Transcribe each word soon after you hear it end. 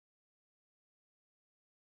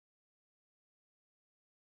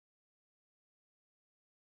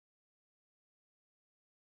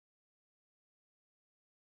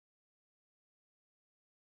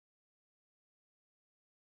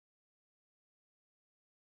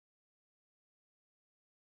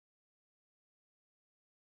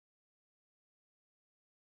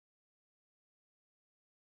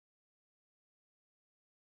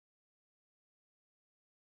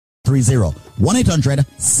1330.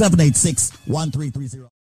 1-800-786-1330.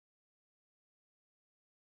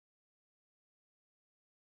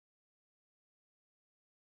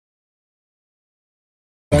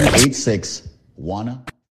 861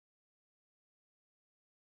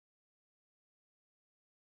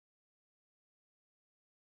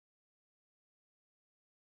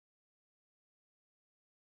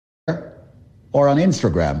 or on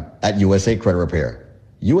Instagram at USA Credit Repair.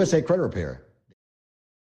 USA Credit Repair.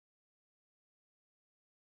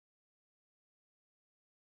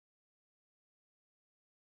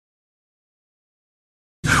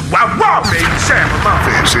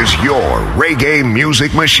 This is your reggae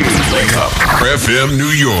music machine. Wake up, FM New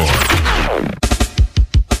York.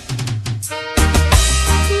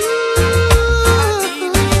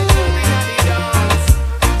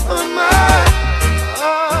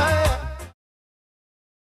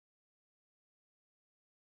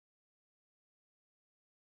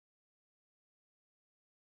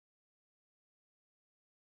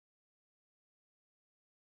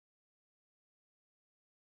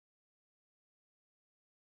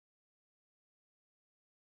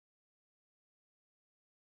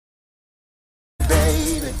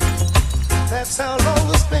 That's how long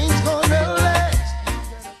this thing's gonna last.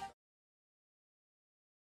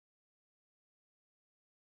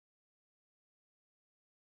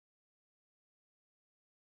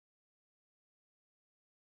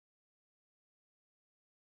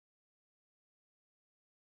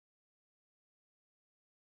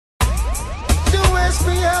 Don't ask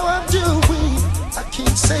me how I'm doing. I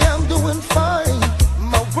can't say I'm doing fine.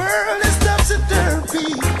 My world is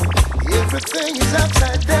topsy-turvy. Everything is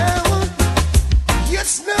upside down.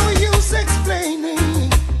 It's no use explaining.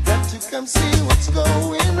 Got to come see what's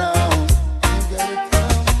going on. You gotta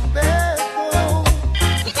come back home.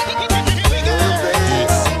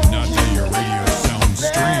 Not that your radio sounds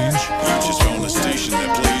strange. You just found a station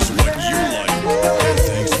that plays what you like. And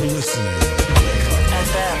thanks for listening.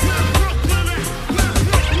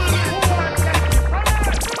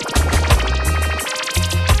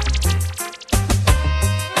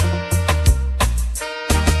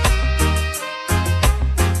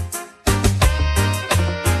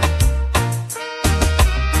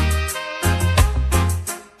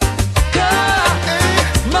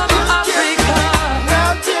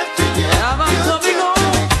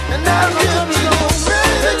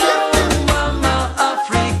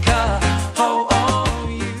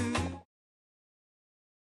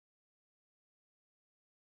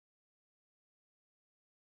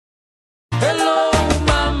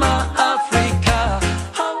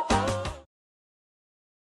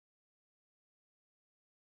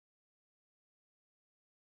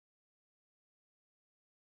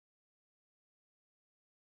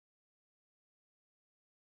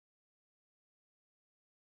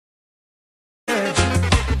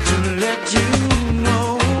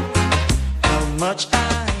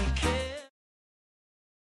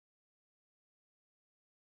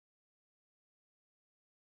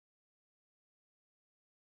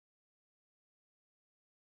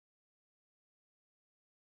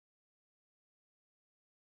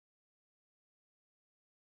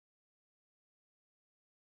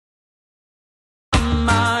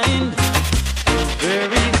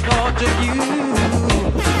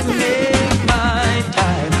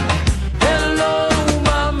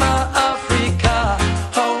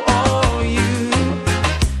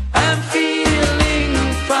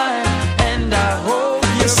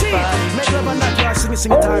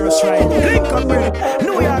 Sing Tyrus right. Lincoln Break,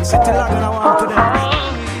 New York City, long and I want to them.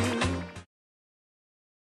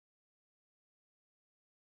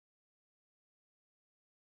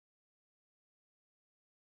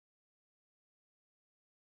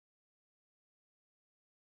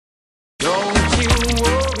 Don't you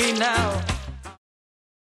worry now.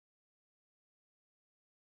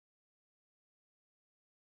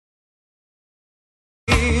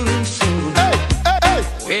 Soon. Hey, hey, hey.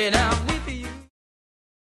 When I'm with you.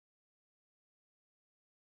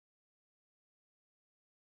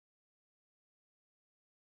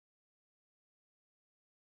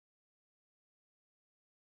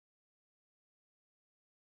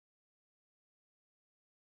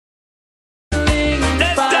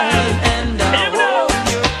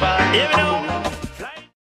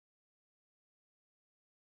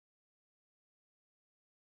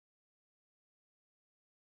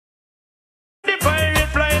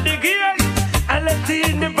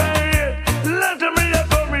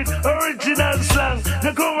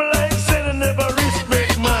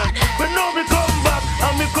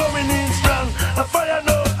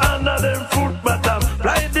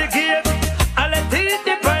 Fly the gate, I let it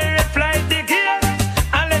the pirate fly the gate,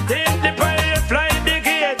 I let it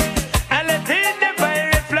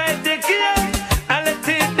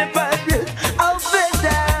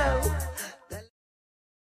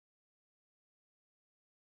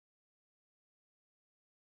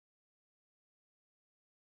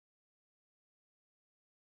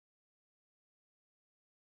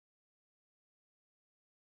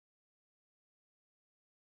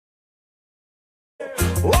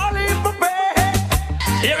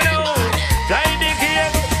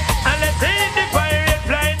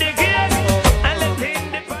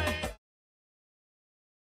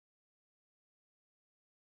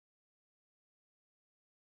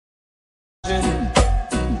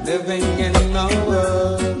living in a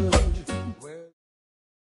world where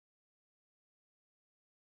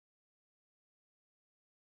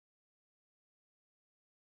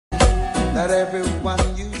that everyone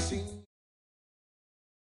you see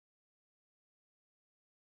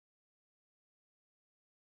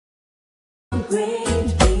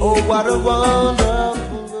oh what a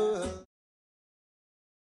wonderful world.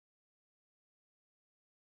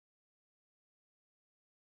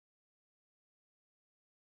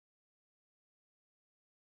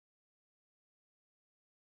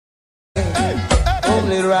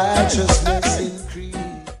 Only righteousness increase.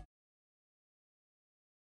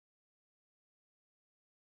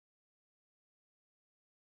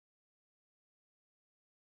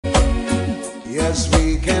 Yes,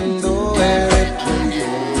 we can do everything.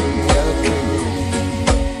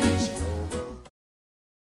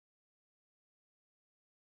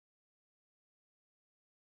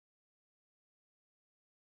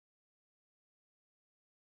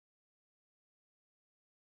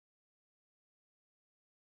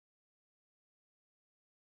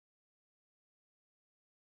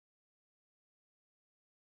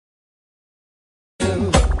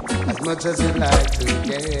 As much as you like to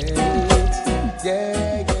get,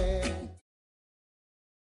 yeah, yeah.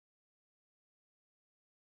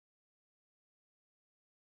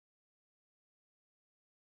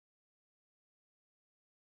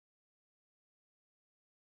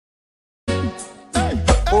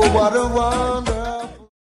 Oh, what a wonderful.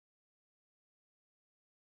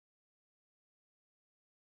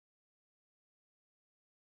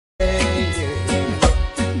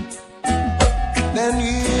 Then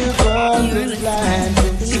you run the blind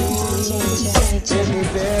and see any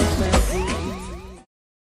best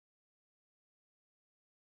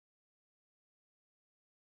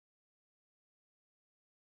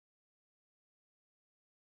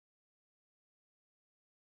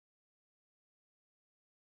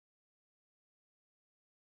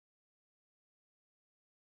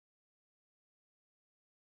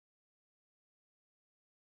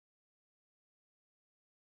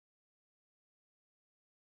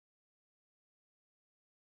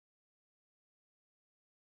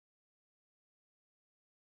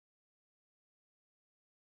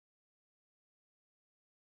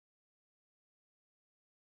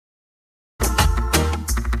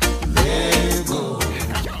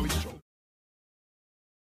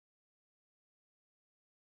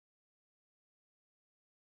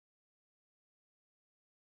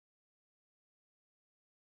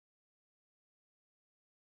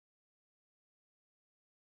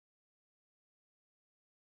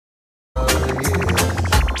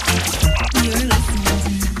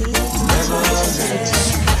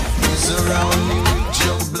surround me with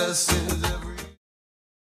your blessings every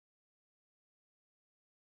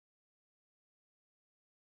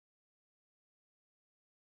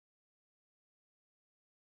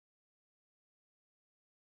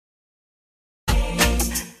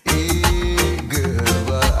girl,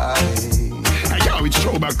 but Yo, it's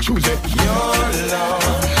Throwback Tuesday. your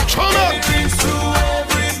love Throwback. rings through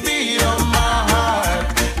every beat of my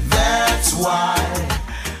heart. That's why.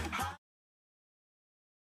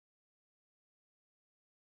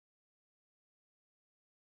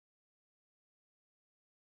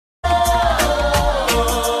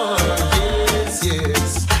 Yes,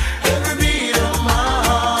 yes. Every beat of my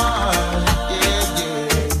heart. Yeah,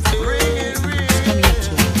 yeah. Ring it, ring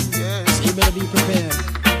it. Yes. You better be prepared.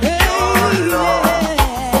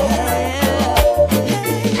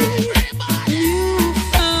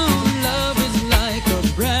 Love is like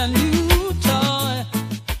a brand new toy.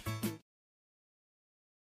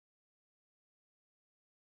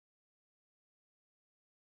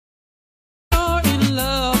 You're in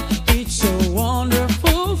love, it's a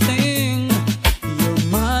wonderful thing. Your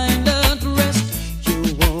mind at rest,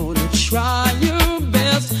 you wanna try your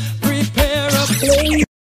best. Prepare a place.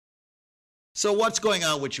 So what's going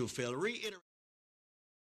on with you, Phil? Reiterate.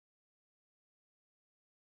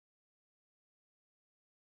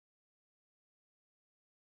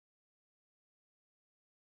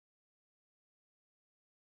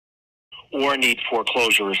 Or need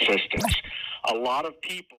foreclosure assistance. A lot of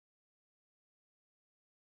people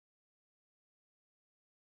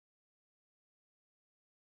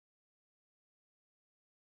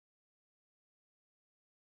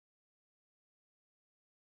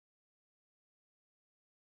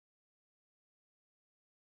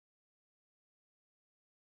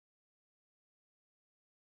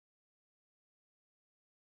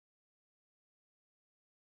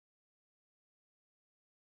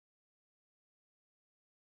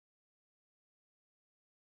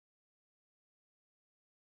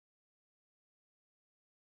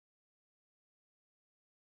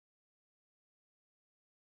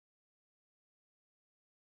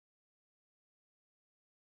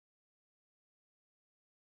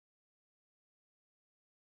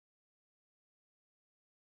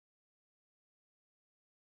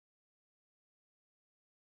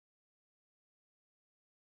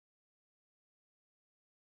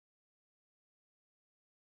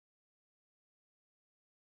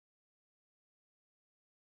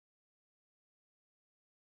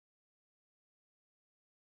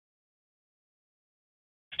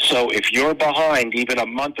So if you're behind even a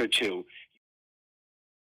month or two,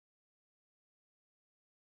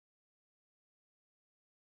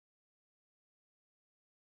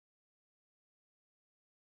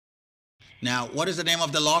 Now, what is the name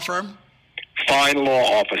of the law firm? Fine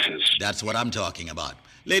Law Offices. That's what I'm talking about.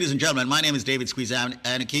 Ladies and gentlemen, my name is David Squeeze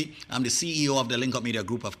Anarchy. I'm the CEO of the Link Up Media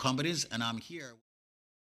Group of Companies, and I'm here.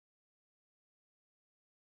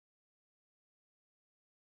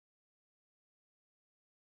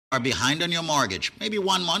 Are behind on your mortgage. Maybe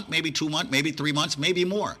 1 month, maybe 2 months, maybe 3 months, maybe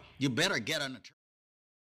more. You better get an attorney.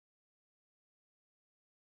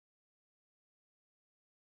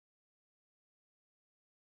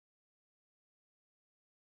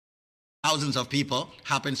 Thousands of people,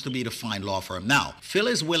 happens to be the Fine Law Firm. Now, Phil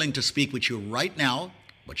is willing to speak with you right now,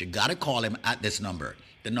 but you got to call him at this number.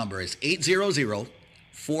 The number is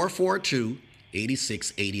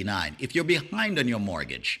 800-442-8689. If you're behind on your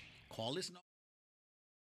mortgage, call this number.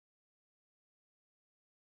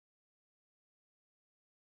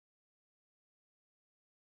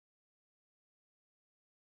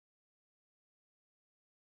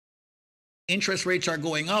 Interest rates are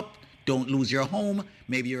going up. Don't lose your home.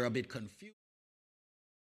 Maybe you're a bit confused.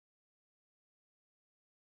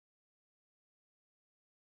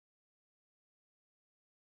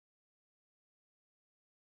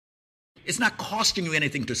 It's not costing you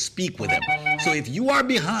anything to speak with them. So if you are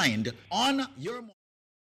behind on your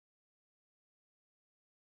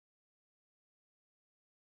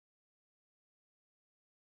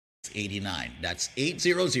 89, that's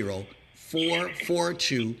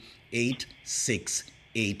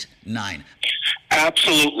 800-442-8689.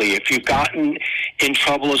 Absolutely. If you've gotten in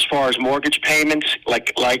trouble as far as mortgage payments,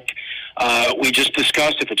 like we just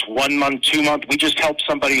discussed, if it's 1 month, 2 months, we just helped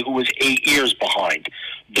somebody who was 8 years behind.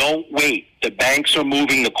 Don't wait. The banks are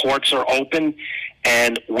moving, the courts are open,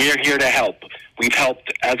 and we're here to help. We've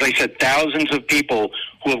helped, as I said, thousands of people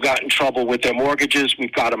who have gotten in trouble with their mortgages.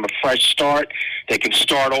 We've got them a fresh start. They can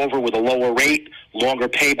start over with a lower rate, longer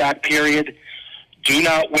payback period. Do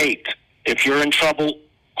not wait. If you're in trouble,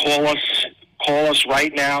 call us. Call us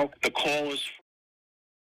right now. The call is...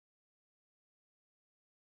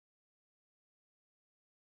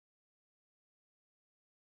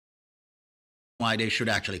 Why they should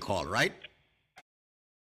actually call, right?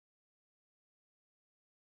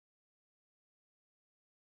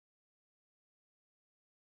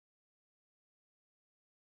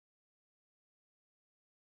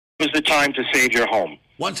 Was the time to save your home.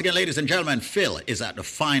 Once again, ladies and gentlemen, Phil is at the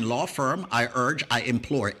Fine Law Firm. I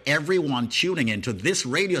implore everyone tuning into this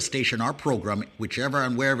radio station or program, whichever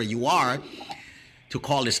and wherever you are, to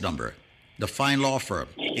call this number, the Fine Law Firm,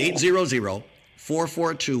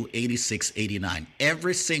 800-442-8689.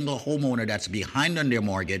 Every single homeowner that's behind on their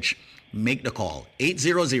mortgage, make the call,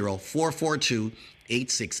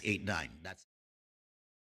 800-442-8689. That's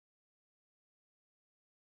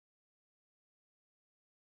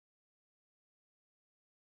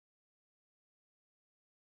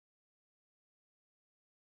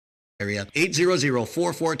area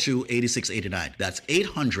 800-442-8689. That's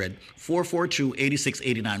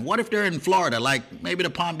 800-442-8689. What if they're in Florida, like maybe the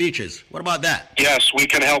Palm Beaches? What about that? Yes, we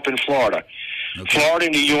can help in Florida. Okay. Florida,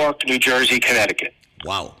 New York, New Jersey, Connecticut.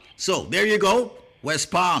 Wow. So there you go. West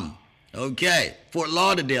Palm. Okay. Fort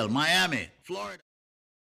Lauderdale, Miami, Florida.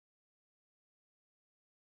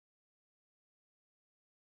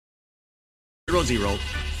 Zero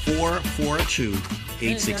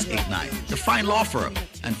 442-8689. The Fine Law Firm.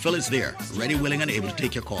 And Phil is there, ready, willing, and able to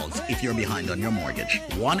take your calls if you're behind on your mortgage.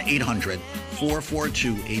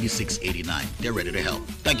 1-800-442-8689. They're ready to help.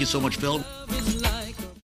 Thank you so much, Phil.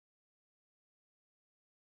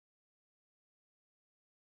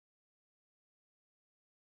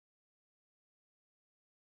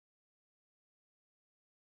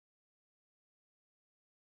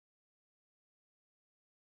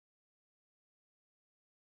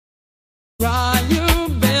 Try your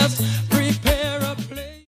best, prepare a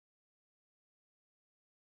place.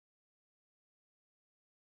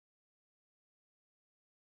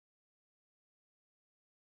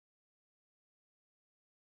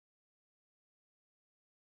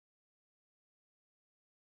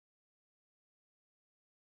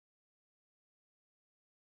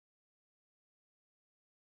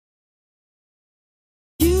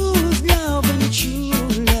 Use love and true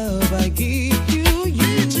love I give you.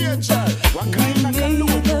 What kind of can do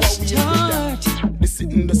with what we have done? This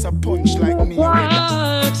sitting does a punch like me.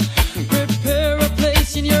 Prepare a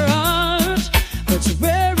place in your heart. That's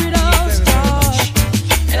where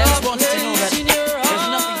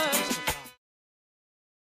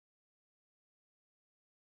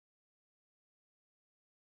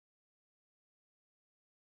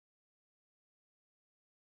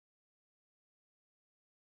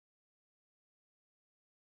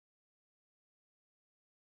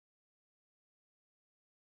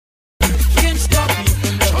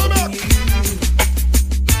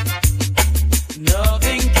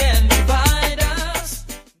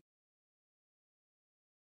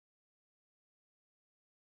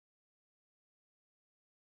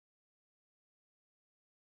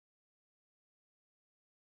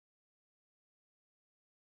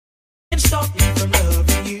stop me from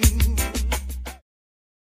loving you.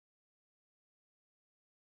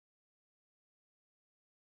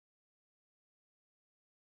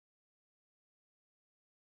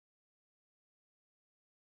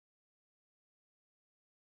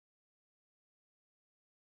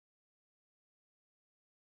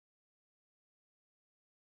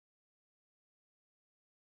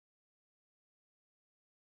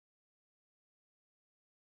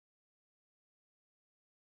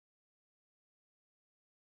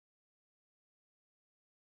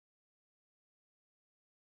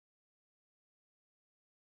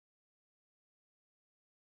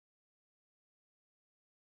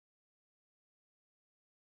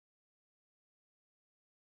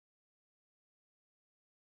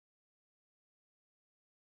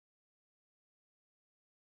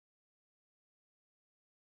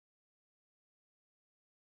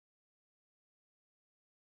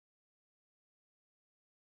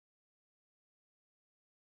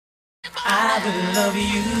 I will love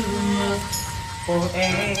you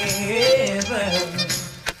forever.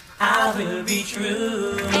 I will be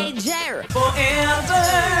true. Hey, Jared. Forever,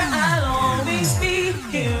 I'll always be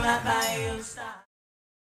here right by your side.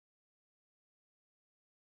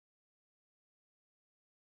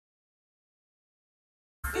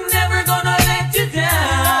 Never gonna let you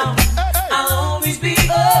down. I'll always be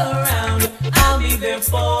around. I'll be there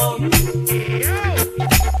for you.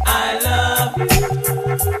 I love you.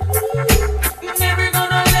 Never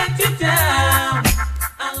gonna let you down.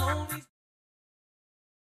 I'll always.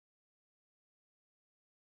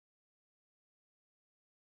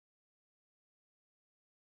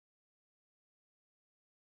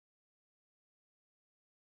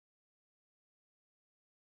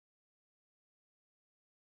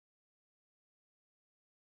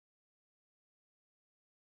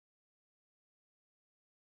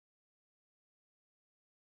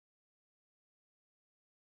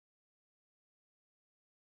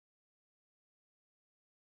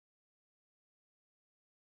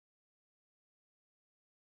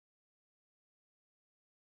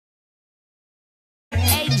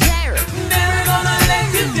 Hey, Jared. Never gonna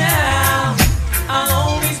let you down. I'll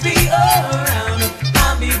always be around.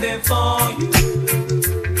 I'll be there for you.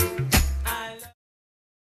 I love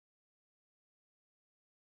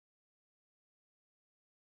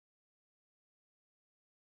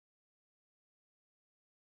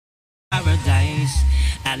paradise,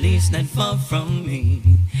 at least not far from me.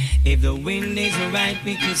 If the wind is right,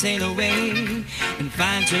 we can sail away and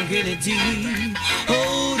find tranquility.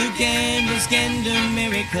 Hold a canvas, can do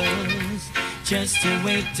miracles, just to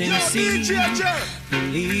wait and see.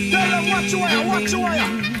 Believe in me.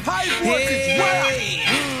 Hey,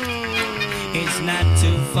 it's not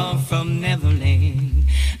too far from Neverland,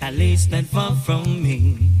 at least not far from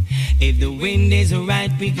me. If the wind is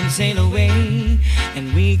right, we can sail away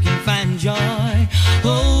and we can find joy.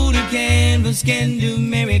 Hold a canvas, can do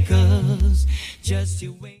miracles, just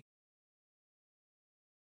to wait.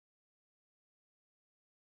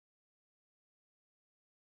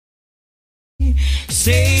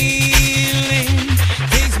 Sailing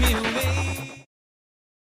takes me away.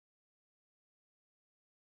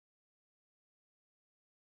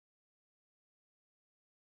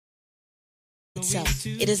 Itself.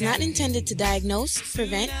 It is not intended to diagnose,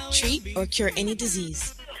 prevent, treat, or cure any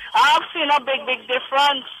disease. I've seen a big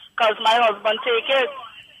difference because my husband take it.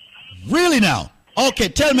 Really now? Okay,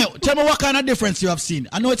 tell me what kind of difference you have seen.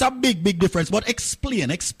 I know it's a big difference, but explain,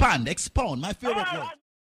 expand, expound. My favorite word.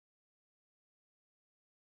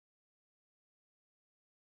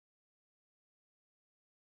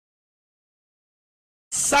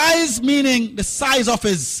 Size meaning the size of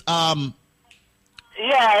his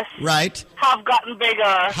Yes. right. Have gotten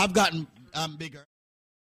bigger. Have gotten bigger.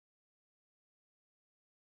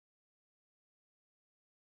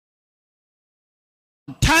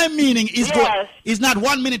 Time meaning is Yes. is not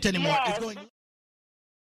 1 minute anymore. Yes. It's going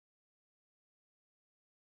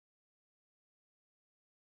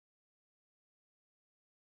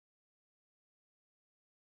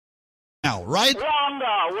now, right?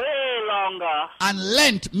 Longer, way longer. And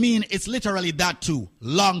length mean it's literally that too.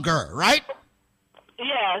 Longer, right?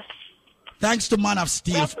 Yes. Thanks to Man of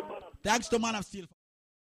Steel. Yes. Thanks to Man of Steel.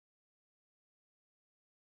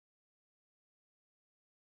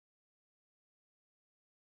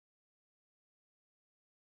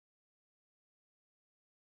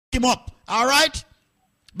 Him up, all right?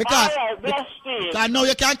 Because All right, bless you. I know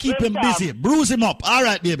you can't keep him Good job. busy. Bruise him up, all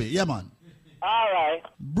right, baby. Yeah, man. All right.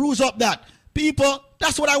 Bruise up that. People,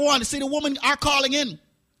 that's what I want to see. The women are calling in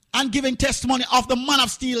and giving testimony of the Man of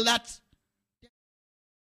Steel that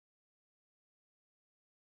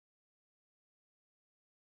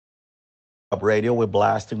Up radio, we're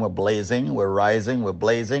blasting, we're blazing, we're rising, we're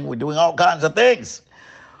blazing, we're doing all kinds of things.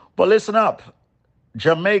 But listen up,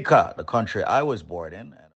 Jamaica, the country I was born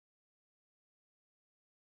in.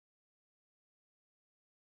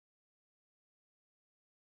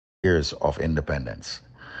 Years of independence.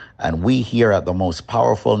 And we here at the most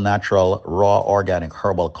powerful natural, raw, organic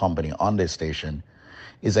herbal company on this station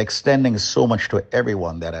is extending so much to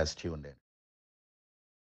everyone that has tuned in.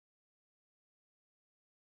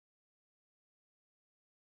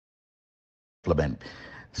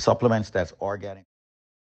 Supplements that's organic.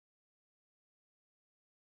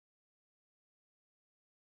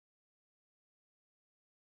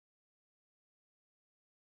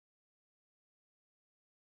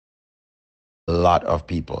 A lot of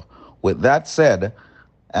people. With that said,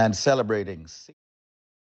 and celebrating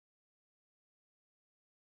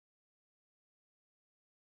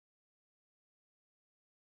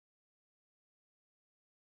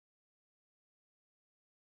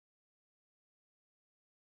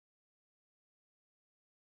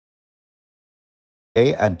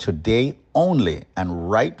and today only, and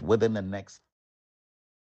right within the next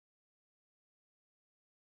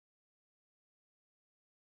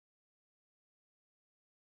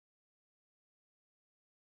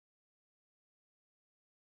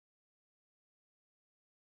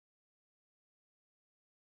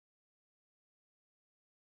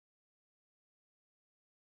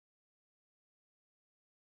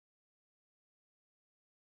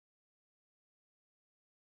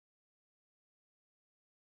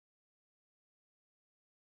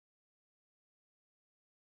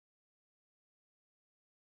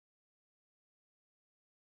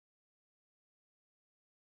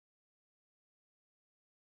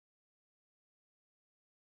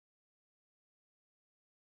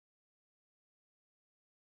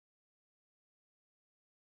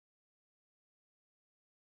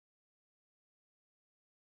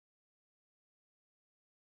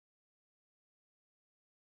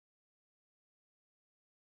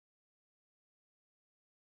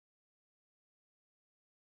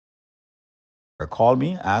or call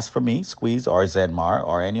me, ask for me, Squeeze or Zedmar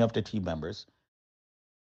or any of the team members.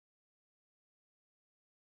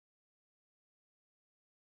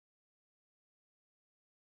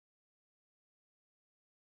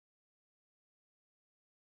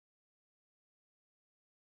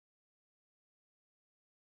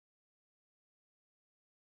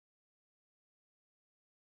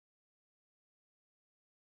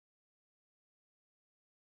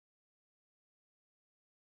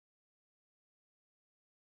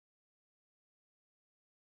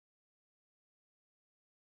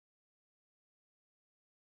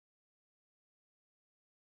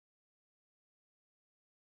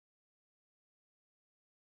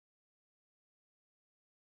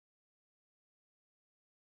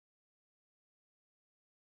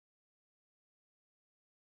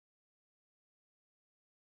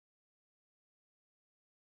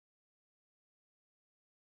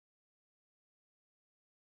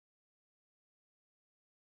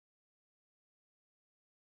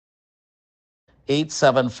 Eight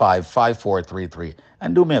seven five 5433.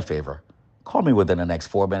 And do me a favor, call me within the next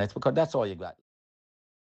 4 minutes because that's all you got.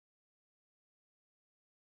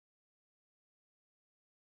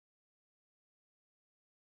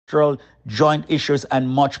 Joint issues, and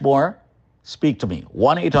much more, speak to me.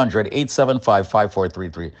 1 800 875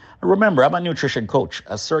 5433. Remember, I'm a nutrition coach,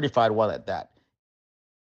 a certified one at that.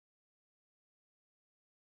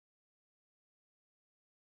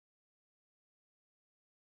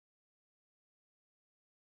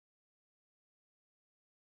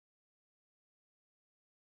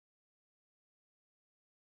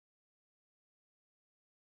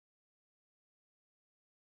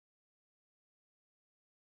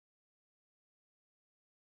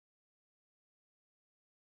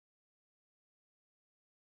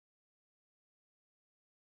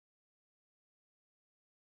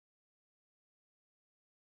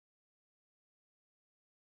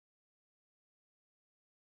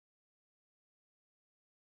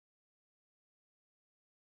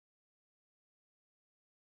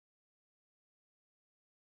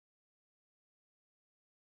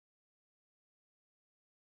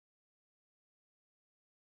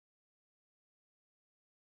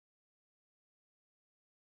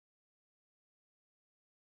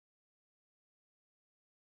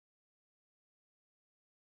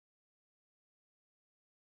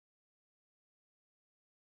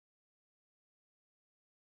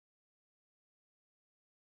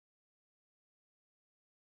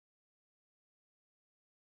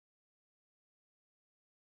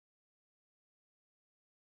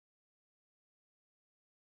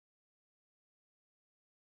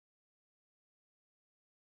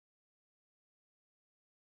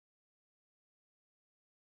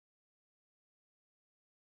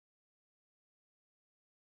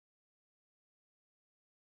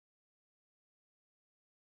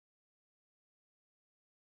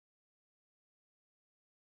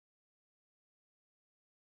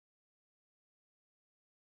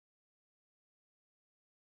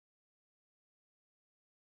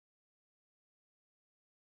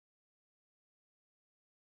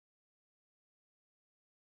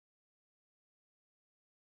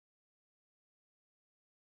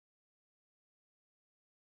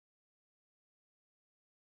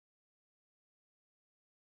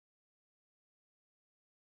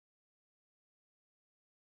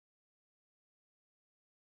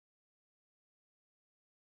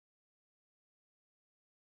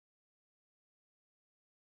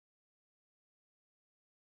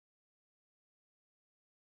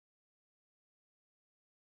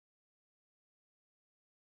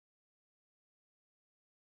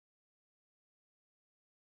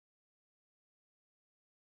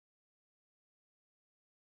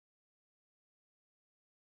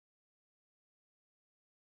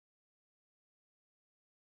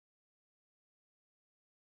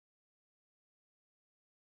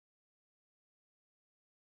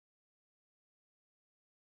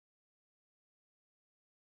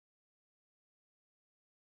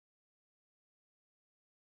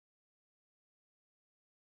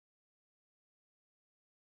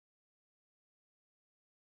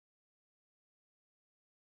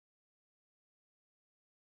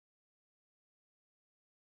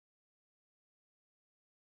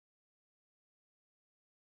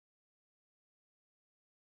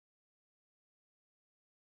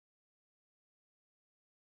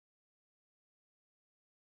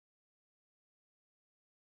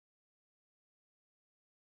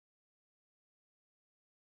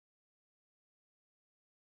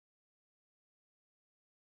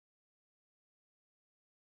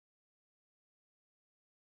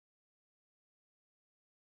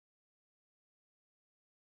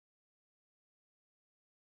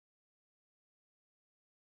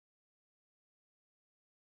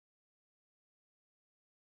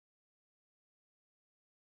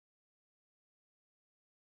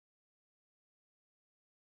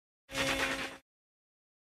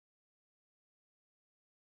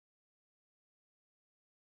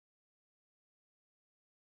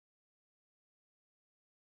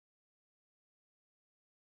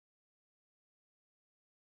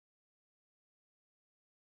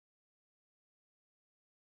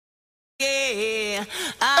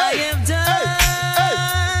 I have done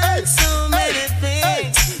so many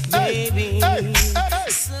things, baby.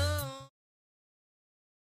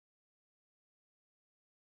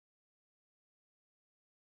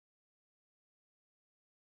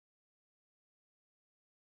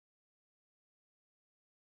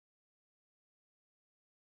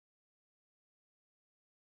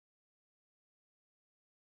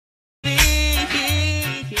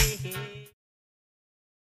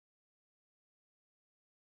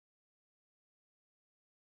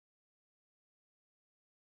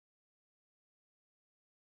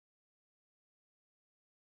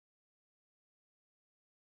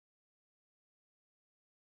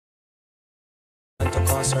 To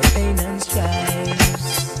cause her pain and strife.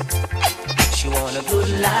 She want a good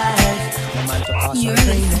life. No man to cause her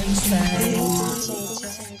pain and strife.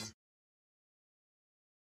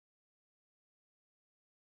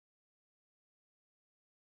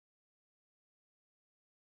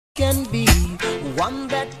 Can be one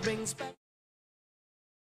that brings back.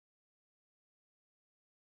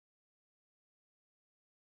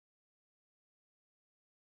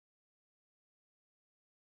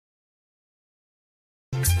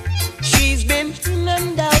 She's been in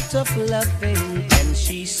and out of loving, and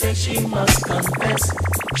she says she must confess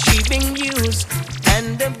she been used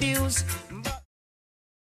and abused.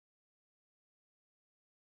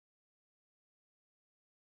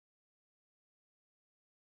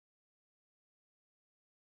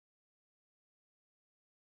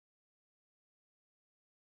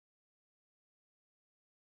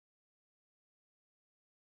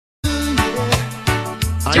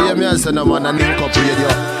 I hear me as a man and link up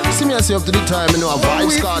radio. See me as you up to the time, you know, a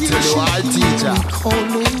Vybz Kartel, you are teacher.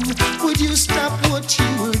 Calling, would you stop what you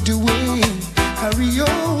were doing? Hurry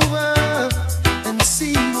over and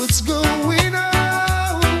see what's going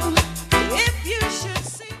on. If you should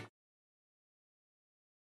see.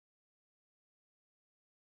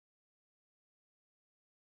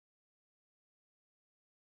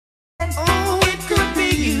 Oh, it could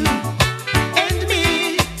be you and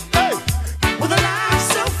me. Hey. With a life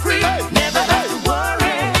so free, never have to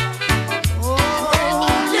worry.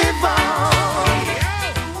 Oh, live on.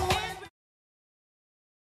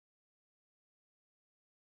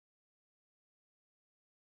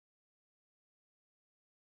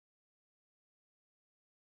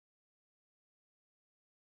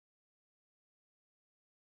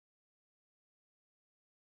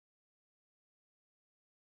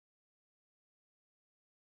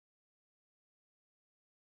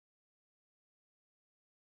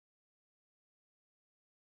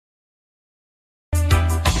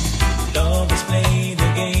 Love has played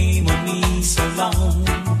the game on me so long.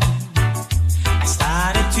 I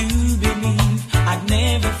started to believe I'd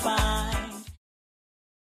never find.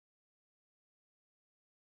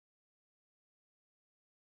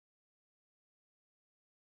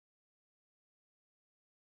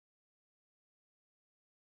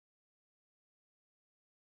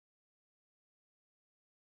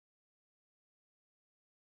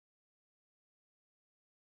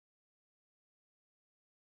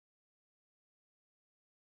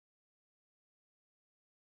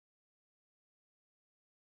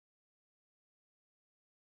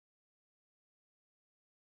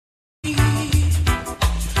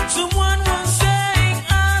 Someone was saying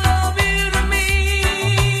I love you to me.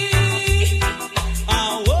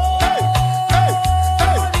 I want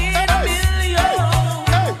it million.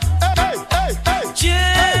 Chance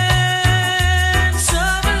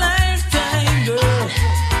of a lifetime, girl.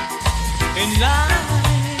 In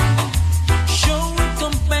life, show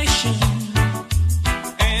compassion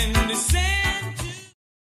and the same to.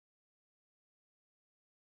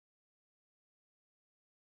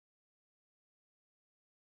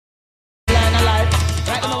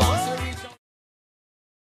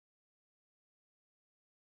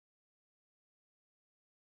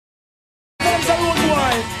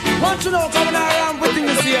 Want to know coming around with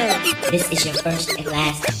things here? This is your first and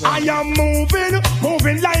last. I am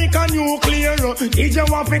moving like a nuclear. DJ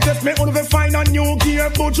want to test me, only find a new gear,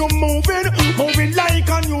 but you moving like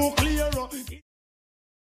a nuclear.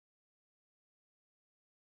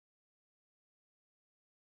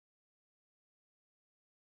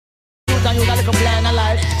 You got a plan of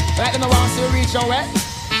life. Right now, I want to reach your way.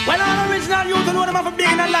 Well, all original youth know them for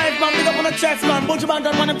being alive, man. Big up on the chest, man. Bunch of band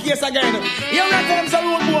on the case again. You ready for them, some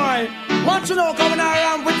road boy? Want to know coming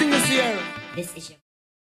around with things here? This is your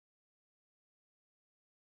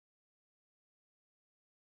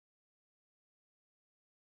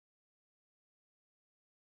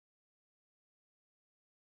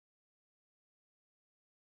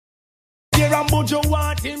Here and but you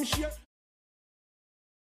want him share.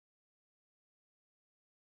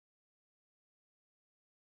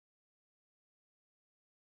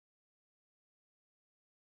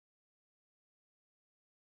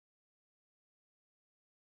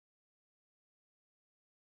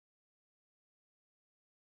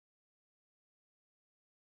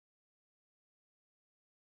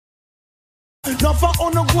 No for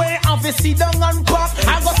on the way, have to sit down and pack.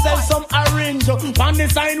 I go sell some orange on the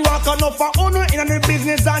sidewalk. No for on in the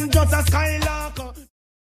business and just a skylark.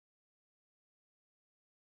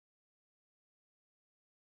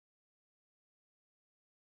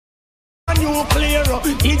 Nuclear,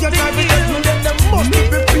 he just have to get me, then they must be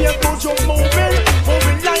prepared to jump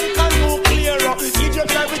moving like a nuclear. He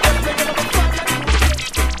just have to get me,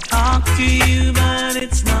 talk to you, but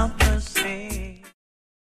it's not the same.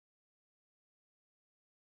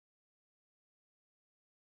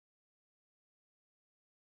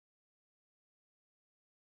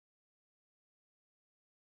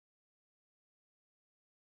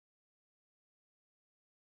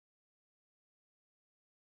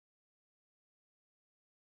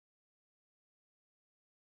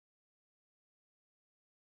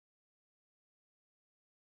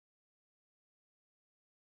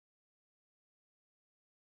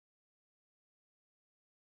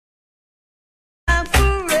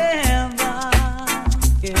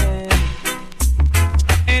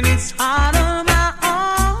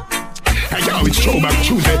 Throwback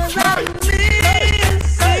Tuesday.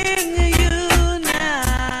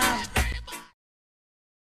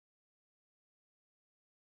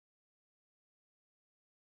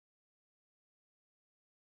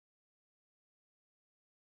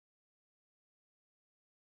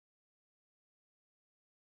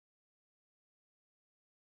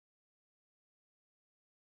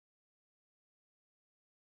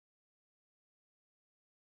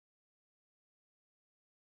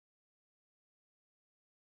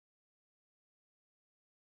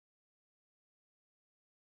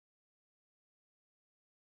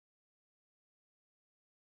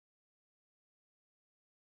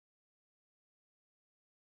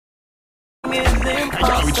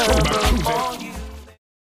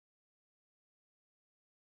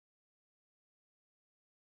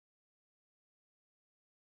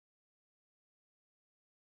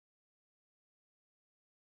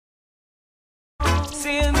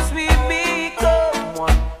 Since we become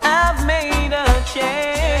one, I've made a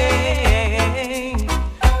change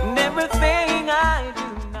in everything I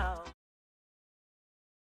do now.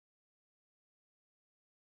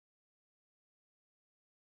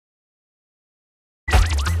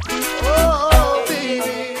 Oh,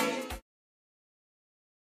 baby.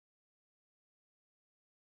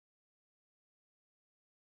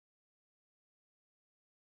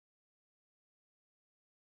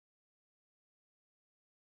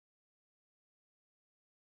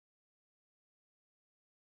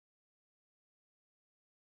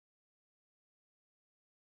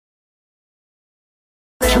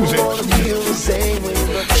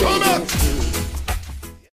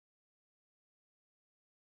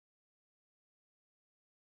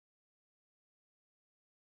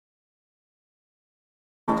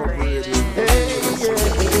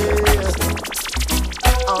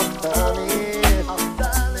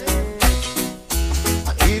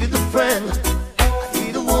 I needed a friend. I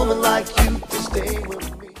need a woman like you to stay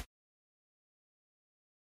with me.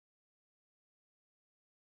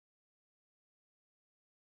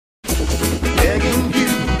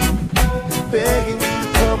 Begging you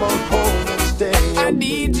to come on home and stay. I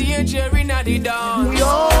need you, Jerry, not the dance. We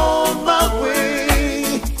on my way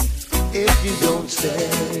if you don't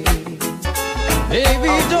stay.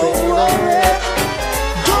 Baby, don't worry.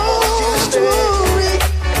 Don't worry.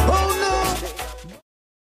 Oh no.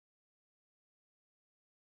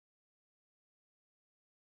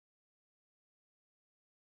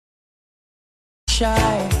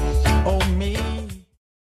 Shy on me.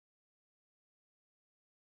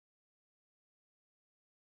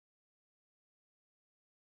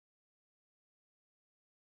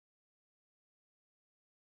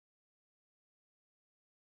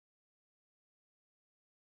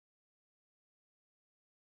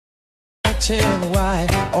 Tell why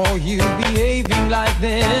are you behaving like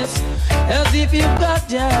this, as if you've got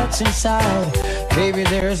doubts inside. Baby,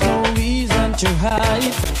 there's no reason to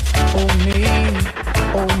hide. Oh me,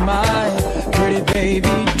 oh my pretty baby,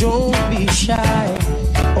 don't be shy.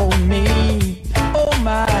 Oh me, oh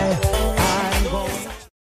my, I'm gonna...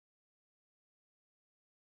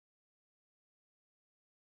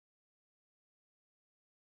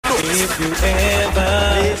 If you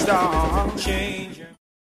ever change your...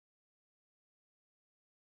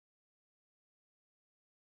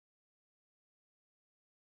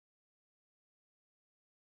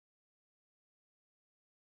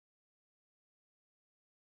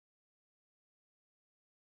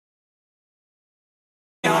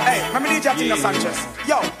 Hey, let me DJ Tina Sanchez.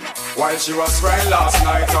 Yo. While she was crying last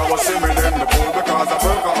night, I was simmering in the pool because I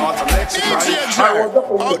broke her heart and make she cry.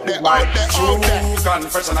 Out there, out there. True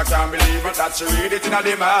confession, I can't believe it that she read it in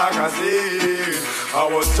the magazine. I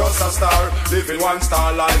was just a star, living one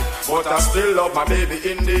star life, but I still love my baby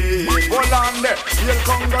indeed. Hold on there, here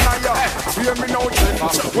come gonna ya. Hear me now,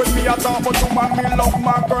 Trevor. When me a talk about woman, me love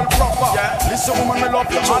my girl proper. Listen, woman, me love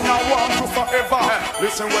you and I want you forever.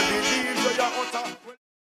 Listen when the deals are your utter.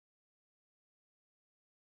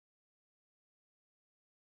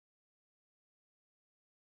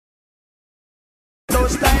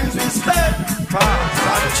 Those times we spent past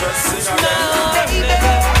and just sing again. Baby,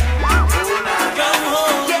 come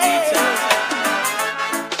home,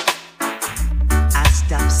 I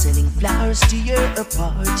stopped sending flowers to your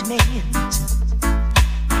apartment.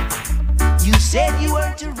 You said you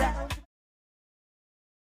weren't around.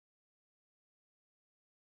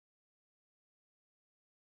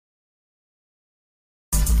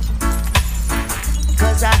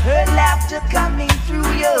 Cause I heard laughter coming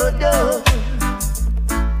through your door.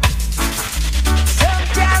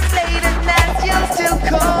 Sometimes late at night you'll still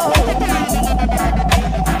call me.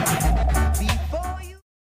 Before you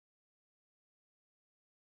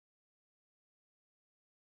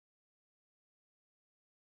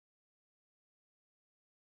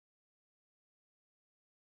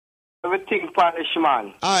Everything punish,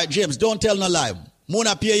 man. All right, James, don't tell no lie.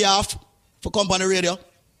 Mona pay you off for come on the radio.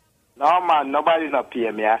 No, man, nobody not pay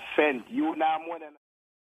me. I sent you now more than.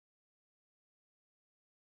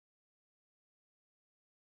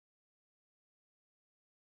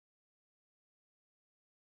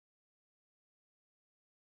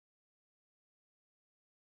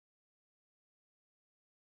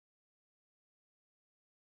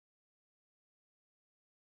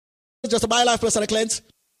 It's just a BioLife Plus and a cleanse.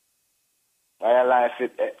 BioLife,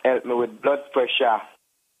 it helped me with blood pressure.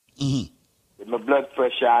 Mm-hmm. With my blood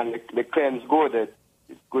pressure and the cleanse good. It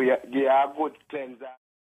give you a good cleanser.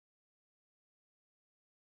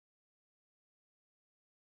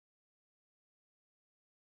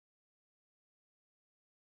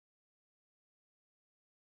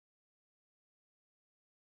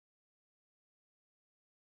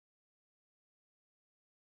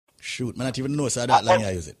 Shoot, man, I don't even know so that line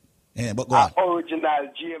I use it. Yeah, but go on. Original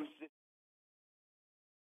GMC.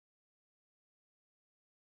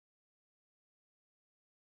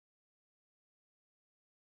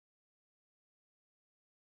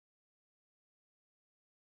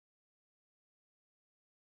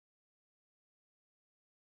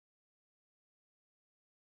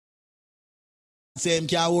 Same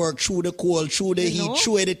can work through the cold, through the heat,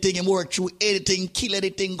 through anything, and work through anything, kill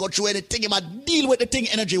anything, go through anything, and deal with the thing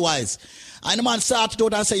energy-wise. And the man start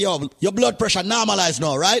out and say, yo, your blood pressure normalized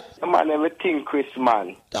now, right? Man, everything, Chris,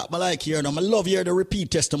 man. That I like hearing them. I love hearing the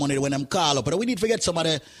repeat testimony when them call up. But we need to get some of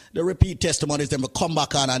the repeat testimonies, them to come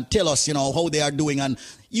back on and tell us, how they are doing. And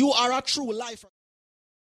you are a true lifer.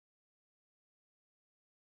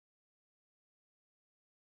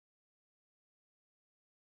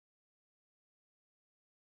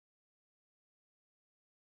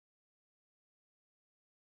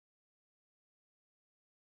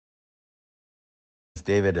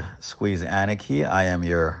 David Squeeze Anarchy. I am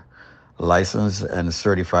your licensed and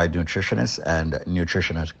certified nutritionist and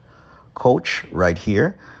nutritionist coach right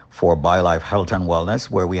here for BioLife Health and Wellness,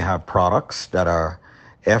 where we have products that are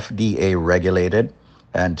FDA regulated.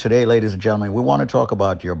 And today, ladies and gentlemen, we want to talk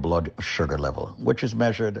about your blood sugar level, which is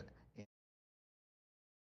measured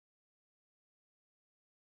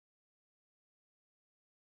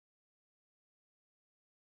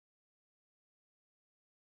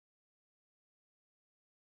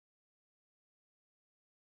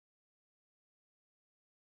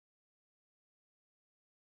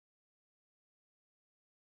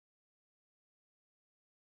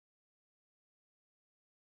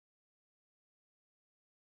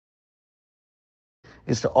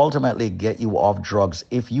is to ultimately get you off drugs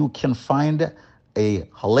if you can find a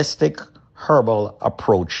holistic herbal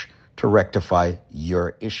approach to rectify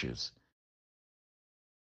your issues.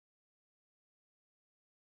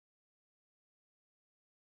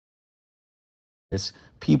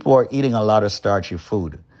 People are eating a lot of starchy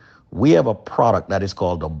food. We have a product that is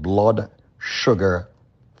called the blood sugar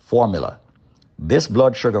formula. This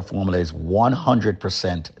blood sugar formula is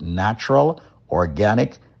 100% natural,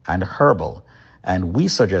 organic, and herbal. And we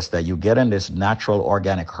suggest that you get in this natural,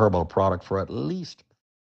 organic, herbal product for at least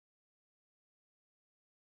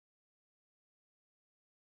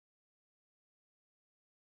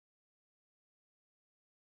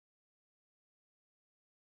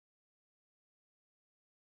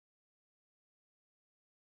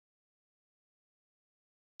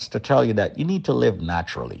to tell you that you need to live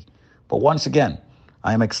naturally. But once again,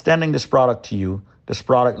 I am extending this product to you This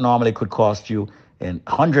product normally could cost you in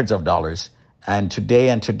hundreds of dollars. And today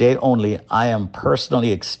only, I am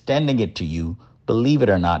personally extending it to you, believe it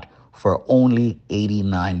or not, for only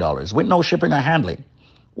 $89 with no shipping or handling.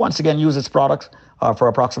 Once again, use this product for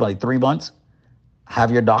approximately 3 months.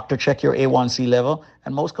 Have your doctor check your A1C level,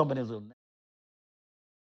 and most companies will.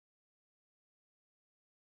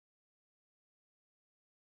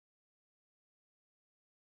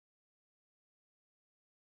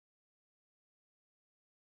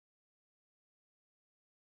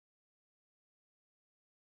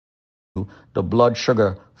 The blood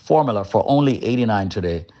sugar formula for only $89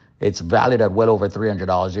 today. It's valued at well over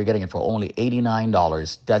 $300. You're getting it for only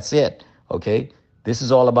 $89. That's it. Okay. This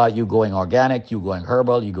is all about you going organic, you going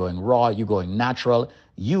herbal, you going raw, you going natural,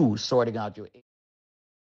 you sorting out your.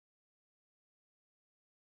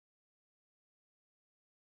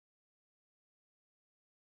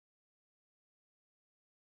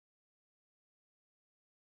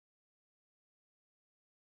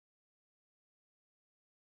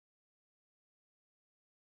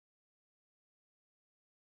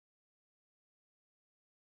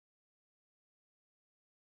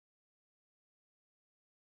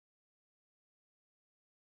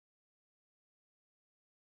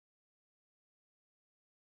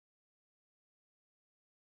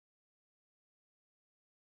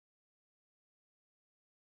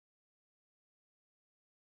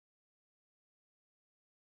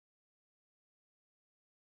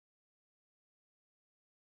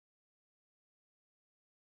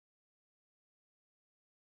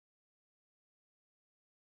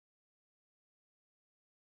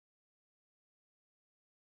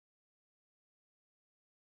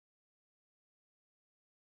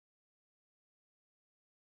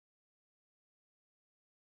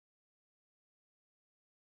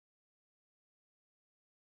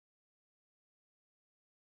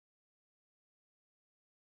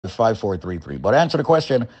 It's 5433. But answer the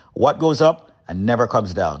question, what goes up and never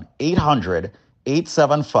comes down?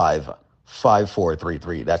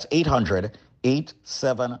 800-875-5433. That's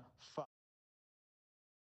 800-875.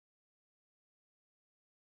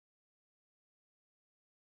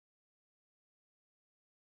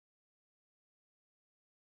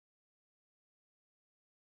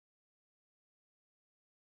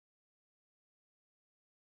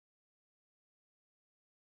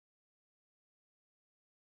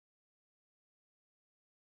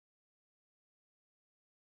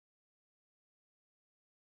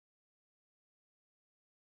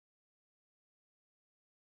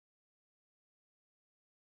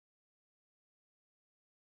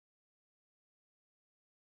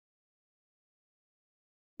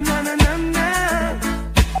 Na, na, na, na.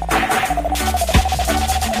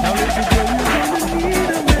 Now listen, girl, you're gonna need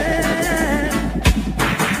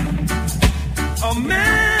a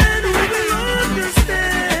man who will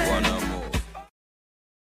understand.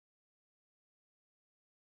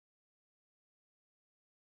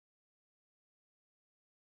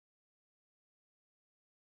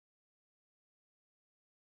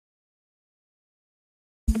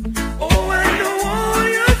 Oh, I know all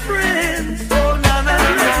your friends. Oh, na, na,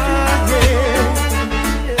 na, yeah.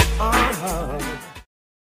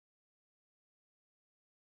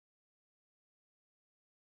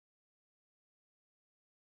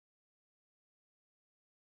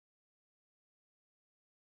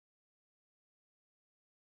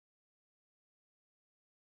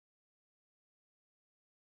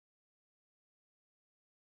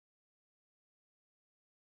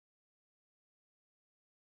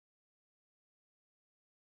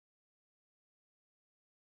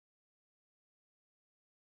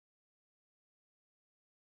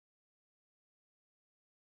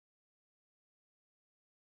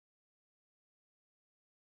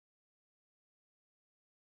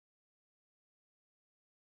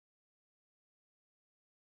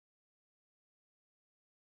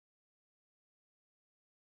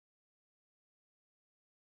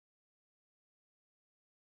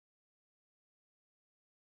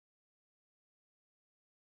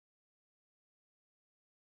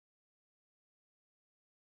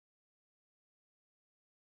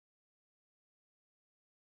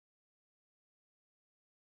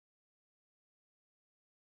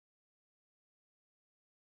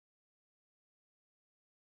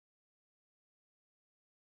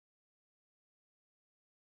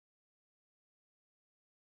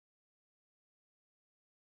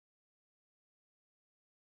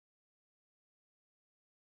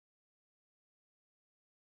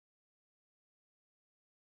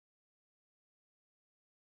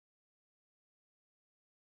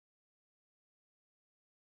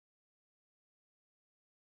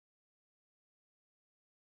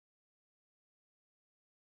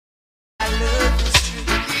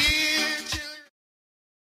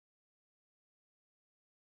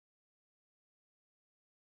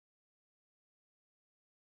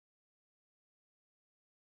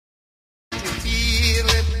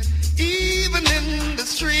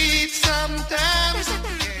 sometimes.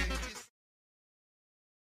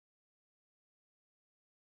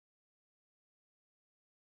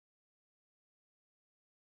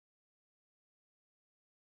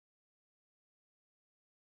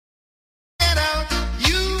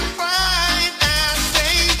 You find and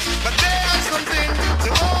say, but there's something to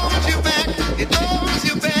hold you back. It holds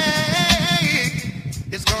you back.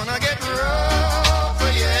 It's gonna get rough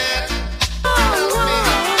for you. Tell me,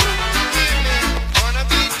 give me, gonna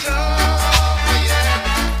be tough for you.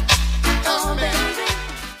 Oh,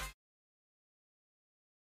 baby.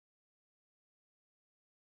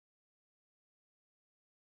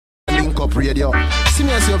 Link up radio. See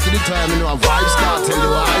me yourself to the time, you know, a Vibes Cartel, you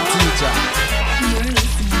are a teacher.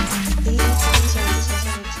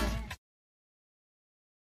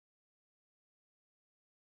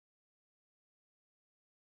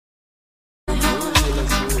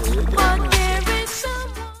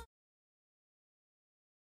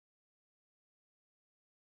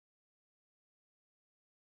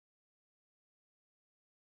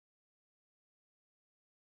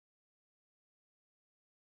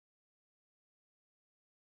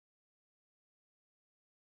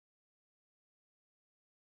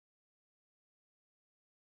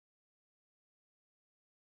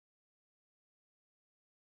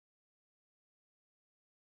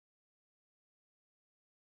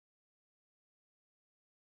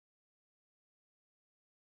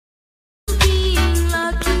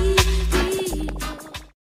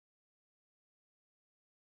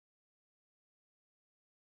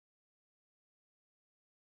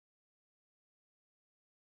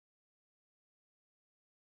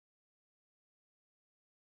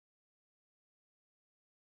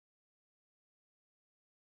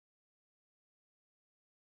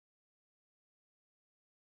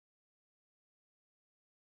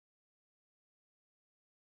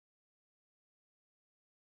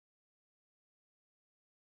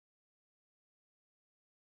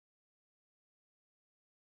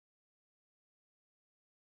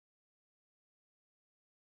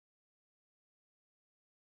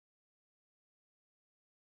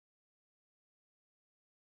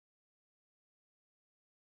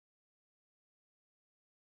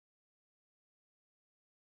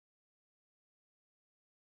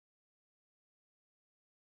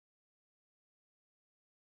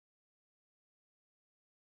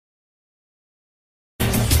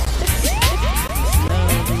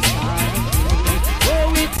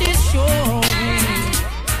 Oh, it is showing,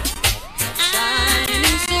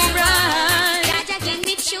 shining so bright. Jaja give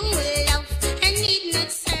me true love, I need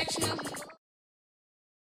not search no more.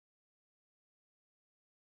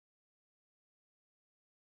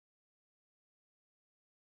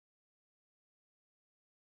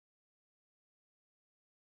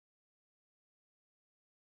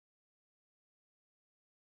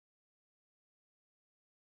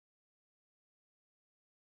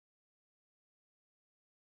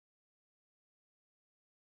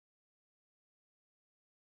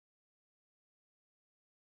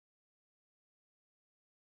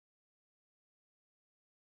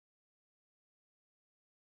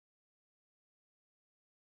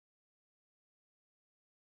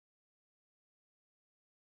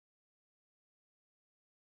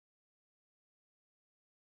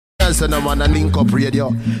 So no man a link up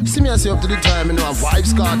radio. See me yourself to the time, you know, a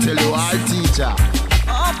Vibes Cartel, you are a teacher.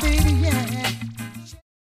 Oh, baby, yeah.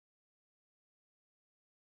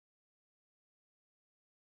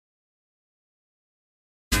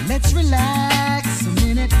 Let's relax a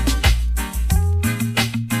minute,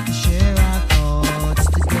 share our thoughts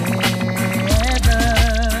together.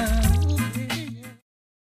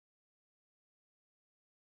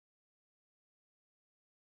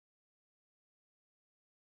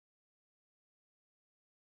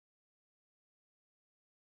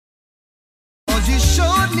 Cause you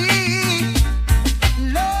showed me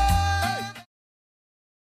love.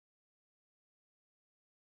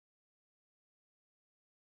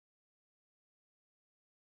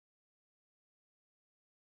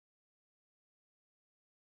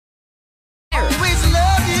 Always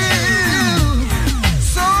love you.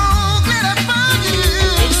 So glad I found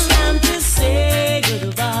you. It's time to say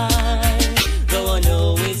goodbye, though I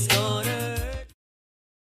know it's gonna hurt.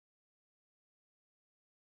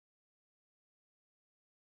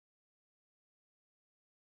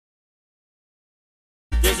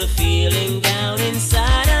 There's a feeling down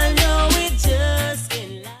inside, I know it just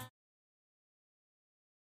can't lie.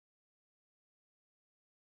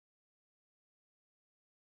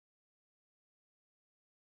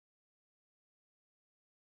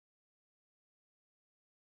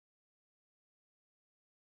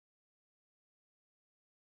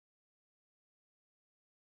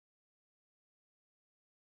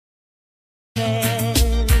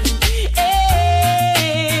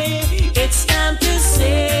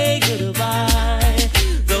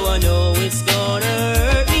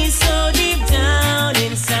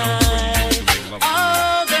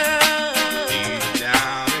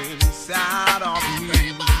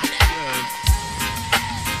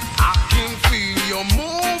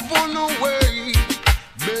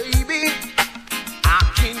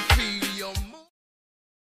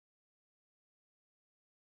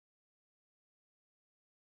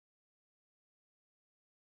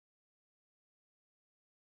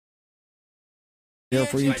 Here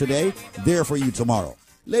for you today, there for you tomorrow.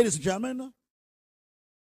 Ladies and gentlemen.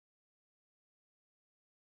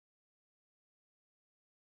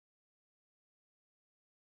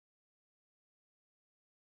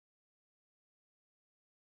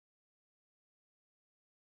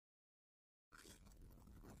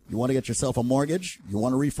 You want to get yourself a mortgage? You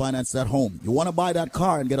want to refinance that home? You want to buy that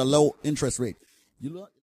car and get a low interest rate?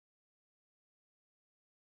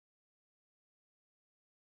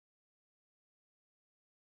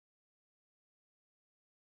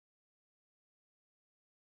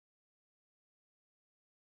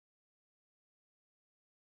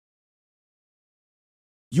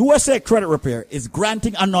 USA Credit Repair is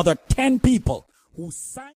granting another 10 people who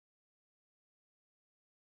signed.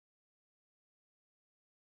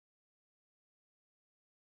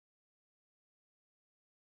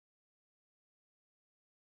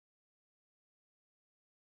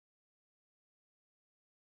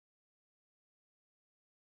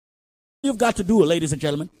 You've got to do, ladies and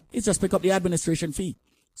gentlemen, is just pick up the administration fee.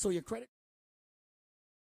 So your credit.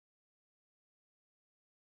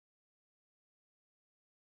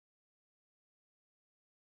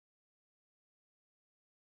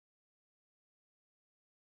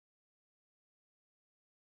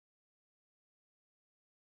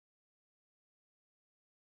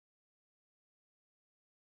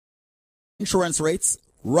 Insurance rates.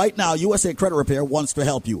 Right now, USA Credit Repair wants to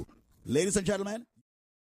help you. Ladies and gentlemen.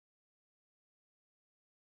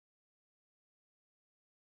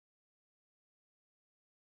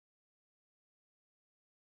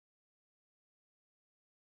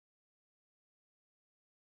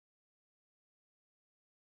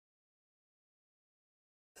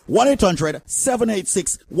 One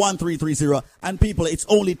 800-786-1330. And people, it's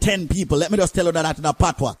only 10 people. Let me just tell you that in a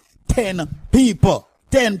patwa. 10 people.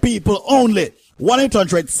 10 people only.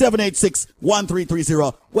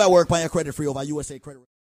 1-800-786-1330. Where work by your credit free over USA Credit.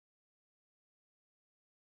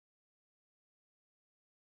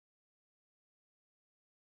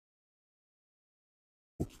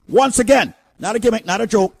 Once again, not a gimmick, not a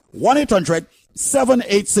joke.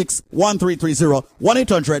 1-800-786-1330.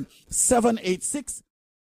 1-800-786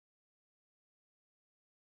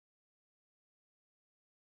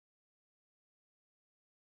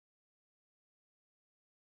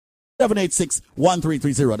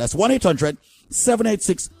 786-1330. That's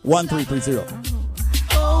 1-800-786-1330.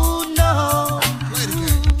 Oh no. Play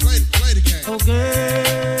the game. Oh girl,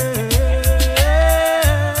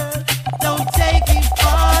 don't take it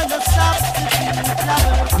for the substitute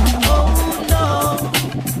lover. Oh no.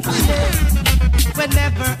 Yeah.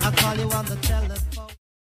 Whenever I call you on the telephone.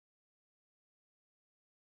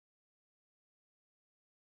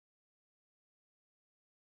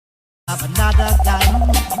 Of another guy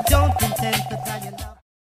who don't intend to die in love.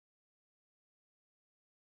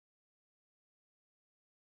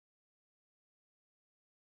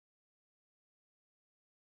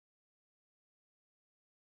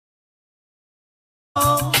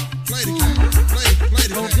 Oh, play the game. Play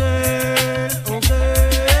the game. Oh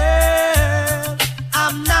girl,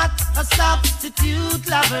 I'm not a substitute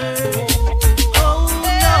lover. Oh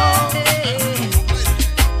no.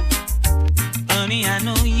 Honey, I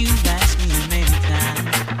know you've asked me many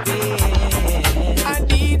times. Yeah. I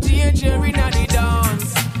DJ Jerry not the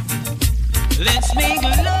dance. Let's make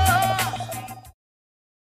love.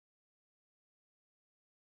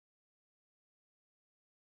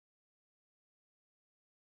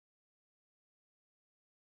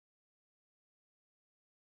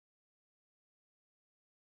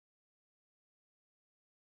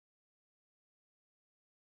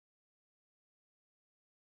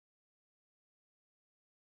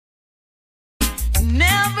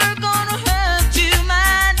 Never gonna hurt you,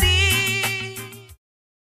 my dear.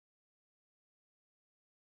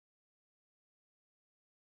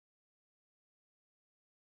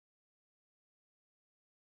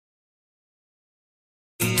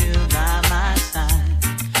 You're by my side,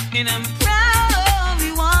 and I'm proud of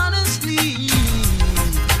you, honestly.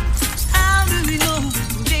 How do we know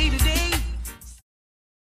from day to day?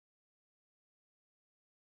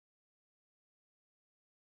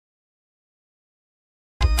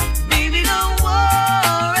 Baby, don't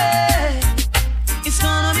worry, it's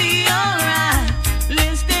gonna be alright.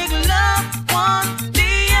 Let's take love one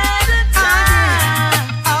day at a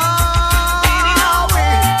time. Baby, don't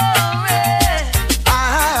worry, it's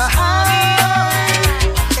gonna be alright.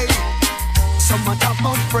 Some a talk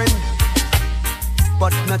about friend,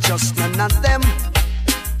 but not just none of them.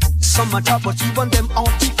 Some a talk about even them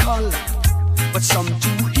article, but some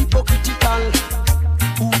too hypocritical.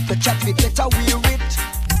 Who the chat we better wear it,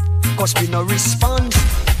 cause we no respond.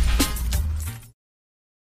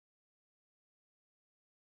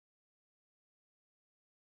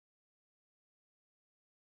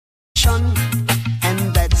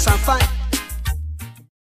 fight.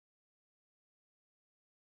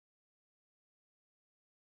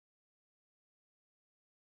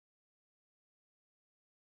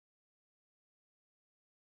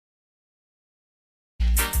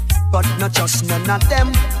 But not just none of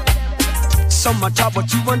them. Some are talk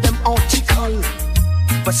about you and them article,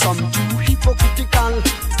 but some too hypocritical.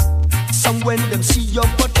 Some when them see your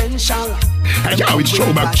potential. Hey, yo, it's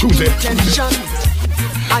Throwback Tuesday.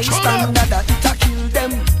 I stand that it'll kill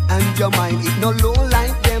them, and your mind it no low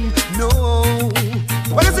like them. No.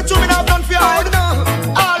 Well, it's the 2 minutes I've done for you.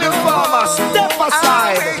 All you farmers, step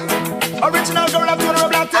aside. Original girl, I'm gonna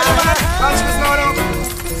rub that telephone. Watch this now.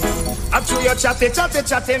 I'm through your chatty,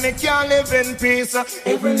 me can't live in peace.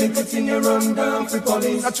 Every little thing you run down for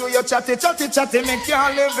police. I'm through your chatty, me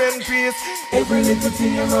can't live in peace. Every little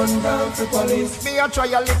thing you run down for police. Me I try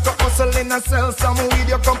a little hustle in a sell some weed.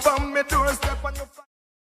 You come from me doorstep and you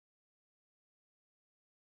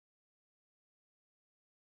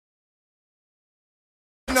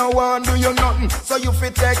no one do you nothing, so you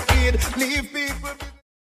fit take heed. Leave people.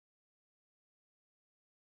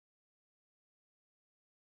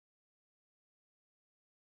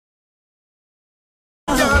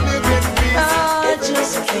 I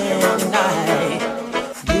just can't lie.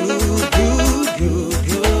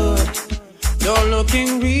 Good. You're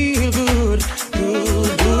looking real good.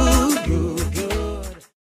 Good.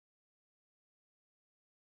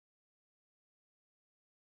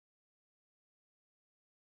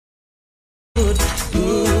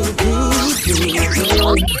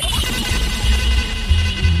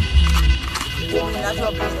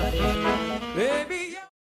 Baby.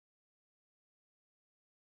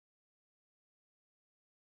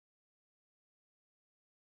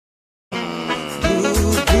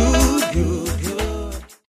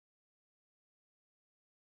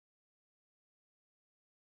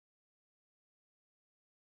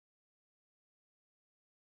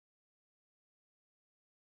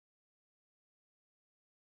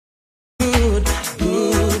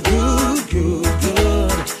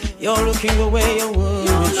 Good. You're looking the way you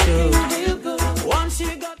would show. Once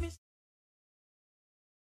you got me.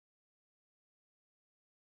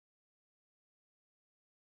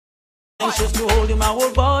 Anxious to hold you, my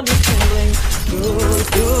whole body trembling. Good.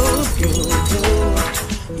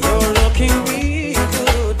 You're looking real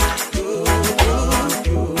good.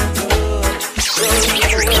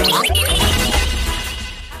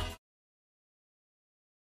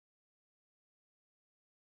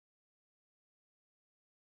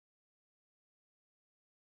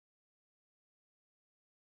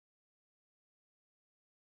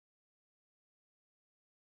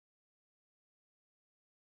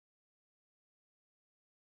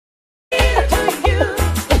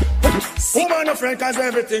 Woman of friend, cause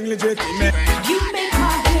everything legitimate. You make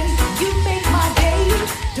my day.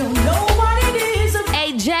 Don't know what it is.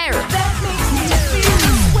 Hey, Jared. That makes me feel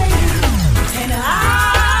this way. And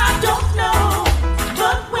I don't know,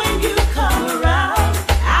 but when you come around,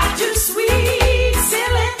 I do sweet,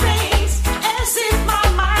 silly things, as if my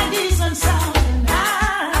mind is unsound. And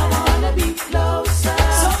I wanna be closer,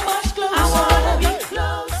 so much closer. I wanna be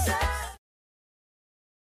closer.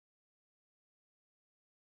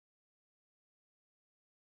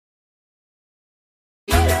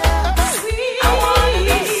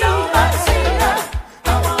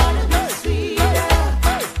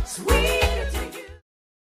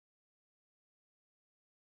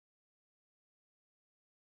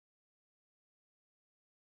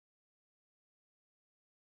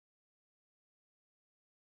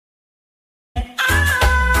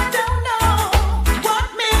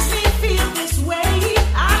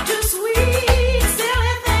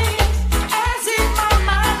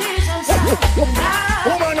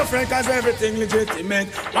 Woman of friend, cause everything legitimate.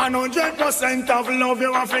 100% of love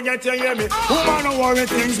you want to get you hear me. Woman don't worry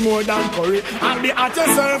things more than curry. I'll be at your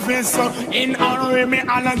service, so in hurry me. And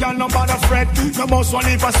I got no bother fret. No boss one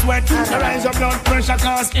if I sweat. The rise of blood pressure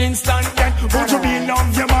cause instant death. Would you be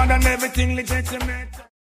love your man and everything legitimate?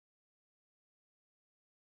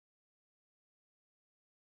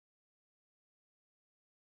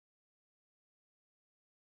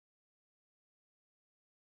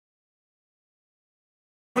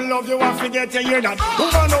 Love you want to get you hear that.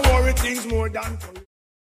 Woman don't worry things more than curry.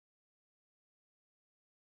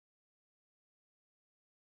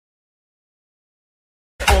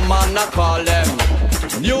 Woman I call them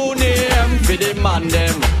new name for the man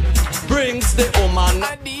them. Brings the woman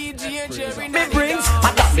me brings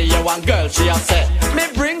I got me a one girl she a say. Me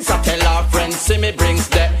brings I tell her friends see me brings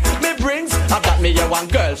that. Me brings I got me a one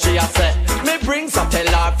girl she a say. Me brings I tell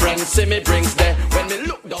her friends see me brings that. When me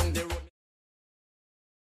look down the road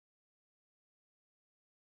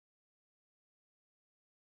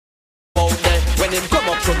when him come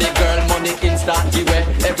up to the girl, money instant give way.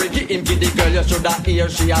 Every give him give the girl, you should have hear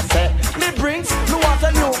she a say. Me brings, me want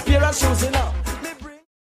a new pair of shoes, you know.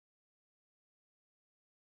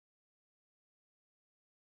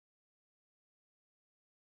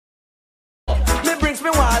 Me brings me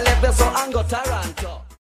one left so and go Toronto.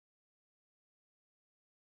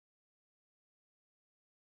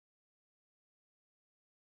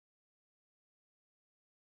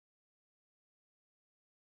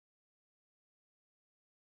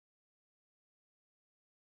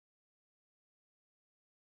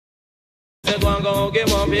 Say go and go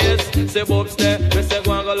give up, yes. Say Bob stay. Me say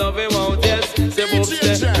go and go love him out, yes. Say Bob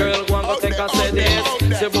stay. Girl go and go take a set,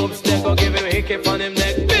 yes. Say Bob stay. Go give him a hickey on him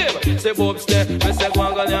neck, babe. Say Bob stay. Me say go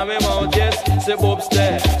and go yam him out, yes. Say Bob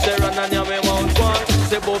stay. Say run and yam him out, one.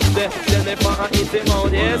 Say Bob stay. Then they pan and eat him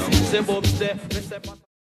out, yes. Say Bob stay. Me say.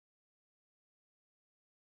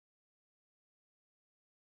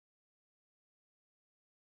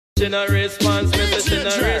 She no response, me say she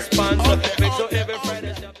no response. Make sure every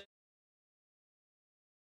Friday she have the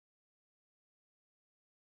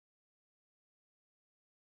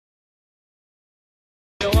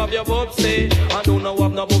you have your books, say. I do not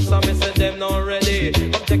have no books, I me say them not ready.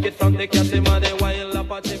 Come take it from the cat, him and the wild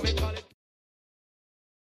Apache, me call it.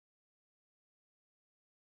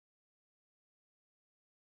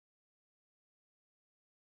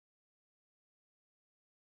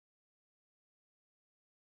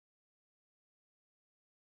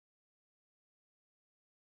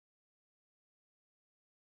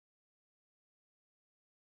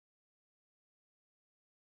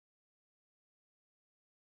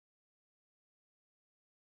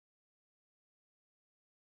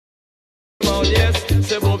 Yes,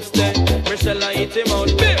 say Bob stay. Michelle I eat him out,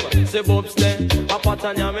 babe. Say Bob stay. A pot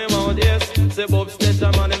and yam him out, yes. Say Bob stay.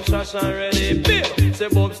 Jaman him trash and ready, babe. Say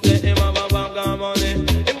Bob stay. Him have a bag of money.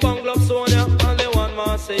 Him bang gloves Sonia and the one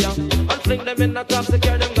Marcia. And fling them in the top,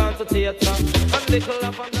 secure them gone to theater. And little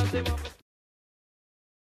up and that's him up.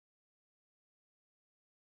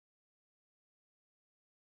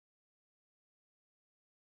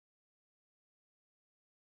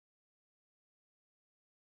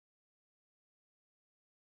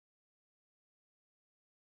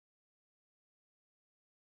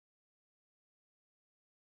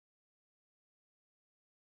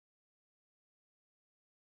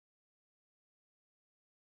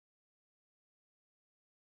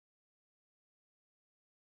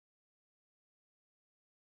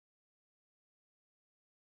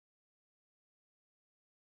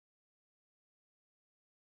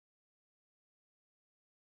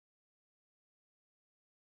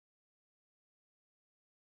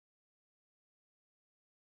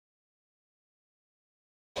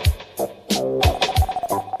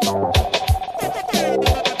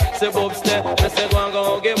 Say Bob stay, me say go and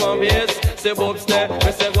go give him yes. Say Bob stay,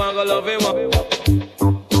 me say go and go love him up.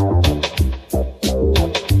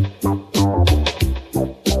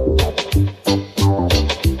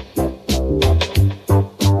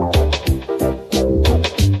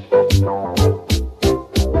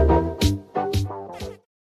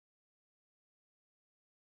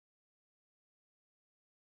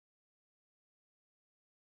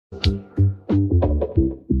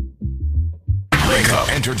 Wake Up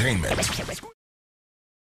Entertainment.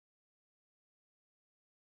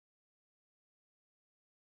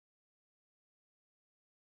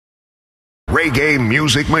 Reggae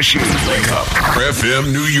Music Machine. Wake Up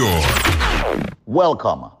FM New York.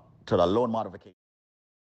 Welcome to the Loan Modification.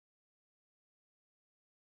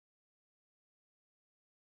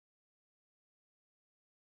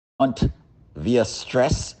 Via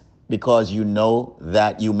stress because you know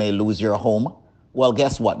that you may lose your home. Well,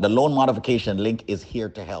 guess what? The loan modification link is here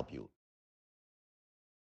to help you.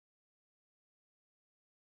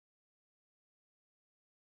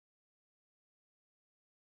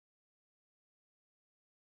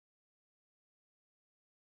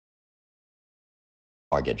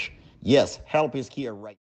 Mortgage. Yes, help is here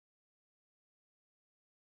right.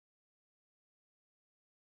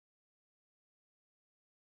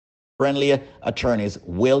 Friendly attorneys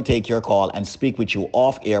will take your call and speak with you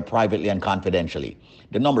off air privately and confidentially.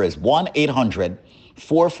 The number is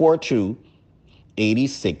 1-800-442-8689.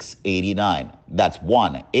 That's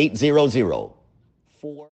 1-800-4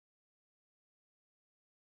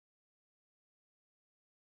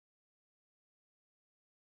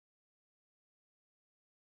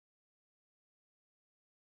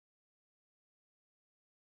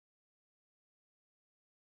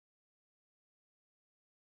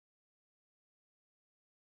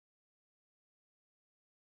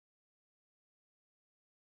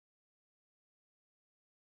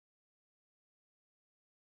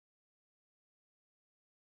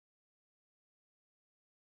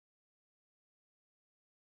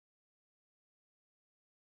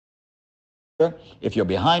 If you're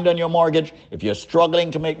behind on your mortgage, if you're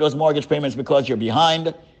struggling to make those mortgage payments because you're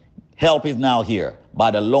behind, help is now here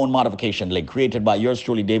by the loan modification link created by yours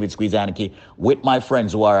truly, David Squeeze Anarchy, with my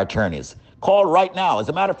friends who are attorneys. Call right now. As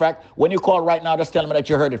a matter of fact, when you call right now, just tell me that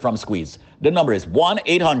you heard it from Squeeze. The number is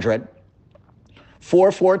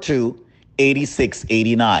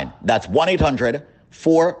 1-800-442-8689. That's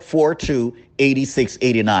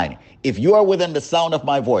 1-800-442-8689. If you are within the sound of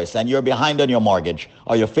my voice and you're behind on your mortgage,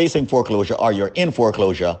 or you're facing foreclosure, or you're in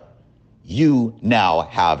foreclosure, you now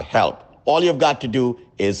have help. All you've got to do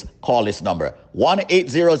is call this number,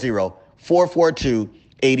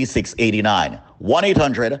 1-800-442-8689.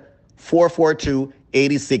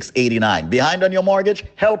 1-800-442-8689. Behind on your mortgage,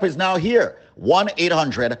 help is now here.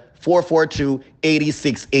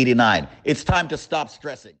 1-800-442-8689. It's time to stop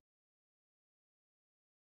stressing.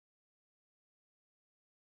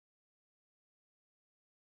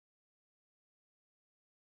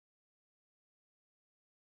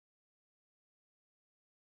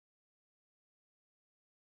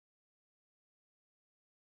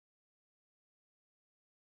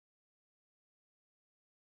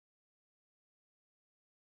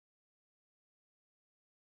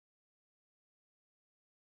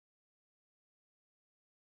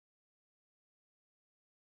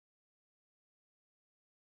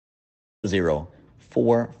 Zero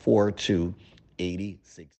 442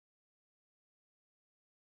 86.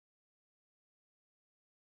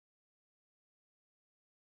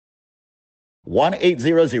 One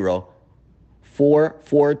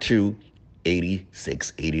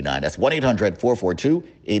 800-442-8689. That's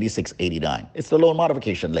 1-800-442-8689. It's the loan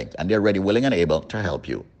modification link, and they're ready, willing, and able to help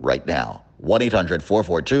you right now.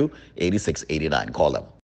 1-800-442-8689. Call them.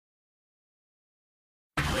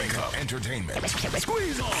 Entertainment.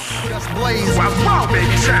 Squeeze on. Just blaze. Wow,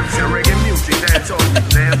 baby, champs and reggae music. That's all.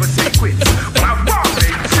 Never say quit. Wow,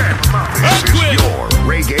 baby, champ. This is your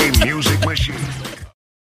reggae music machine.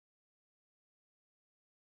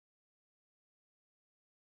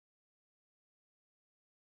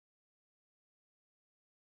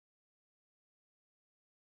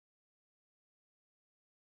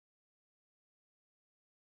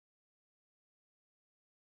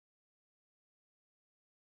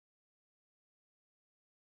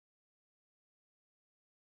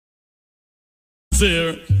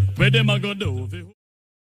 Where them a go do?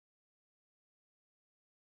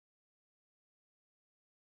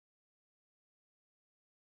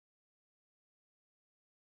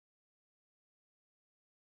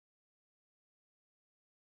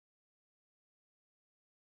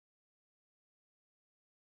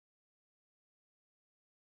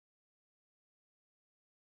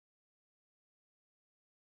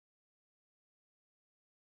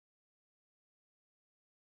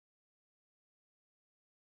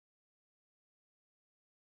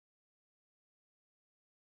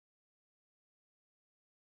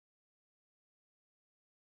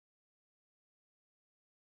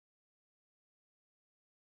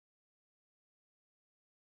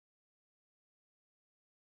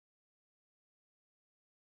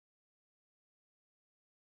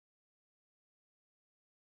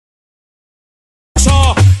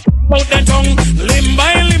 Out the tongue, limb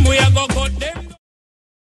by limb, we a go cut them.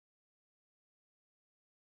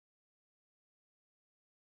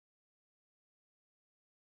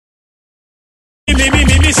 Me,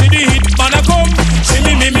 see the hit man a come. See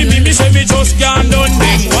me, say me just can't done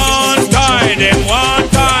them one time.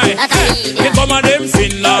 Me come a them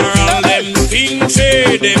funeral, them things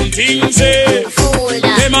say.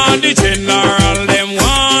 Them a the general, them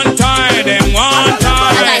one time. Me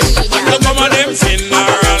come a them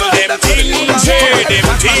funeral. Them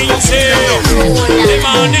things say, them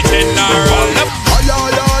on the general.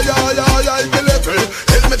 The level.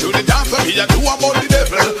 Tell me to the dance, me a do about the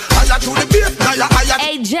devil. Higher to the bass, now you higher.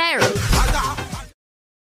 Hey, Jerry.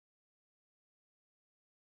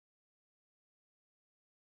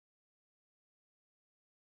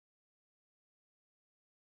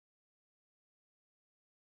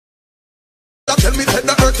 Tell me that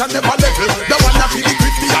the earth and never level. The one that feel the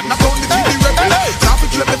Christian, not only feel the rebel. Now we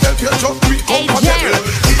let me tell you just breathe comfortable.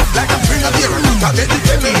 It's like a spring of the root of the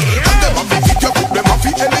devil. And them have to fit you, put them off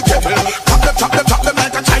the eligible. Tap them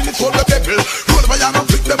like a Chinese for the devil. Roll by and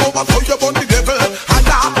flick them over so you burn the devil.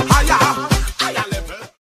 Higher level.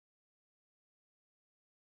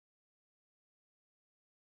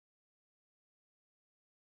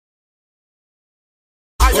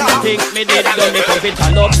 Think me did done me cup it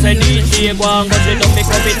and up. Say DJ go and go say done me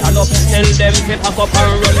cup it and up. Tell them to pack up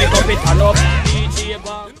and run me cup it and up. DJ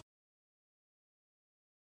go and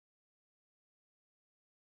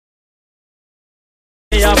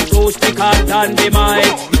they have two stickers and the mic.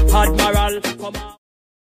 Admiral girl. Come on.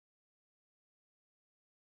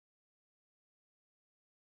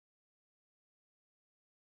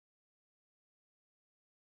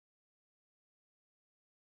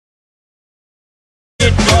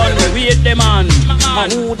 Wait the man,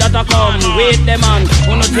 and who that a come? Wait the man,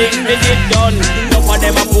 who no think they get done? Enough of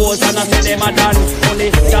them a pose and I say them a done. Only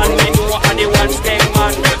done me know and the one step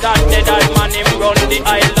man. That dead man him run the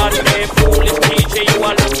island. They foolish teacher you a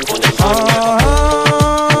look for the shot.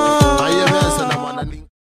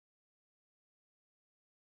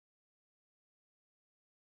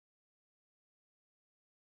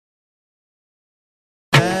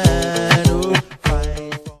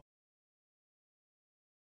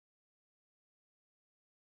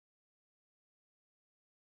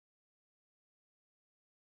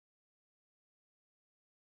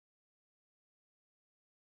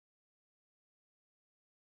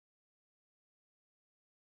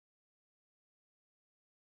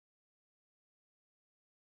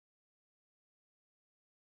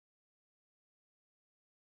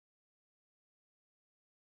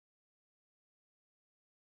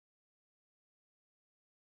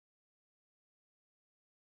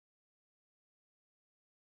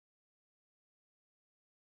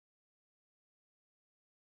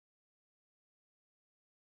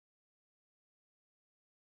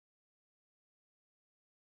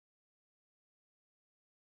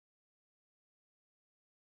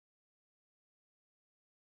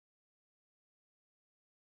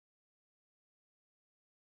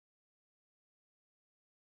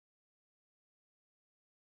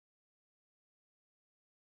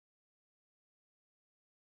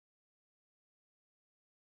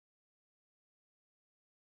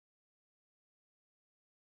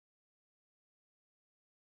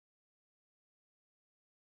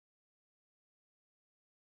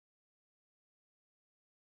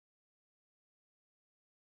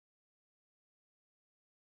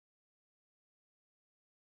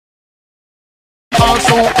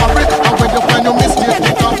 Also, hurry, and when you find your mistake,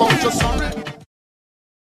 think about your sorry.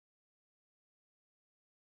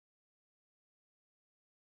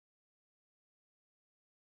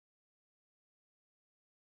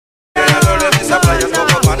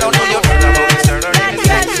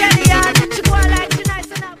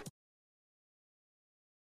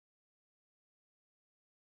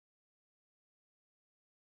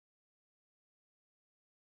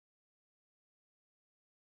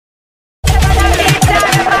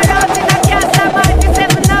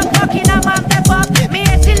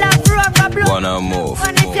 Wanna move.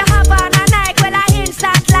 And if you have on a night, well, I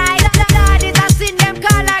instant slide. Lord, it has seen them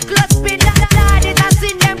call like close spin. Lord, it has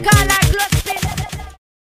seen them call like close spin.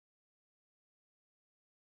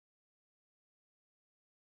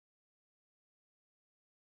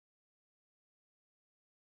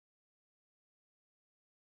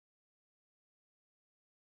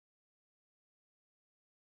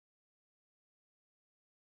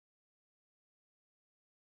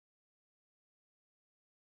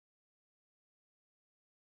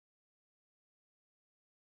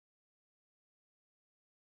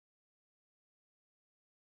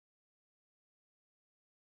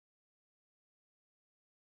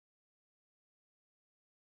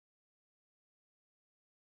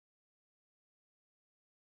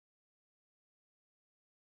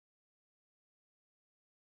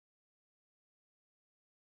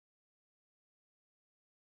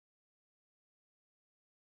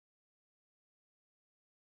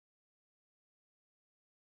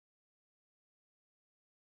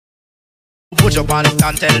 Put your pants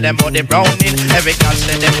and tell them about the browning. Every girl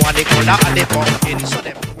say them want the color and the pumpkin. So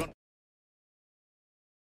them run.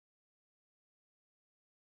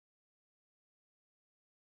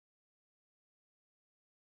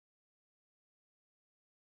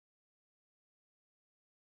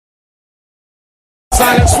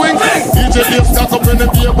 Silent swing, DJ Dave stack up in the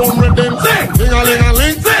beer bum rhythm.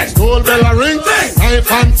 Ding-a-ling-a-ling, school bell a ring.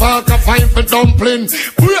 Knife and fork a fine for dumpling.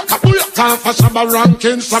 Booyaka, booyaka, time for Shabba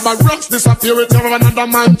ranking. Shabba rocks disappear with another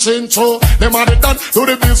man change. So them are the done to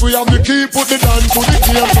the biz, we have the key. Put the down to the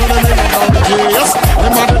key and turn them in a donkey. Yes,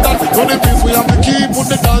 them are the done to the biz, we have the key. Put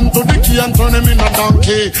the down to the key and turn them in a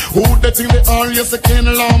donkey. Who they think they are? Yes, they can't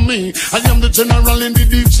allow me. I am the general in the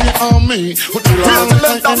DJ army. Put the down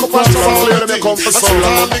to the key.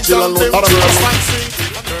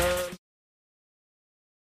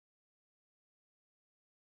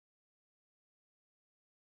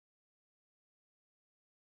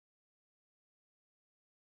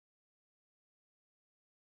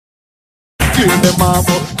 Kill them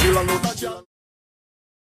off, kill a load of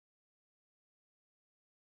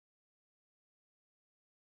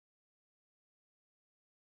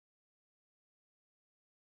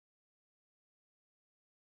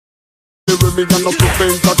me and no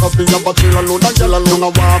prevent a copy of a chill alone. A girl alone a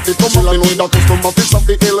want fi come along. Need a customer fi stop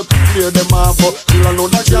the help clear them off. Chill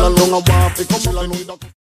alone, a girl alone a want fi come along. Need a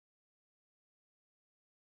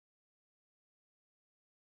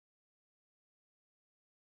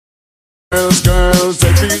girls,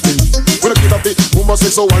 everything. When I get a bit, woman say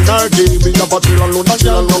so and I give me a chill alone, a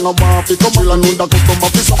girl alone a want fi come along. Need a customer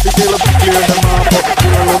fi stop the help clear them off.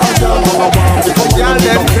 Chill alone, a girl alone a want fi come along.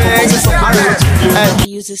 The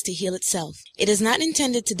body uses to heal itself. It is not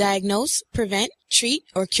intended to diagnose, prevent, treat,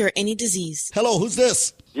 or cure any disease. Hello, who's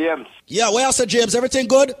this? James. Yeah, where I said James, everything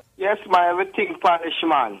good? Yes, man, everything punish,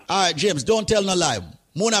 man. Alright, James, don't tell no lie.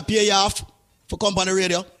 Mona pay you off for company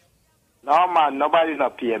radio. No, man, nobody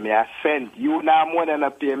not pay me a cent. You now more than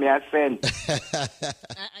not pay me a cent.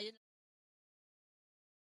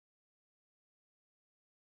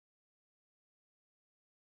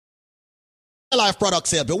 Life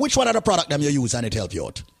products help you. Which one of the product them you use and it help you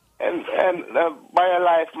out? And the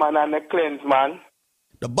BioLife, man, and the cleanse, man.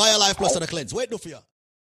 The BioLife plus and the cleanse. Wait, do for you.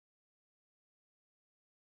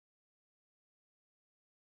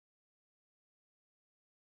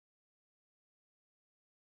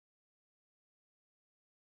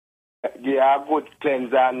 Yeah, good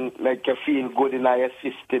cleanse and make you feel good in your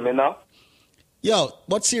system, you know? Yo,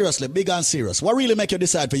 but seriously, big and serious. What really make you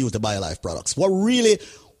decide to use the BioLife products? What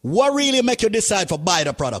really make you decide to buy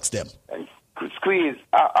the products them? Squeeze,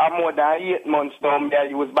 I'm more than 8 months now, I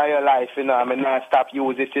use BioLife, you know, I mean, I stop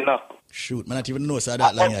use it, you know. Shoot, man, I not even know so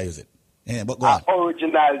that long I use it. Yeah, but go on.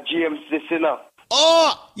 Original James, this, you know.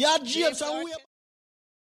 Oh, yeah, James, and we...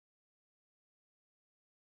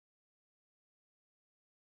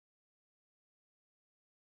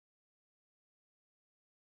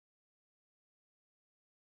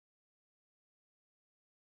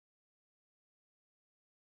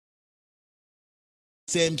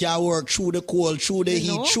 Same can work through the cold, through the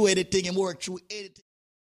heat, through anything, and work through anything.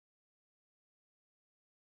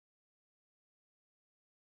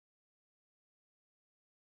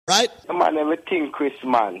 Right? Man, everything, Chris,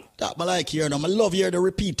 man. That I like hearing them. I love hearing the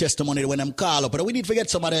repeat testimony when them call up. But we need to get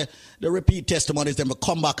some of the repeat testimonies them to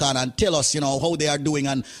come back on and tell us, you know, how they are doing.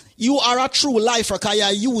 And you are a true lifer because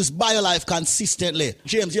you use BioLife consistently.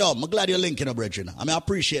 James, yo, I'm glad you're linking up, Bridget. I mean, I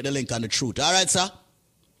appreciate the link on the truth. All right, sir?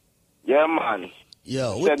 Yeah, man.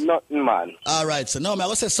 Yo. Said nothing, man. All right, so no, man,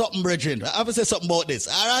 I'll say something, Bridget. I have to say something about this.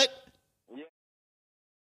 All right? Yeah.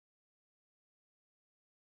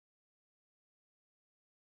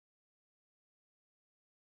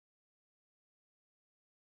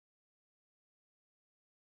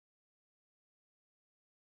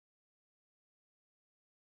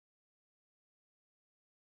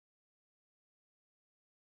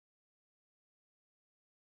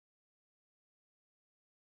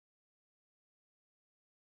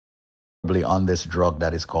 On this drug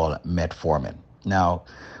that is called metformin. Now,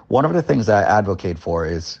 one of the things I advocate for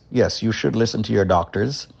is, yes, you should listen to your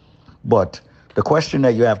doctors, but the question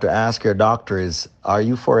that you have to ask your doctor is, are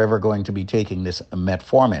you forever going to be taking this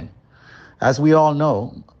metformin? As we all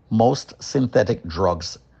know, most synthetic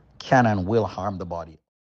drugs can and will harm the body.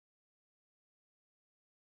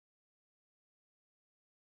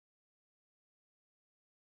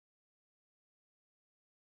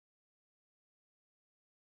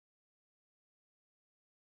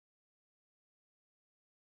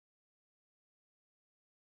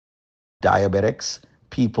 Diabetics,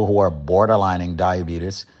 people who are borderlining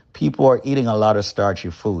diabetes, people who are eating a lot of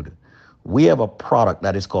starchy food. We have a product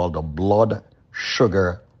that is called the blood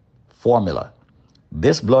sugar formula.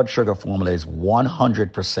 This blood sugar formula is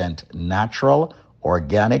 100% natural,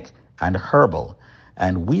 organic, and herbal.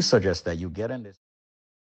 And we suggest that you get in this.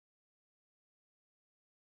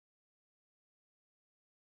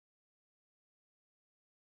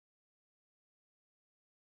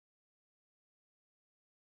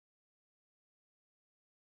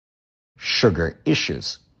 Sugar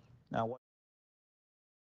issues. Now, what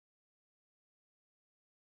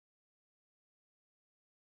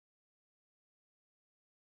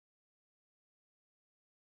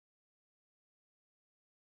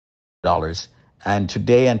dollars, and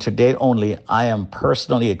today only, I am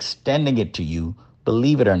personally extending it to you,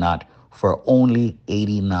 believe it or not, for only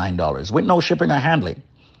 $89 with no shipping or handling.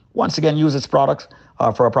 Once again, use this product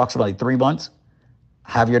for approximately 3 months.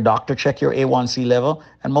 Have your doctor check your A1C level,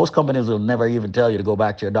 and most companies will never even tell you to go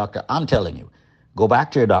back to your doctor. I'm telling you, go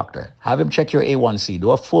back to your doctor, have him check your A1C, do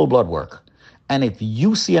a full blood work. And if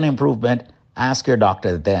you see an improvement, ask your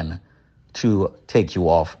doctor then to take you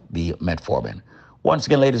off the metformin. Once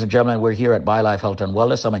again, ladies and gentlemen, we're here at BioLife Health and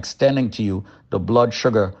Wellness. I'm extending to you the blood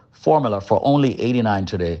sugar formula for only $89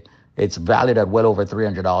 today. It's valued at well over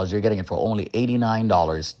 $300. You're getting it for only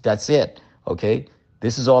 $89. That's it. Okay?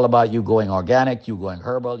 This is all about you going organic, you going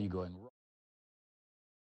herbal, you going raw.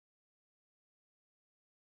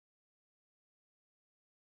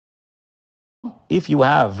 If you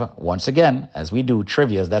have, once again, as we do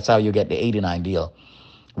trivias, that's how you get the 89 deal.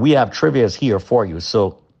 We have trivias here for you.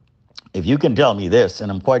 So if you can tell me this,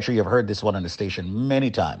 and I'm quite sure you've heard this one on the station many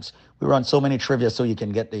times, we run so many trivia so you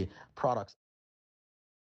can get the products.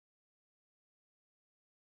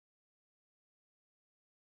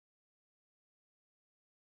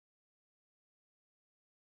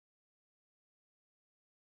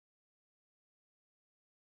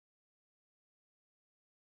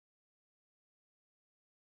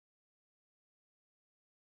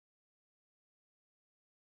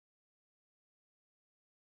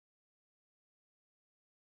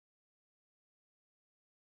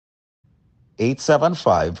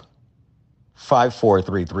 (875)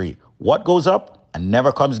 5433. What goes up and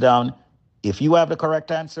never comes down? If you have the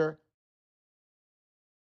correct answer,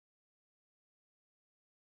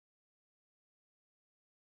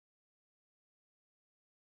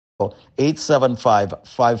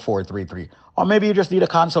 875-5433. Or maybe you just need a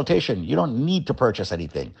consultation. You don't need to purchase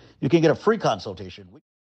anything. You can get a free consultation.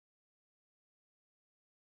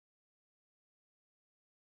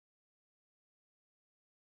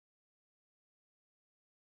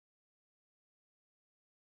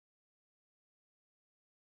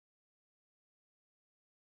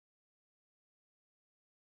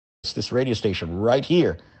 It's this radio station right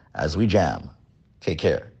here as we jam. Take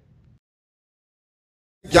care.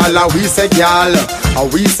 Gyal, we say gyal,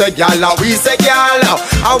 we say gyal, we say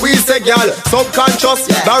gyal, we say gyal. Subconscious,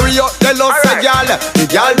 bury up the love say gyal. The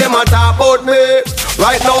gyal dem a talk about me.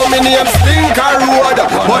 Right now me name Stinker Road,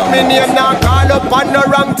 but me name not call up on the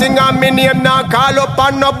wrong thing, and me name not call up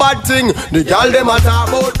on no bad thing. The gyal dem a talk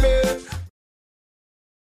about me.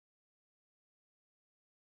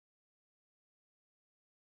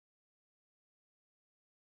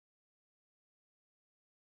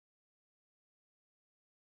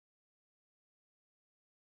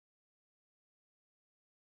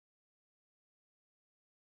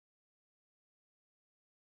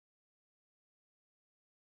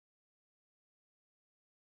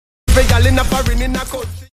 Gyal in a foreign in a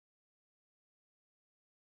country.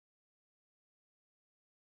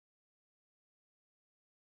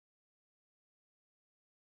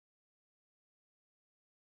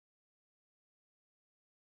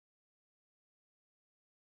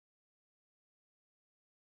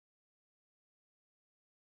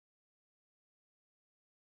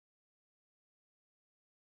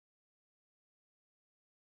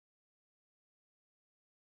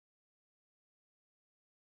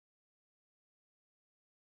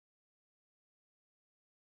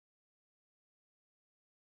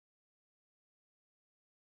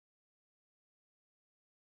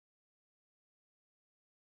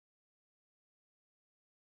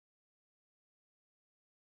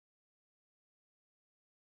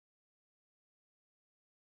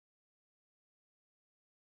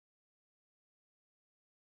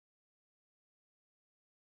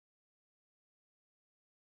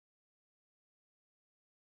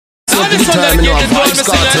 This one dedicated to all my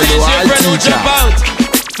singers, DJ friend who jump out.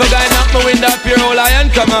 For guy knock my window up, your whole iron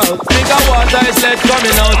come out. Think of water is lead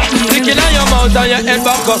coming out. Sticking on your mouth and your head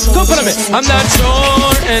back up. Come follow me, I'm not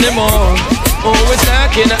sure anymore. Always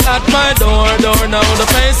knocking at my door now. The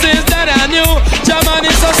faces that I knew. German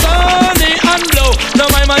is so sunny and blue. Now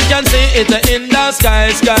my man can see it in the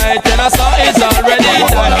sky. Then I saw it's already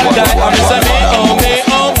died. I miss me,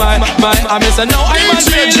 oh my. I miss no, I'm on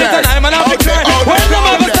feel it and I'm an African. When the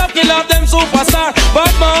mother talking love them superstar.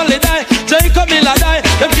 Bob Marley die, Jacob Miller die.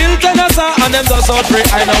 Them kill Tennessee and them just out free.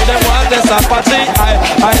 I know them want this apathy.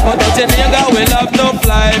 I but don't you nigga we love to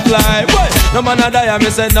fly. Boy, no man a die, I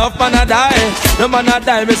miss enough man a die. No man a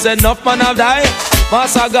die, me say enough man have die.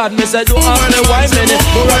 Master God, me say do only one minute.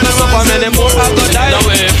 Do run us up a minute more, I go die. No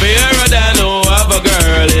way fear than who have a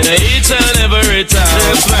girl in each and every time.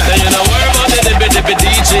 Say you know worry about the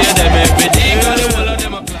DJ, them every day.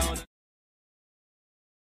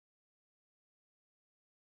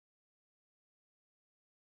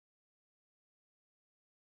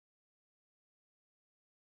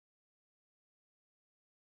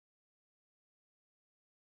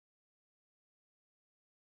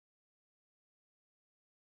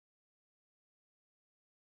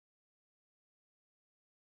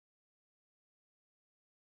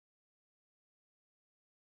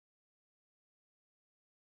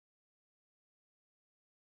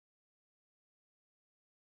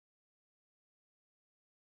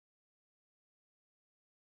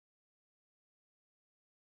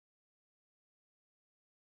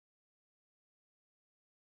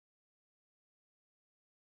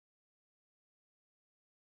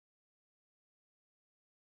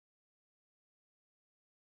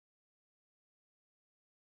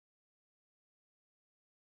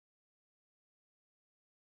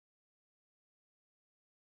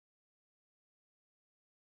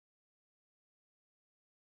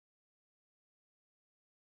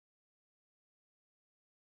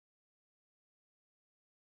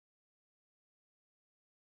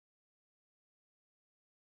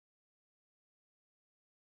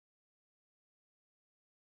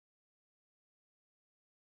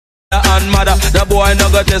 And mother, the boy no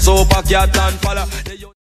got a super cat and follow.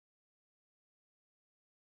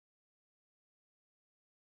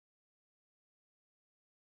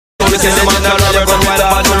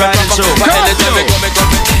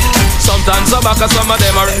 Sometimes some back some of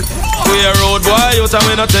them are we a road boy, you tell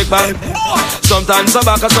we no take back. Sometimes some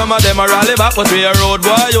back some of them are rally back, but we a road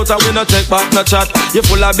boy, you tell we no take back no chat. You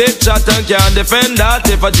full of big chat and can't defend that.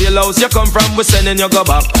 If a jailhouse you come from, we sending you go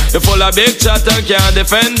back. You full of big chat and can't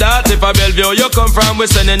defend that. If a Bellevue you come from, we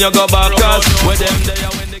sending you go back. Cause with them they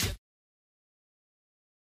are when they get.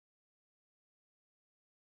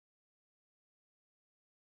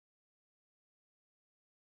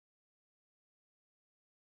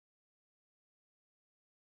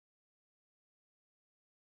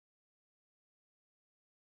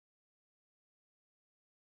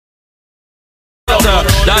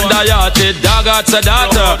 Dan the yachted, dog at the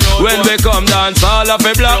daughter. When we come dance, all of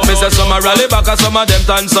a block. Me say some a rally back and some of them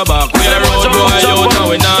dance back. We a road boy out and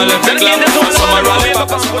we not left the club. Some a rally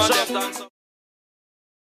back and some of them dance back.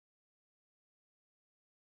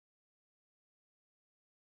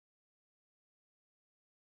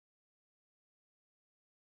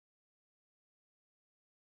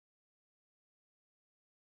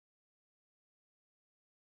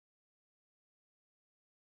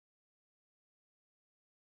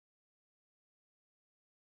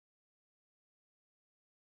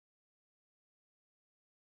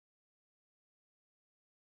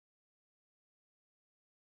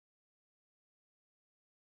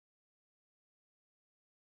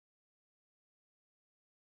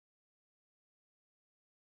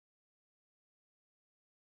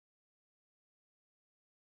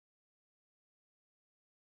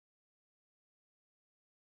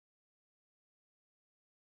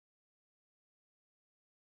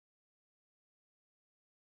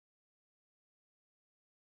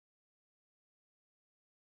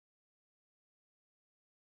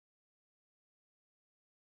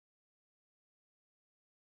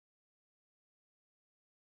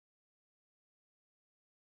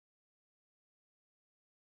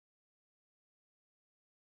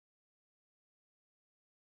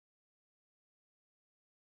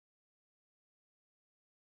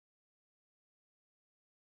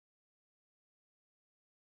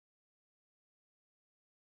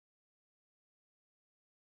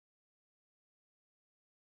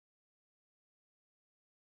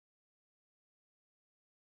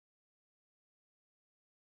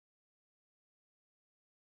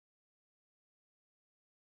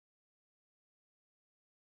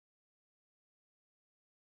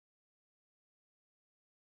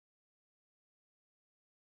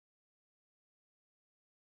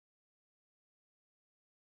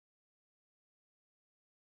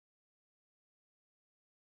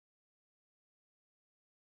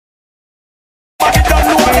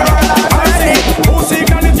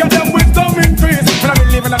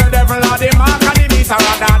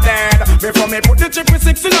 Before me put the chip with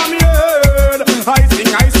 6 in my head,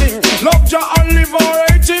 I sing, love Jah and live or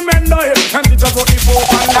 80 men die. And it just what the folk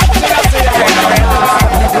and that's it,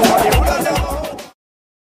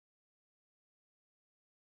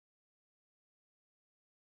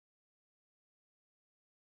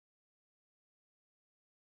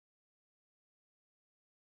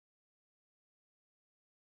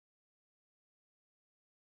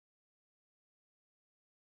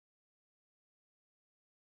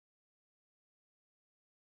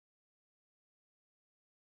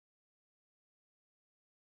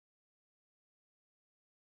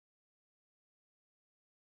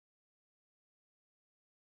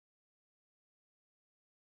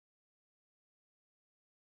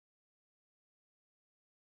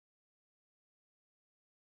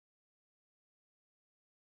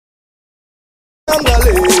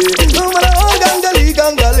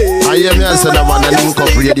 I hear me say that man and link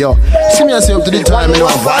up radio. See me say up to the time, you know,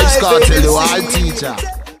 Vibes Cartel, the wild teacher.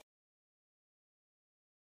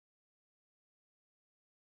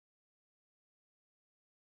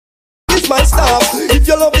 It's my stuff. If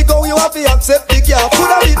you love me, go, you have to accept the gap. Could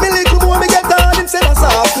I beat me little more, me get down instead of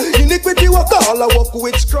soft. Iniquity walk all, I walk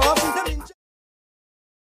witchcraft.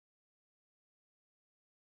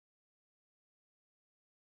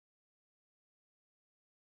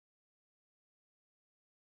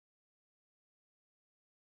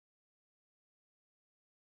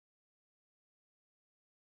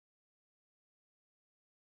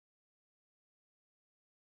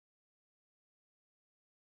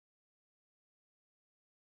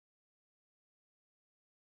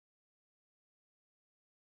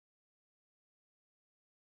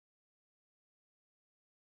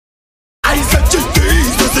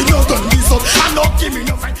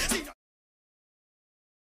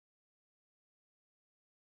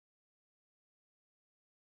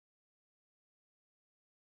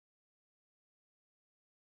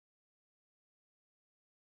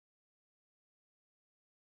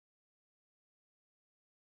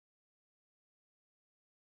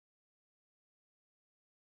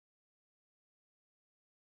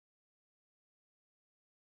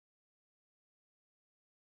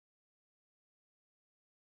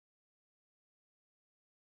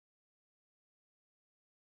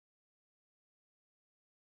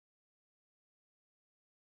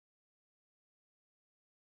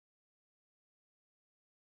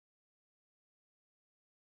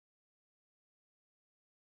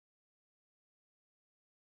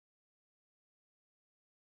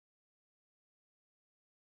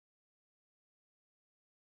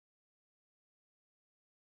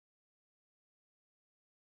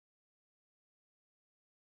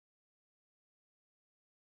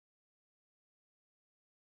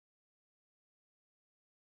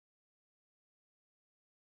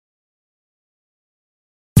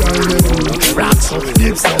 so,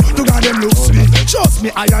 deep so. To God them look sweet. Trust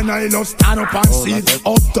me, I and I love stand up and see.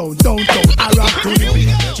 Uptown, downtown, I rock to the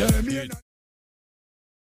beat. Jeremy.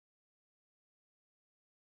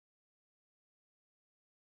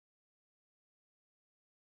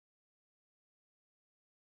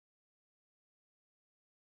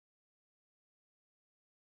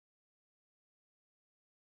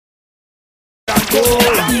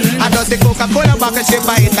 I just the Coca-Cola bottle shape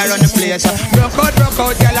by it around the place. Broke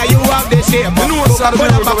out, gyal, you have the shape.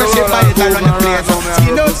 Coca-Cola bottle shape by it around the place.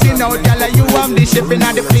 Skin out, gyal, you have the shipping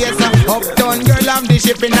at the place. Uptown girl, have the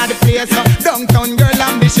shipping at the place. Downtown girl,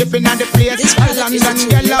 have the shipping at the place. London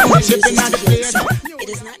girl, have the shipping at the place. It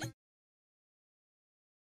is not.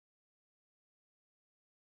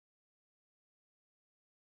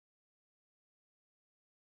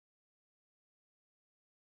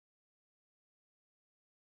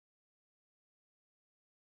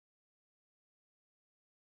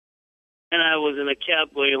 And I was in a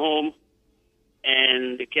cab going home,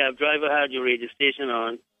 and the cab driver had your radio station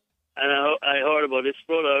on, and I heard about this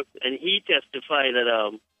product, and he testified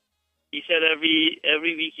that he said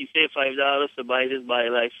every week he saved $5 to buy this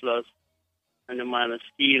BioLife Plus, and the man of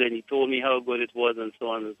steel, and he told me how good it was, and so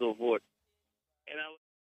on and so forth. And I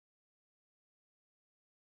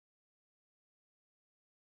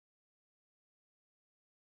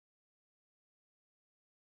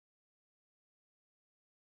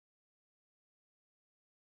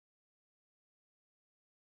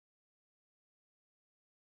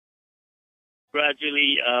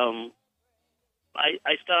gradually,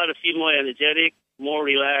 I started to feel more energetic, more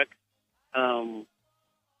relaxed, and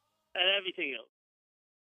everything else.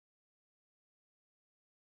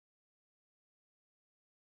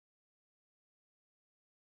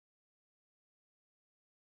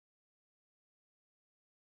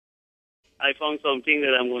 I found something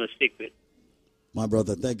that I'm going to stick with. My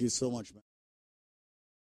brother, thank you so much, man.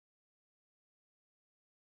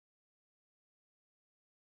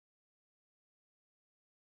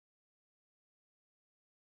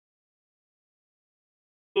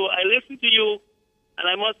 So I listened to you, and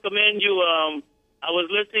I must commend you. I was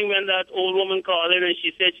listening when that old woman called in, and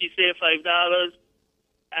she said she saved $5,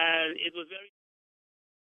 and it was very.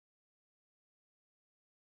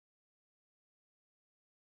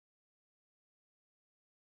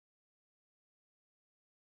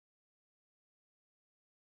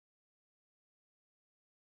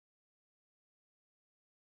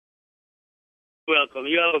 Welcome.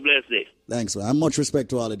 You have a blessed day. Thanks, man. And much respect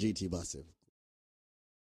to all the GT bosses.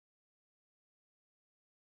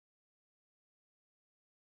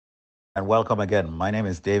 And welcome again. My name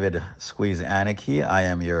is David Squeeze Anarchy. I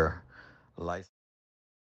am your licensed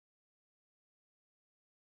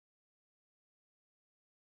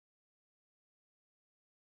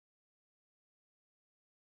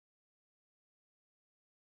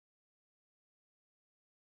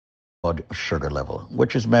blood sugar level,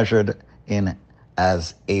 which is measured in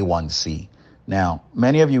as A1C. Now,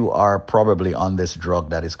 many of you are probably on this drug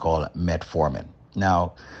that is called metformin.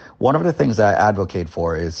 Now, one of the things I advocate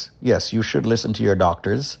for is, yes, you should listen to your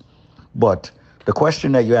doctors, but the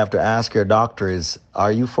question that you have to ask your doctor is,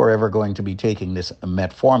 are you forever going to be taking this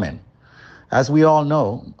metformin? As we all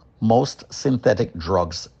know, most synthetic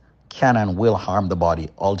drugs can and will harm the body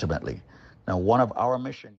ultimately. Now, one of our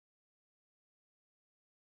missions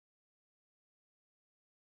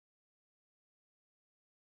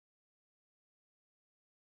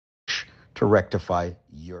to rectify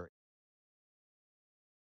your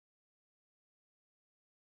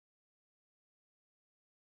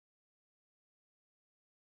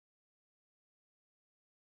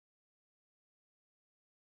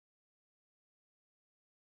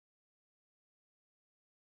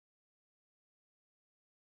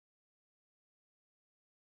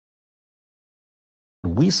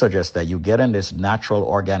we suggest that you get in this natural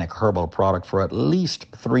organic herbal product for at least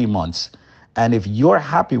 3 months. And if you're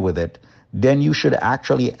happy with it, then you should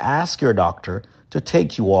actually ask your doctor to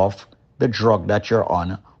take you off the drug that you're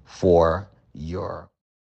on for your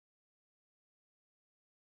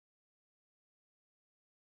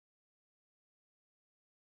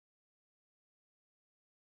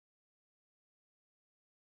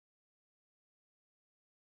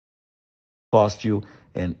cost you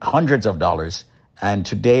in hundreds of dollars. And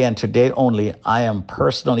today only, I am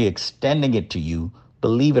personally extending it to you,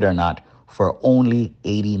 believe it or not, for only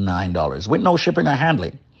 $89 with no shipping or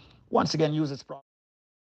handling. Once again, use this product.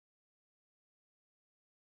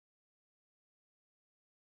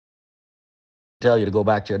 Tell you to go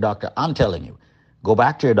back to your doctor. I'm telling you, go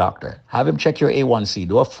back to your doctor, have him check your A1C,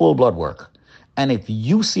 do a full blood work. And if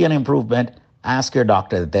you see an improvement, ask your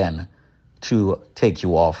doctor then to take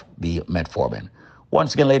you off the metformin.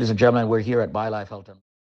 Once again, ladies and gentlemen, we're here at BioLife Health.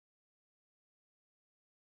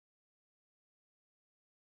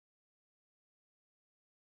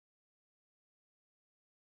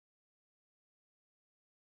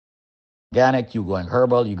 Organic, you going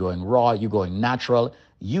herbal, you going raw, you going natural,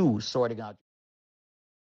 you sorting out.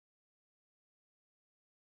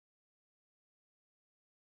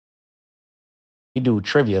 We do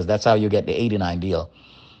trivias. That's how you get the 89 deal.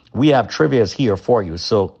 We have trivias here for you.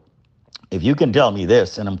 So if you can tell me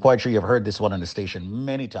this, and I'm quite sure you've heard this one on the station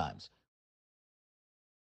many times.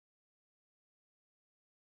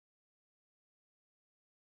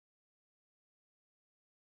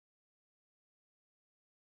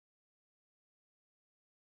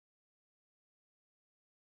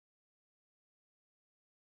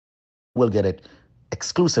 We'll get it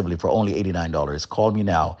exclusively for only $89. Call me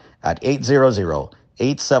now at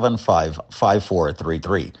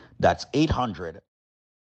 800-875-5433. That's 800.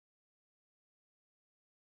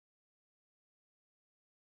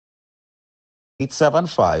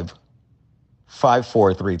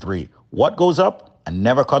 $875-5433. What goes up and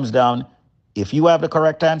never comes down? If you have the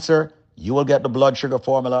correct answer, you will get the blood sugar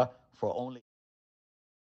formula for only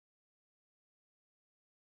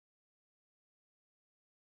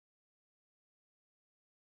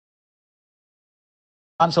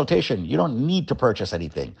consultation. You don't need to purchase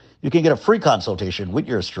anything. You can get a free consultation with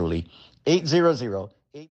yours truly. 800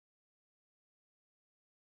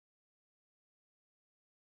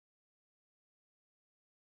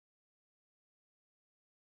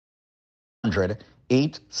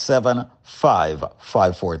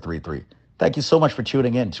 875-5433. Thank you so much for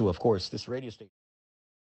tuning in to, of course, this radio station.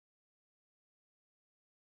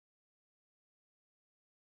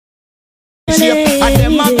 I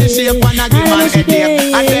them have the shape and I give man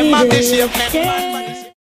headache. I them have the shape.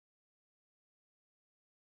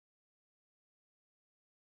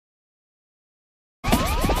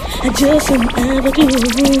 I just don't have a clue.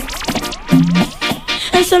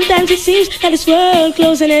 And sometimes it seems that this world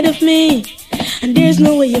closing ahead of me, and there's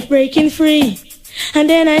no way of breaking free. And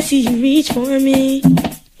then I see you reach for me.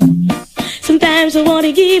 Sometimes I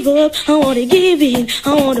wanna give up, I wanna give in,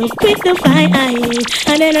 I wanna quit the fight.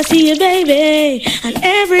 And then I see you, baby, and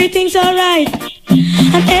everything's alright.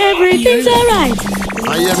 And everything's alright.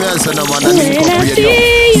 I hear me and say no man, When I see you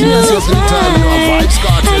smile,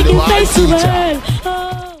 I can face the world.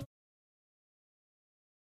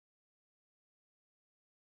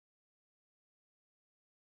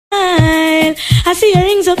 I see your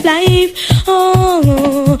rings of life.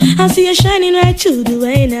 Oh, I see you shining right through the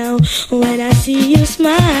way now. When I see you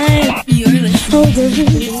smile, oh,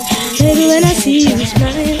 baby, when I see you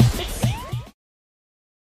smile.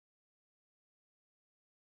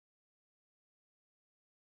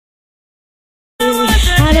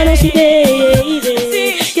 I don't know, see,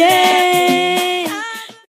 baby, yeah.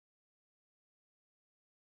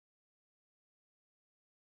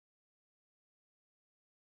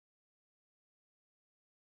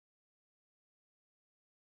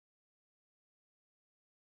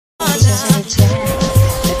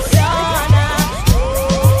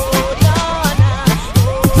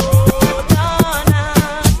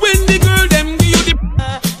 When the girl them give you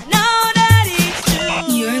the Now that it's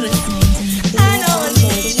true, you're listening to I know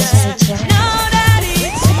it's true. Now that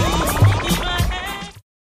it's true.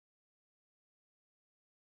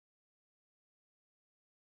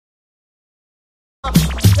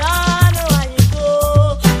 Don't know why you go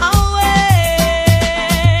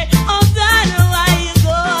away. Oh, don't know why you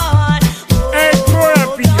go. Hey, poor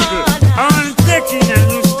people, I'm taking a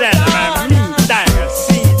new style of me style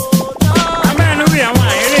scene. I'm on the way, I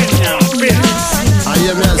want to learn now. I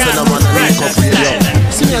hear me and say no man, I link up with you.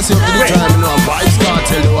 See me and say up to the time, you know, Vibes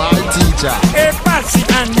Cartel, the wild teacher. Hey, Patsy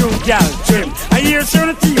and you, gal, Jim. I hear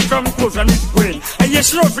some teeth from close and it's brain. I hear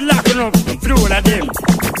slow for locking up through all of them.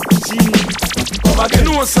 See, No,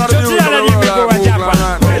 sir, you go to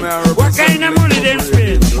Japan. What kind of money they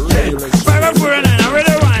spend? 549, where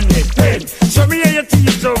they want it? So me and your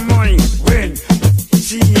teeth some money. When?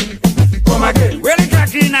 See, come again. Where the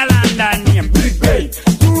crack in a London name? Big Bay.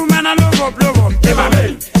 Two man a love up, never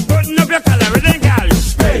made. Button up your collar, we then call you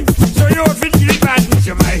Spain. So you fit the bad with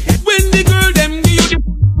your mic. When the girl them give you the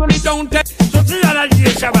money, don't take. So see all that year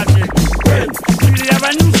Shabbat. When? You have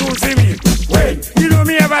a new show for me. When? You know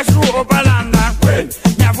me have a show up a London. When?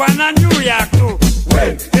 You have one in New York too.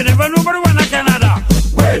 When? You never know but one in Canada.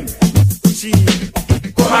 When? See,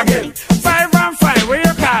 come again. 5 and 5, where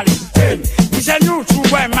you call it? 10. It's a new true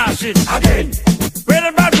boy machine. Again. Where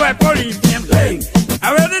the bad boy police name playing. I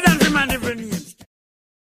where the dance man different names.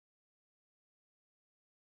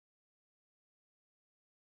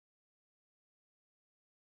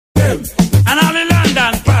 And all the land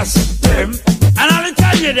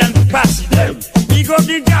pass them. Big up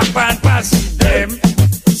the Japan, pass them.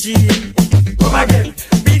 See, come again.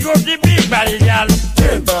 Big up the big body girl.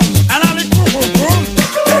 And I'm the boom.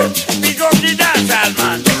 Big up the dancehall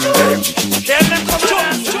man. Tell them come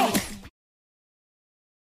and dance.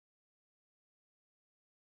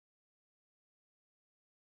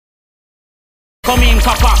 Come in,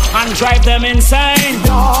 copper, and drive them insane.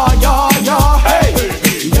 Yeah, yeah, yeah, hey.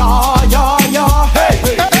 Yeah, yeah, yeah, hey.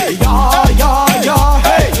 Yeah, yeah, yeah,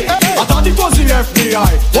 hey. I thought it was the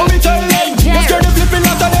FBI. What me tell them? You scared of flipping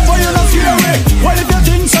out of them, but you're not scary. Well, if you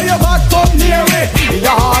think so, you're back, come near me.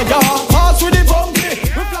 Yeah, yeah, pass with the bumpy.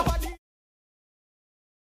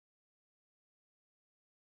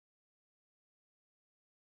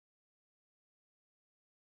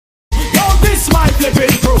 Yo, this my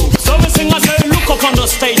flipping through. So we sing and say, look up on the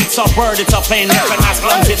stage, it's a bird, it's a plane. Recognize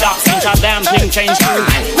clumsy ducks, ain't a damn thing change.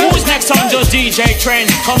 Who's next on the DJ train?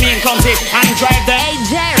 Come in, come take, and drive the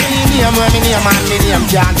Me name where me name and me name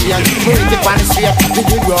can't change. Put it on the straight, we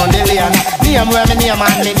dig round the lane. Name where me name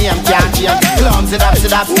and me name can't change. Clumsy dap,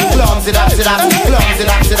 sit up, clumsy dap, sit up, clumsy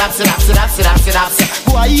dap, sit up, sit up, sit up, sit up, sit up.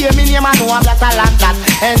 Boy, hear me name and know I'm that a lot that.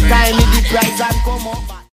 And time me the price and come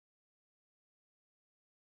up.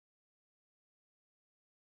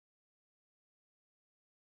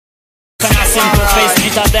 simple face,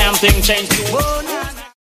 it's a damn thing change.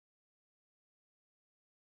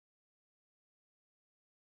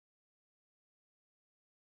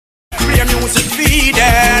 Real music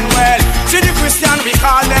feeding well. See the Christian we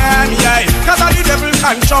call them, yeah. Cause all the devil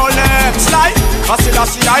control them. Slide,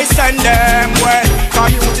 I send them well.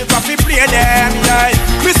 Cause music we play them, yeah.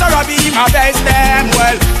 Mr. Robbie my best them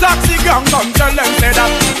well. Taxi gang come tell them say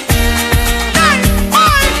that.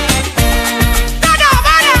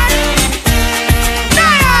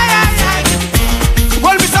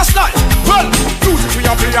 Well, Mr. Slide, well, music we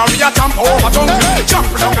a play and we a jump over tongue. Jump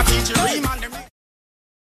down a teacher, man.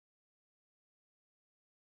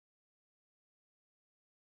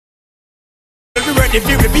 We ready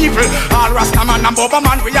for the people. All Rasta man and Boba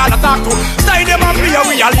man we all attack to. Stay them and play,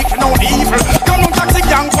 we are licking out the evil. Come on, taxi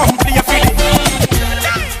gang, come play for it.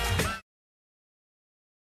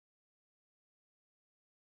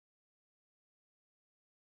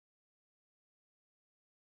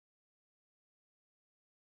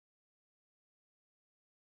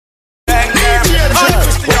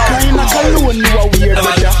 What kind of cologne you are weird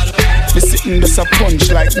with ya? Me sitting just a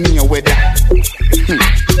punch like me a weather.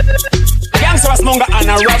 Gangsta Rasmonga and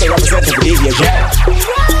a Robbie representing the DJ Jail.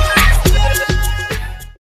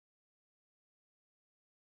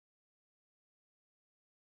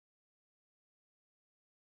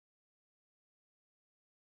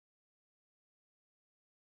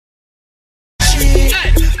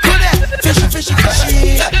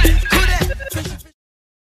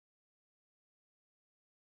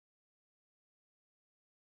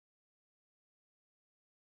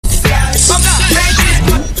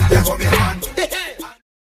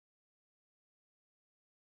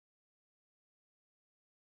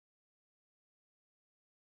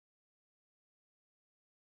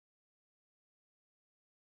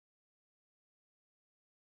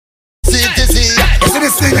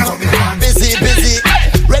 Busy,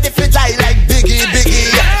 ready for die like Biggie.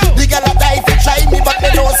 The girl a die for try me, but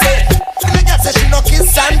they don't say. The girl say she no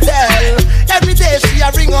kiss and tell. Every day she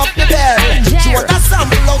a ring up the bell. She want a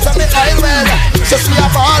sample out of me oil well. So she a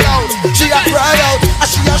fall out, she a cry out, and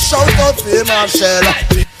she a shout out for Marshall.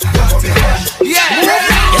 Yeah,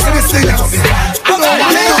 you see this thing? I don't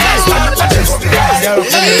want to know.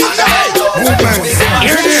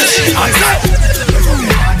 Hear this? I said.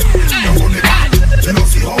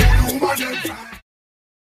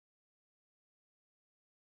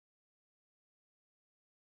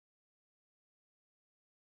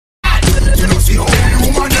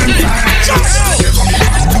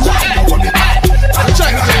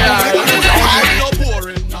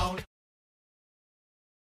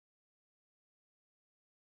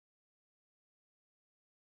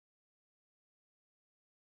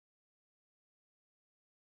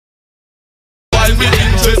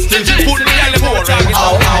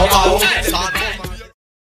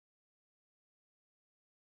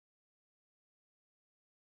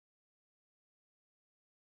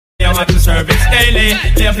 I'm at the service daily.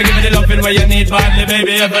 They have to give me the loving where you need badly,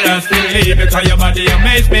 baby, everlastingly. Because your body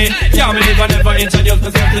amaze me. Can't believe I never introduced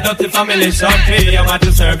myself to dirty family shop fee. I'm at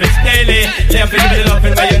the service daily. They have to give me the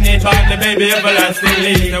loving where you need badly, baby,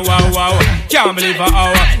 everlastingly. So wow, can't believe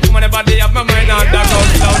how you want the body of my mind on that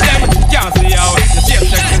house. Now them can't see how the shape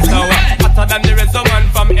section sour. Hotter than the rest of one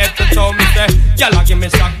from head to toe. Mr. say, y'all give me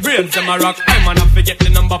shock, brains them a rock. I'm gonna forget the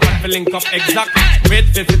number, but to link up exact. Wait,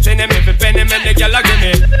 50 penny, every penny, man, the y'all give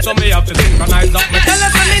me. So me have to synchronize up. Me tell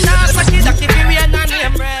us me now, so kid, that keep me real and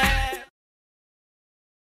name red.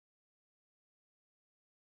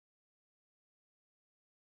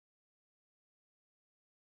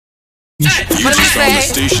 What do you say? The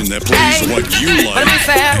station that plays what you like. What do you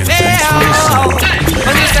say?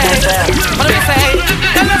 What do you say? What do you say?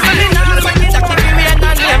 Tell us me now, so kid, that keep me real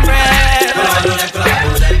and name red.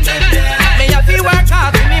 Me have to work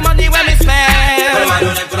hard for me money when me spend.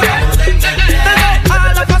 All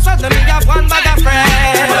of a sudden me have one bag of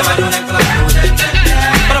friends.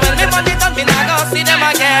 But when me money done, me not go see them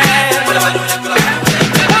again.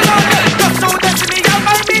 Just so that me have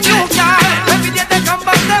buy me new car. Every day they come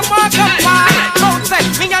back, them walk up far. Don't say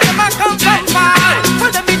me and them a come from far.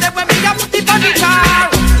 When them be there when me have put the body car.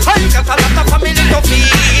 I got a lot of family to feed.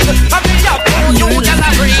 And me have food you can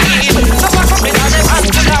breathe. So I come in and them hands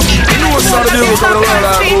to the weed. You know what's up to do, come on,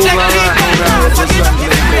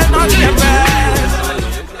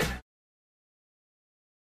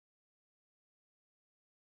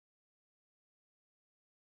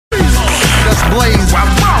 Blaze. Wow,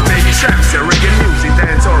 wow, baby, champs, your reggae music,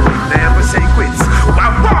 dance all never say quits.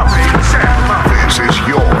 Wow, wow, baby, champs. This is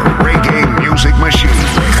your reggae music machine.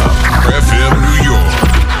 FM New York.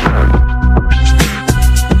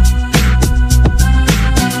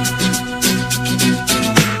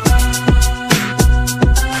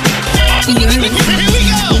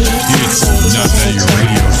 It's not that your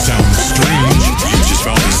radio sounds strange. You just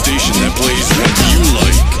found a station that plays what you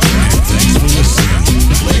like. And thanks for listening.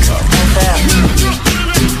 Wake up.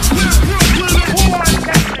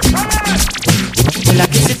 Well, I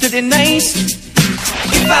kiss it to the nice.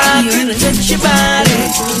 If I could touch your body,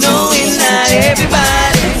 knowing not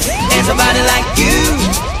everybody has a body like you.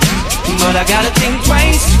 But I gotta think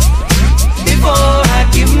twice before I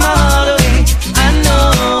give my heart away. I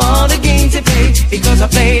know all the games they play because I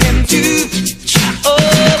play them too. Oh,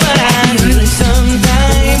 but I need some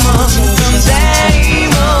time off from that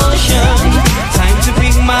emotion. Time to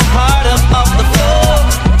pick my heart up off the floor.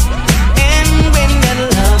 And when that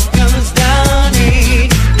love comes down,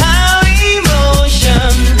 how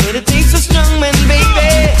emotion. But it takes a strong man,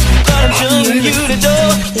 baby. But I'm showing you the door.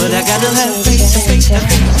 But I gotta have faith, faith,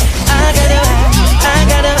 faith. I gotta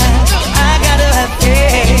have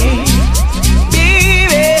faith.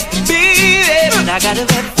 Baby, baby. But I gotta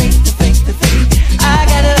have faith, faith, faith. I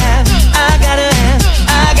gotta have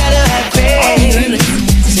faith.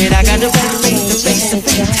 Said I gotta have faith, faith,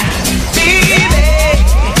 faith. Baby,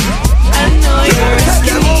 I know you're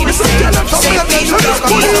asking me to say please don't be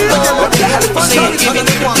alone. Say give me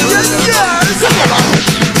the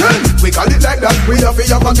we call it like that, we have a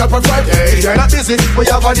girl for Friday. You're not busy, we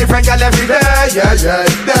have a different girl every day. Yeah.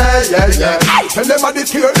 Tell them I did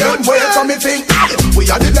hear them, where come me think. We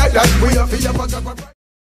have it like that, we have a girl for Friday.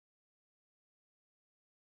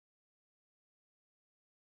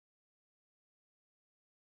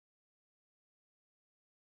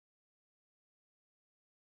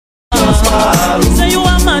 So you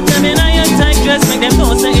are mad, tell me now your tight dress, make them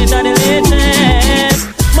know say it's the latest.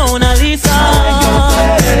 Mona Lisa,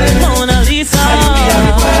 Mona Lisa.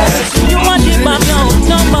 You want it back now,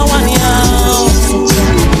 number one, yo.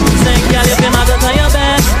 Say, girl, if you go to your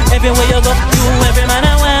bed, everywhere you go, you every man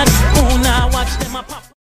I want. Who now watch them a pop.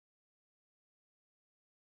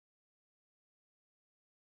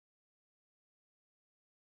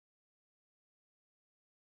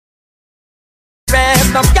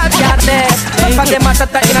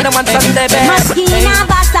 Maskina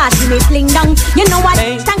Versace me fling down. You know what?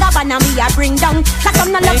 Tangabana me I bring down. Cause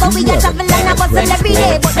I'm not love we get travel and I bust every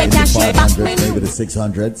day. But they can't shake back. Maybe the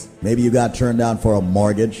 600s. Maybe you got turned down for a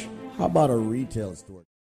mortgage. How about a retail store?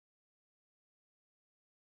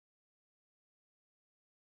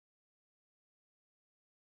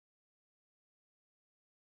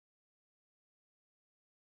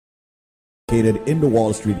 Located in the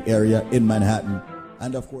Wall Street area in Manhattan.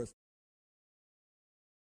 And of course,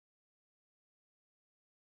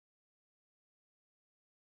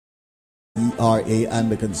 ERA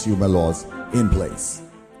and the consumer laws in place.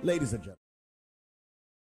 Ladies and gentlemen.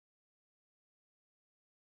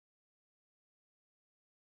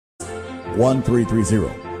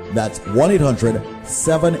 (1-800-786-1330). That's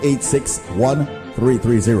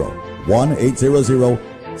 1-800-786-1330.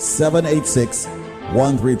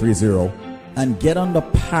 1-800-786-1330. And get on the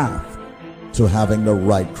path to having the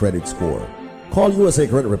right credit score. Call USA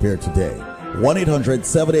Credit Repair today.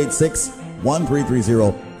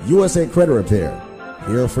 1-800-786-1330. USA Credit Repair.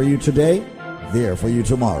 Here for you today, there for you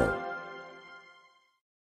tomorrow.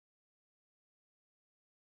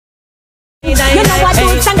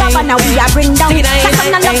 and we a bring down. Cause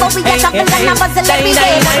some no love we a travel and a bustle every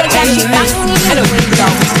day, but they can't shit back.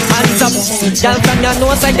 Hands up, girl from your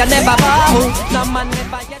nose and you never bow. No man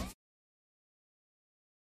never yet.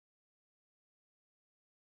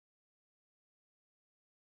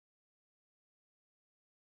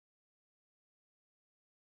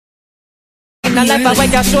 In a life where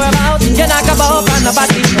you're sure about, you're not about on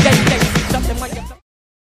nobody. Stop them when you.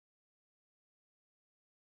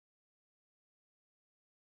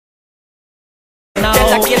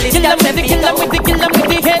 Kill them with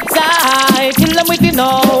the heads high. Kill them with the no.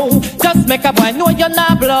 Just make a boy know you're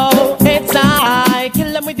not blow. Heads high.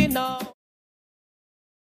 Kill them with the no.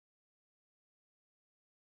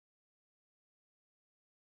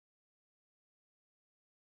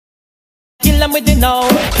 Kill them with the no.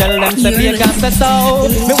 Tell them to be a gospel soul.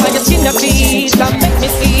 Me want you skin your feet and make me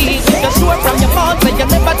see. If you're sure from your phone, say you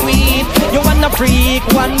never tweet. You wanna freak,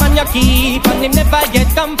 one man you keep, and him never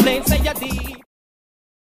get complaints, say you deep.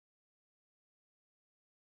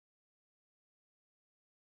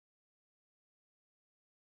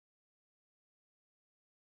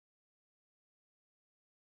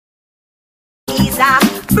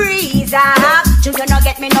 Breeze up, you don't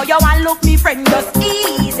get me now. You want look me friend, just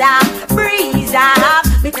ease up, breeze up.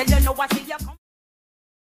 Me tell you know what see you come.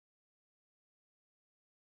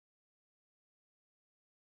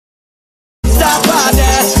 Stop on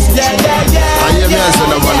it, yeah. I hear me as a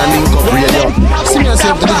man and link up radio. See me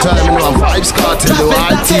yourself to the time, you know, Vibes Cartel, the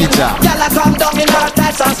hard teacher. Y'all come down in her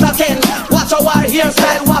tights and stocking. Watch our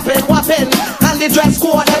hairstyle whopping. And the dress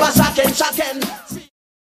code ever shocking.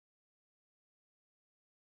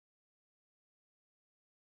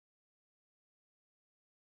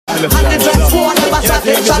 And the dress code ever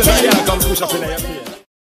shocking.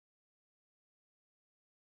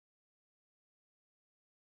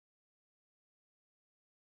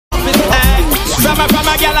 From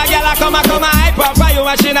a gala, come hype up for you,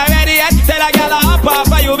 machine already yet. Tell a gala up off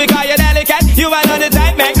for you because you're delicate. You are on the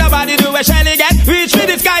type, make nobody do a shelly get. Reach for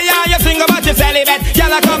the sky and you sing about your celibate.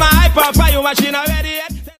 Gala come hype up for you, machine already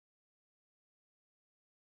yet.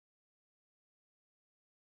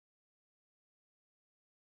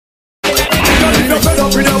 You're fed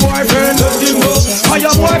up with your boyfriend, or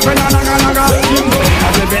your boyfriend and naga. I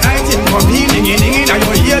will be nighting for me, dinging in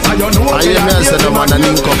your ears, and you know. I hear me as a man and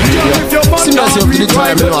link up radio. See me yourself to the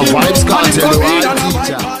time, you know, Vibes Cartel, the hard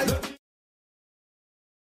teacher.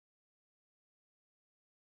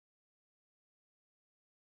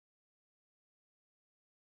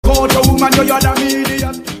 Go to woman, you're the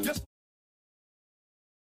median.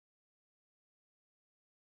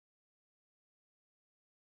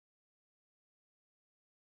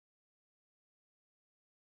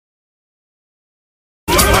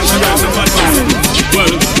 Well,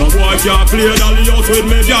 the boy can't play dolly out with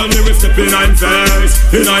me, girl. Me we step in I'm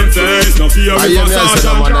face, no fear. I hear me as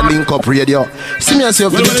a man and link up radio. See me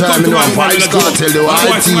yourself to the time, you know, Vibes Cartel, the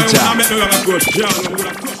hard teacher.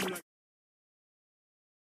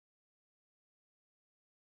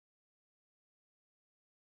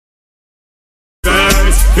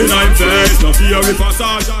 In I'm face, no fear if a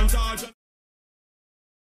sergeant.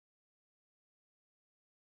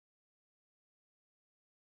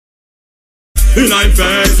 In I'm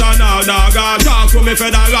face, and all dog talk to me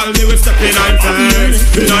federal, me we step in I'm face.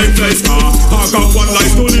 In I'm face, I got one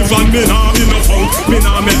life to live and me nah be no fun. Me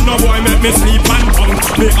nah make no boy make me sleep and punk.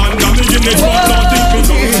 Me under me image but nothing me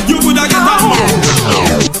done. You coulda get that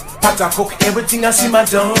man. Pot a cook, everything I see my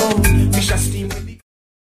dome. Fish a steam with the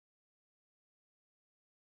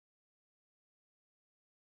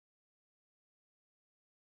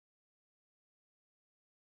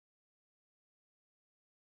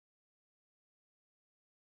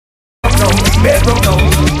bedroom now,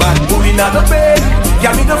 bad boy in the bed.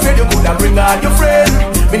 Yeah, me no afraid you coulda bring all your friend.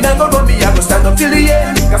 Me not go run, me I go stand up till the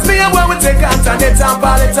end. Cause me and boy we take Antoinette and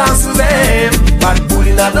Paulette and Suzanne. Bad boy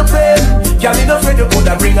in the bed. Yeah, me no afraid you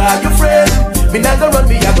coulda bring all your friend. Me not go run,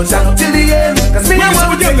 me I go stand up till the end. Cause me and boy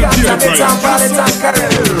we take Antoinette and Paulette and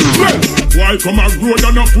Karen. Why come a road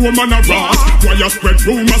and a poor man a rat? Why you spread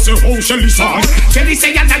rumors say how Shelly sad? Shelly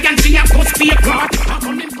say a lion, she a cuss be a clot.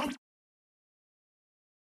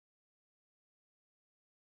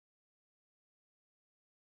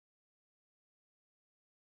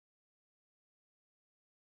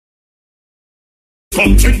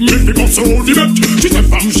 Come take me because so the bet. She said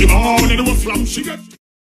from she born and it was from she get.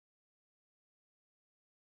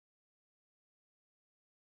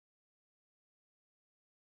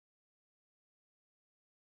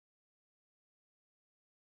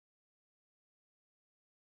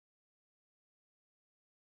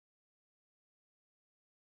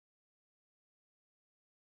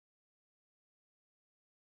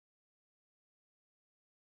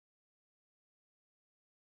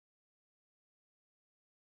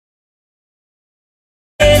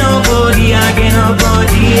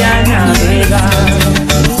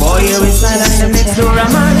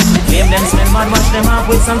 them off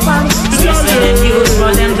with some fun. Listen and use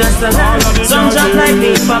for them just a run. Some jump like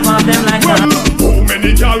this, pop off them like that. How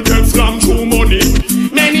many gal get slammed through money?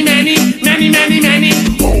 Many. How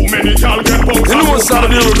many gal get bumped? You know what's out of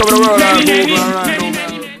the world of the world?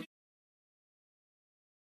 Many.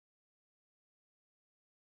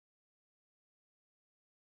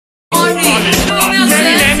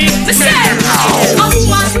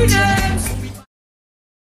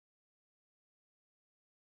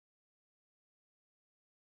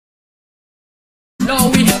 No,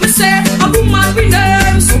 we say a woman we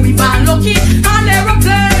name, so we bad lucky. And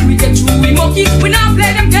aeroplane, we get through we monkey. We not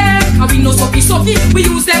play them game, and we no sucky. We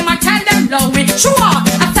use them and tell them low we sure.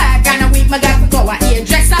 I tag and a week, my guy go a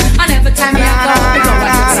hairdresser. And every time I go, we go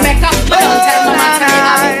a smacker. But don't tell no man tell me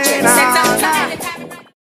I'm a trendsetter.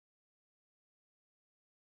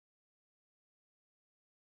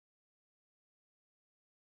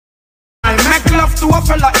 I make love to a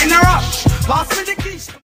fella in a rush. Pass me the keys.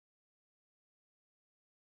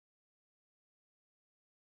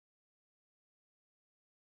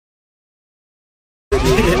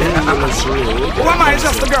 Who am I?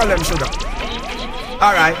 Just the girl, them sugar.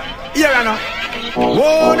 Alright, here I know.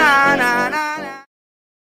 Oh, na na na na.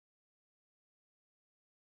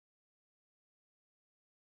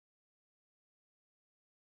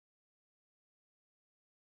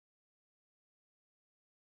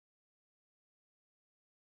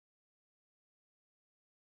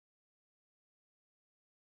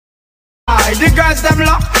 The girls them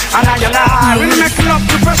love, and I we make love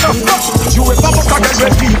to pressure. You a bubble cock and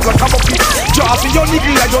red deep like a bucket. Draw for your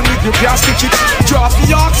niggle like your niggle can't stitch it. Draw for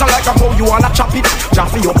your oxen like a bow, you wanna chop it. Draw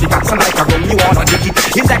for your big oxen like a gun, you wanna dig it.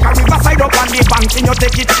 It's like a riverside up on the bank and you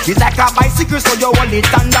take it. It's like a bicycle so you hold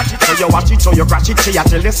it and dash it. So you watch it, so you crash it, she a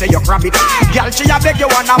tell you say you grab it. Girl she a beg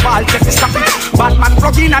you wanna ball, take it, stop it. Batman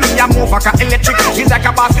plug in and me a move like a electric. It's like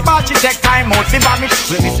a basketball, she take time out, she vomit.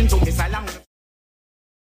 We listen to me silent.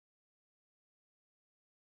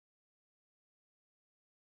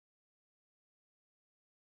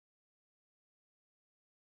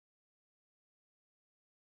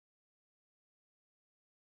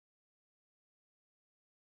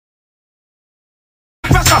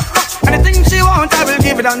 Anything she wants, I will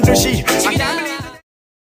give it unto she. I can't believe it.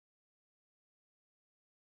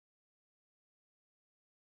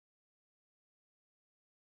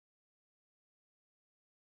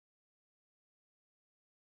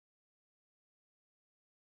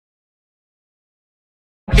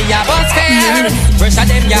 Be a bus fare. First of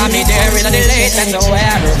them, yeah, me there in the late and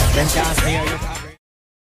nowhere. Them can't hear you.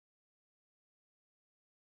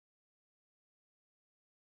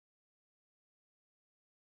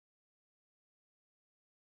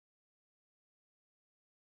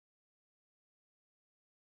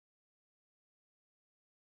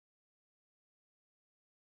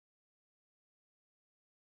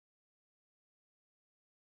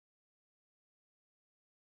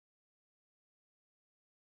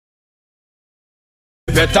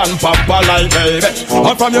 Bet and papa like baby.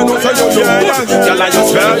 And from you know so you yeah, like you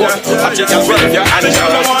smell good. I check and wave your hand.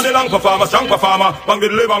 I want the long performer, strong performer. Bang the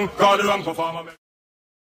living, call the long performer.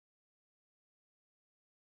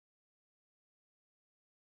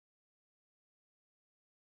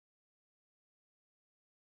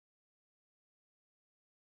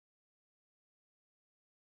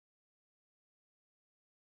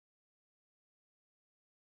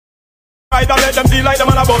 I let them feel like them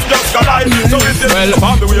on a bus just got life. So it's the well,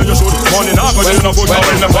 from the way you should. Money not but you no good now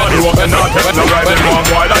when the body walk and not get no right them one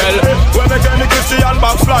boy like when they can the Christian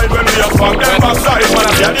backslide when we are funk them backside. Man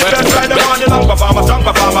I feel the best ride them on the long performer, strong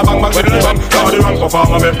performer, bang bang with the living. Now the wrong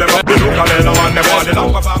performer make them up the look and then on them on the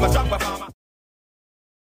long performer, strong performer.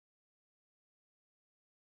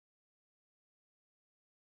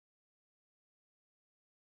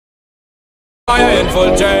 Fire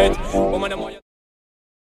infiltrate. Woman them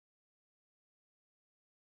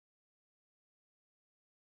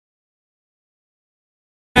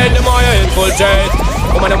the more you infiltrate,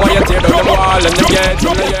 woman, the more you tear down the wall and the gate,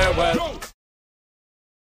 yeah, well.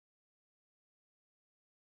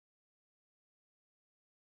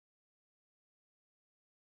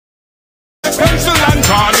 Pencil and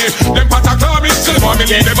Carney, them patakami, still want me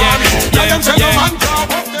leave them army. Let them tell them man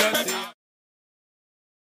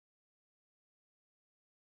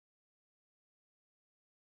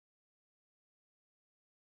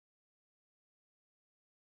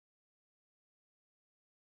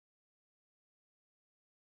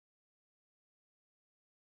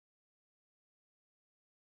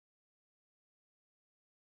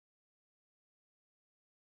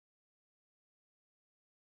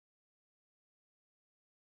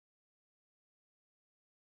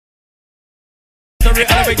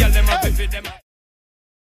every girl them up, if them up.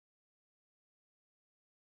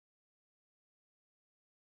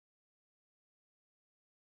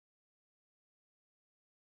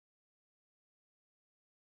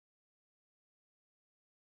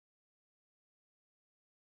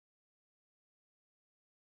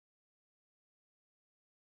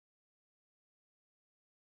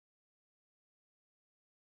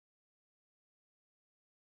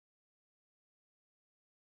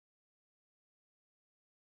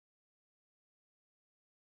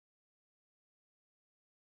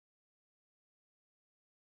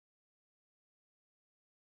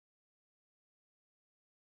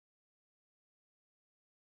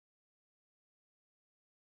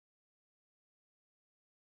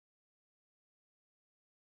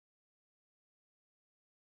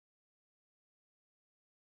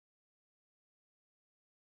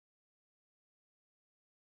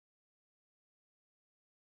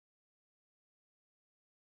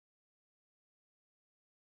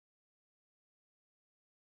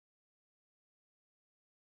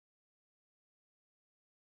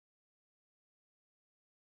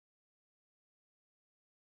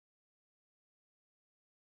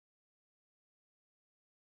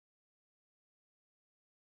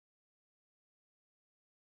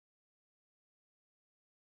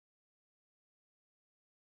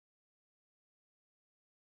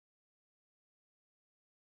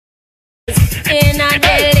 in a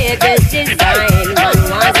the latest design. One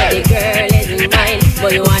wants the girl is mine,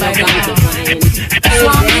 but you wanna come to mine.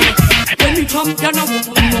 When me champion a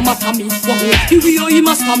woman, no matter me what. The way he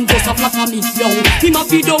must come just a flatter me, yo. Him a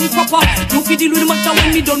be done proper. No fi deal with the matter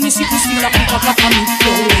when me done. Me see to still a people flatter me,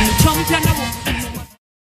 yo. When me champion a woman.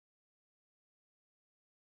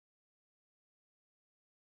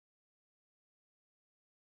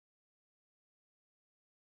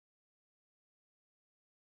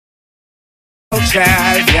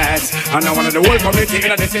 Child, yes, and I wanted the whole community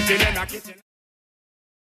in the city. Them a kitchen.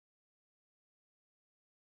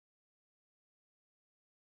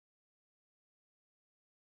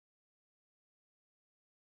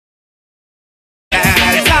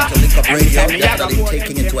 Radio definitely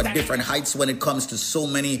taking it to a different heights when it comes to so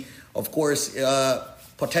many, of course,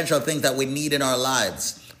 potential things that we need in our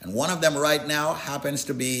lives. And one of them right now happens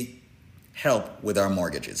to be help with our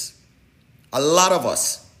mortgages. A lot of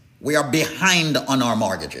us, we are behind on our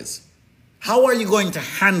mortgages. How are you going to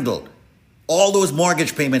handle all those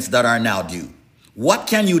mortgage payments that are now due? What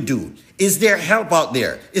can you do? Is there help out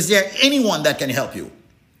there? Is there anyone that can help you?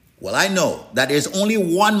 Well, I know that there's only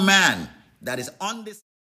one man that is on this.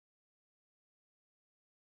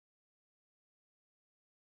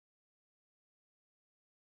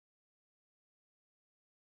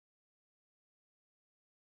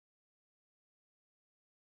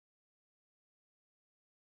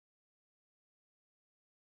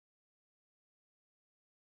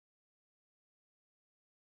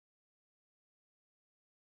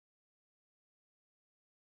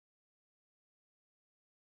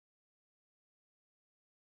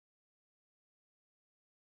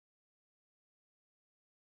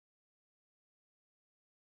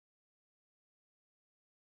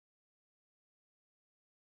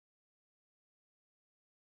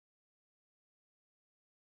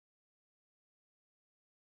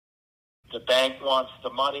 The bank wants the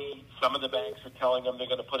money. Some of the banks are telling them they're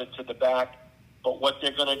going to put it to the back. But what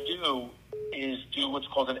they're going to do is do what's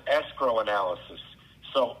called an escrow analysis.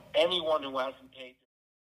 So anyone who hasn't paid...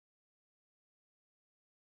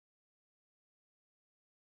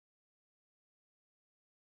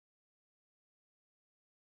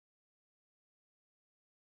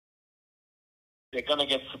 they're going to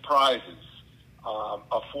get surprises.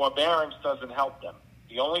 A forbearance doesn't help them.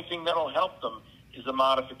 The only thing that'll help them is a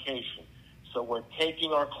modification. So we're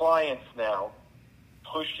taking our clients now,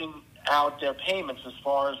 pushing out their payments as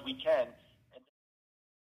far as we can.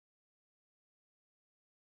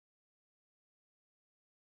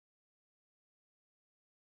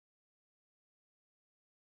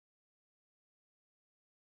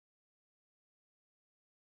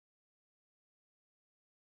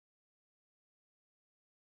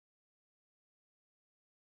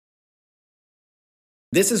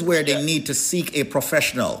 This is where they need to seek a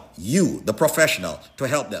professional, you, the professional, to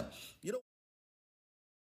help them. You know,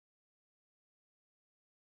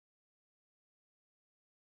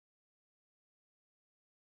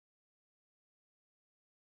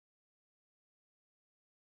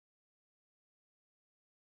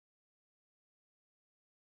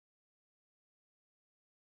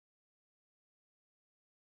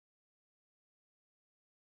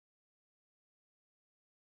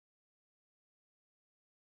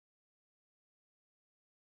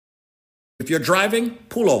 if you're driving,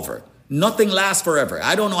 pull over. Nothing lasts forever.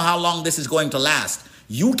 I don't know how long this is going to last.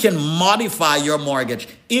 You can modify your mortgage.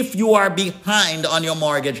 If you are behind on your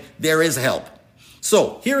mortgage, there is help.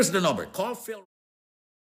 So here's the number. Call Phil.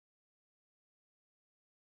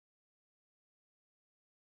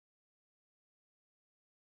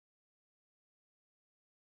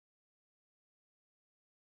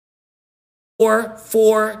 Four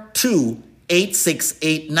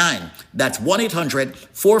 8689. That's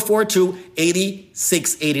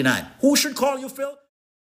 1-800-442-8689. Who should call you, Phil?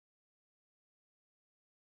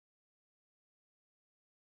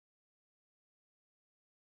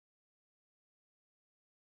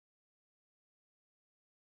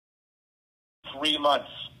 ...3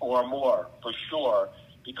 months or more for sure,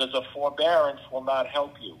 because a forbearance will not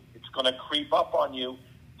help you. It's going to creep up on you.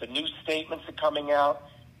 The new statements are coming out.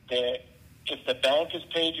 If the bank has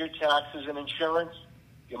paid your taxes and insurance,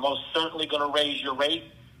 you're most certainly going to raise your rate.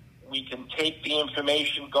 We can take the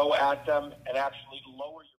information, go at them, and actually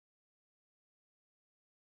lower your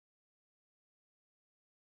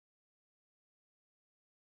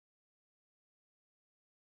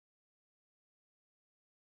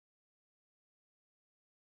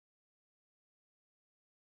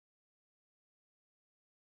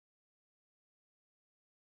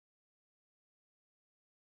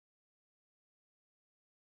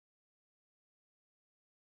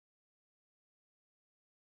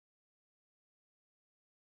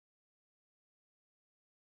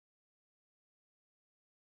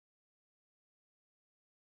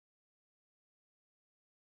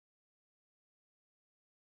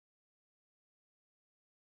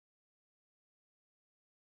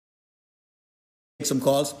some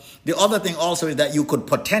calls. The other thing also is that you could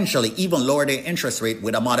potentially even lower the interest rate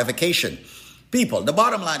with a modification. People, the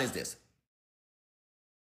bottom line is this.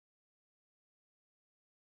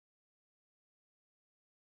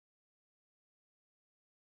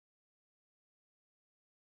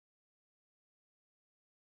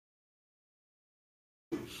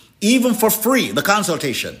 Even for free, the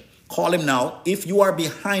consultation. Call him now. If you are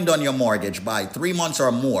behind on your mortgage by 3 months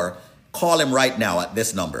or more, call him right now at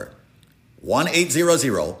this number.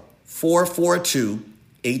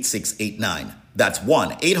 1-800-442-8689. That's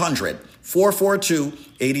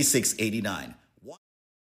 1-800-442-8689.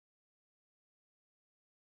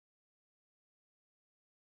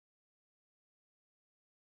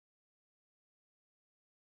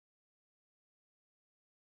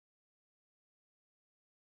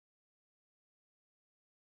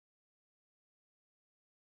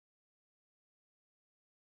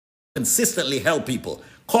 Consistently help people.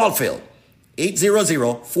 Call Phil.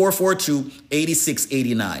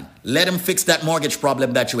 800-442-8689. Let him fix that mortgage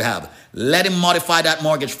problem that you have. Let him modify that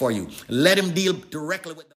mortgage for you. Let him deal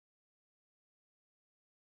directly with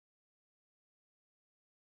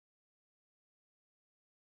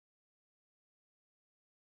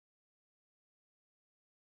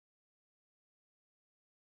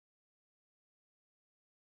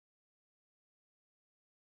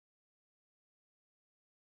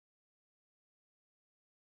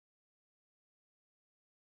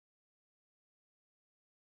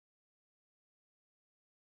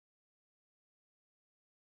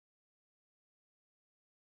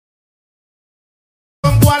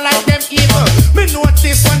like them evil. Me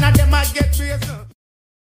notice one of them I get crazy.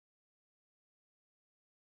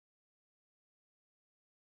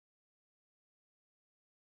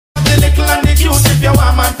 The little and the cute if you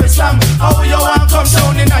want man to slam. How you want come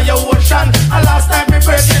down in your ocean? And last time me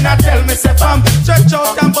person I tell me say fam, stretch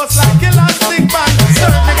out and bust like elastic band.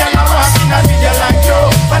 Certain girl I walk in a video like you,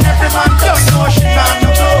 and every man don't know she not no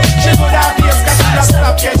go. She good at this 'cause she just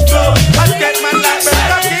stop catch flow. And get man like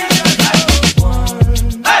Bertha King.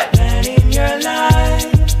 Your life,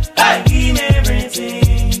 I give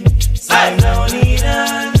everything, so I don't need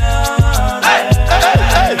another.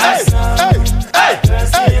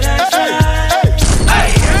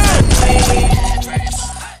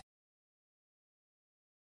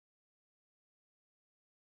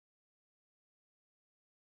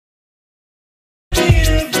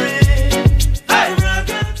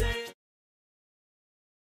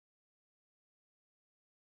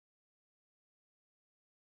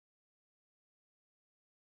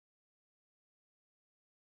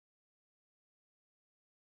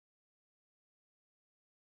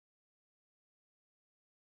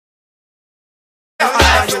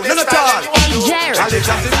 First did I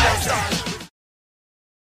try,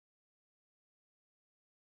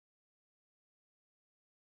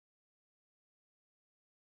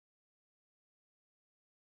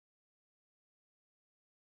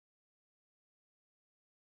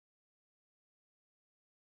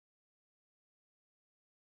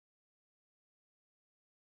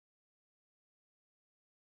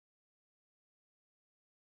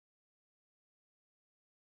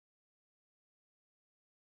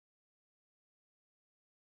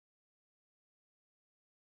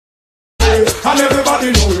 And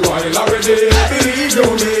everybody know you while already. Believe you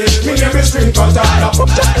me, me name is String Katana.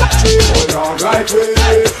 Hold on right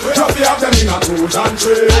way. Drop the them in a two and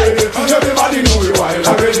three. And everybody know you while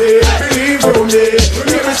already. Believe you me, me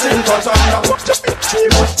name is String Katana.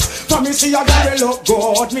 For me see a girl look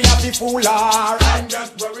good, me have the fool her and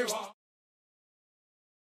get where we want.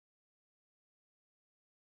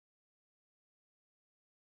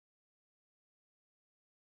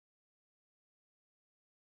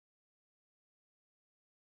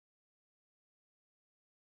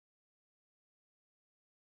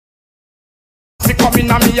 Come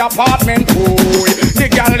in a me apartment, boy. The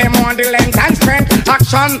girl them on the length and strength.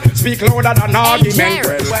 Action speak louder than argument.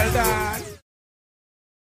 Well done.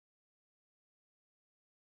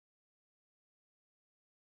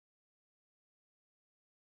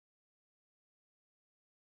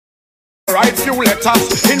 Write few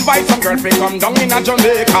letters, invite some girl to come down in a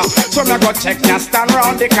Jamaica. So me go check ya stand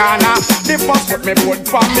round the corner. The first foot me put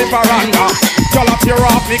from me veranda. Girl up your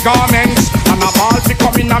off me garments, and a ball fi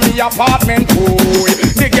come in a me apartment. Boy,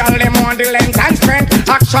 the girl them on the length and strength.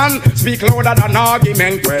 Action speak louder than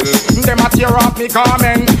argument. Well, them a tear off me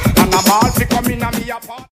garment, and a ball fi come in a me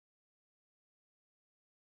apartment.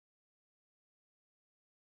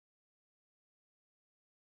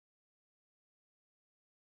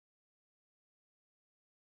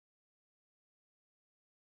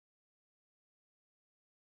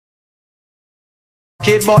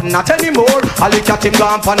 Kid but not anymore. I look at him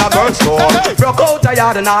gone for a bird storm. Broke out a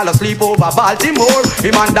yard and all asleep over Baltimore.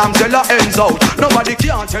 Him and damn till the ends out. Nobody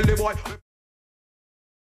can tell the boy.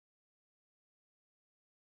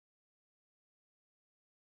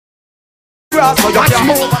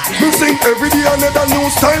 Me sing every day another new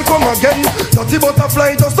style come again. Dirty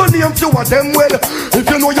butterfly just to name few of them well. If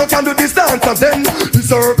you know you can do this dance then the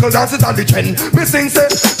circle dance is on the trend. Me sing say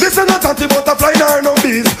this is not dirty butterfly nor no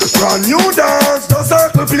bees. Brand new dance, the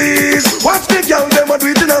circle please. Watch the girl them a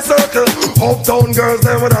do it in a circle. Uptown girls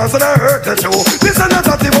them a dance and I hurt the show. This is not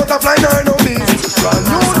dirty butterfly nor no bees. Brand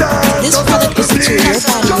new dance. This product is a tool your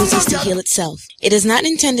body uses to heal itself. It is not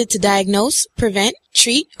intended to diagnose, prevent,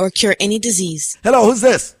 treat, or cure any disease. Hello, who's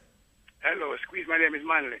this? Hello, Squeeze. My name is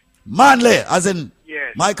Manley. Manley, as in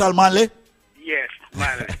Yes. Michael Manley? Yes,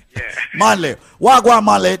 Manley. Yeah. Manley. Wagwan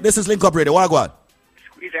Manley. This is Link Up Radio. Wagwan.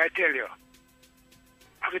 Squeeze, I tell you.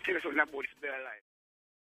 I have to tell you something about this better life.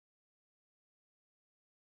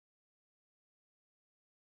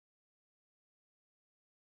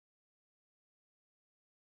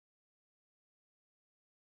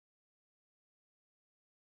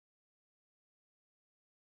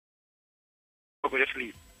 Go to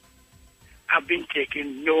sleep. I've been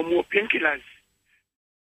taking no more painkillers.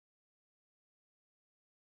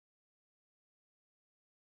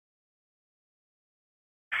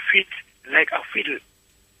 Fit like a fiddle.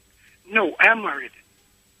 No, I am married.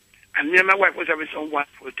 And me and my wife was having some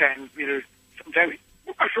wonderful time. Sometimes,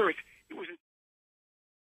 at first, it wasn't.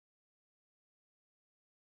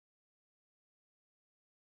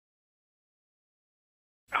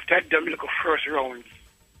 After I'd done like a first round,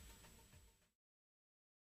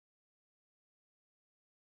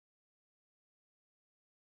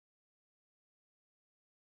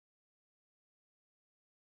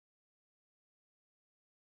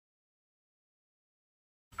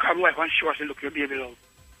 come wife and show us and look your baby love.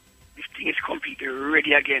 This thing is completely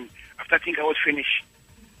ready again. After I think I was finished.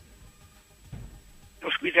 No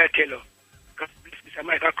Squeeze, I tell her. God bless Mr.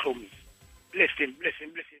 Michael Combs. Bless him, bless him,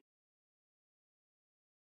 bless him.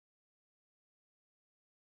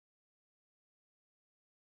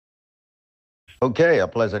 Okay, a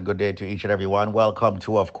pleasant good day to each and every one. Welcome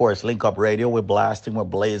to, of course, Link Up Radio. We're blasting, we're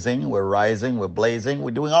blazing, we're rising, we're blazing, we're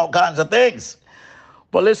doing all kinds of things.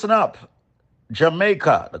 But listen up.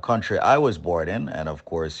 Jamaica, the country I was born in, and of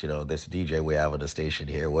course, you know, this DJ we have at the station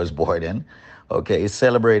here was born in, okay, is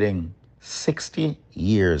celebrating 60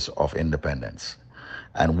 years of independence.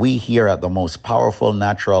 And we here at the most powerful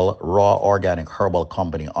natural, raw, organic herbal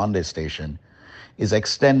company on this station is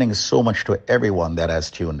extending so much to everyone that has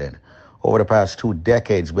tuned in. Over the past 2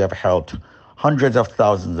 decades, we have helped hundreds of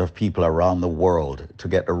thousands of people around the world to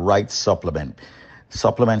get the right supplement.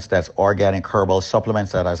 Supplements that's organic, herbal,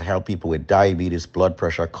 supplements that has helped people with diabetes, blood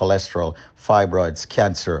pressure, cholesterol, fibroids,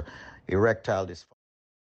 cancer, erectile dysfunction.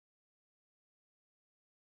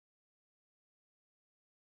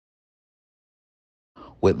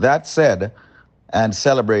 With that said, and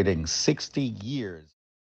celebrating 60 years.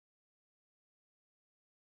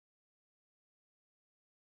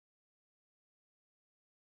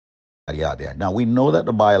 Yeah. Now, we know that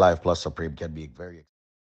the BioLife Plus Supreme can be very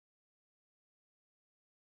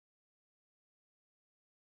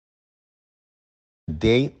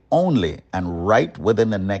day only, and right within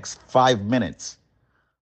the next 5 minutes.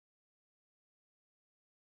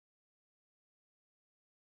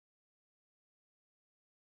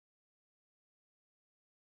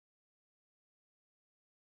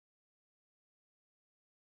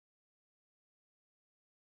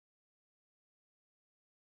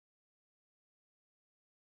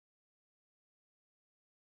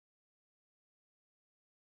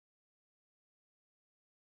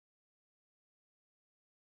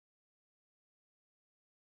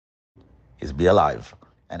 Is be alive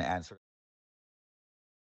and answer.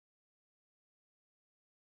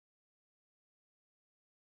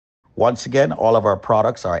 Once again, all of our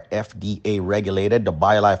products are FDA regulated. The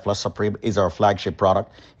BioLife Plus Supreme is our flagship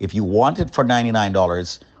product. If you want it for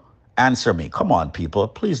 $99, answer me. Come on, people.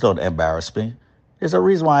 Please don't embarrass me. There's a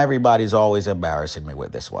reason why everybody's always embarrassing me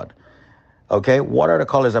with this one. Okay, what are the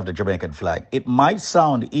colors of the Jamaican flag? It might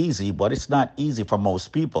sound easy, but it's not easy for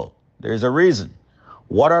most people. There's a reason.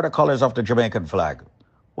 What are the colors of the Jamaican flag?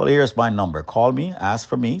 Well, here's my number. Call me, ask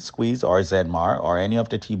for me, Squeeze or Zedmar or any of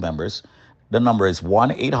the team members. The number is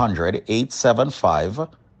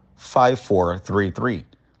 1-800-875-5433.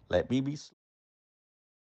 Let me be.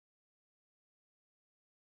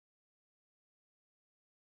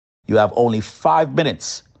 You have only 5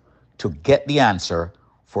 minutes to get the answer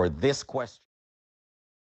for this question.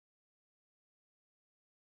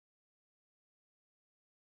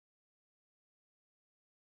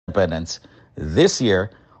 Independence this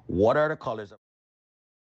year. What are the colors of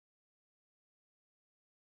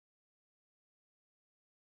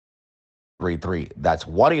 33? That's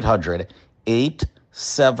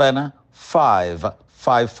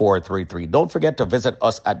 1-800-875-5433. Don't forget to visit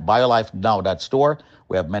us at BioLifeNow.store.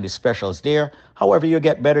 We have many specials there. However, you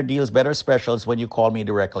get better deals, better specials when you call me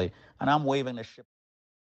directly. And I'm waiving the ship.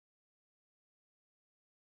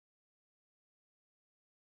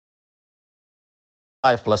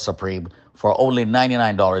 Life Plus Supreme for only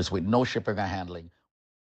 $99 with no shipping or handling.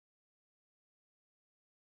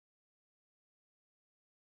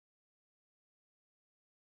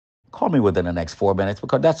 Call me within the next 4 minutes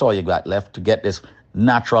because that's all you got left to get this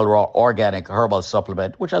natural, raw, organic herbal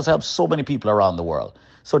supplement, which has helped so many people around the world.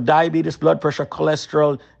 So diabetes, blood pressure,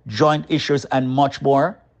 cholesterol, joint issues, and much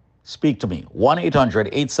more, speak to me.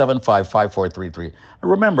 1-800-875-5433. And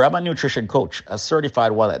remember, I'm a nutrition coach, a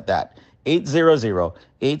certified one at that.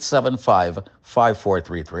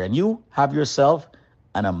 800-875-5433. And you have yourself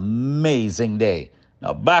an amazing day.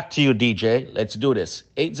 Now back to you, DJ. Let's do this.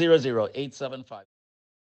 800-875.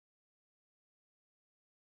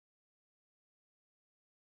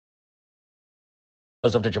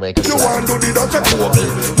 Of the Jamaican you want to do that?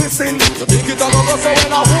 Listen, you think it a go so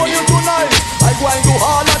when I hold you tonight, I go and do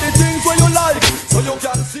all of the things where you like, so you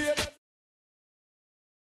can see it.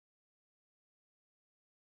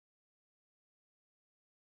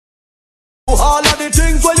 All of the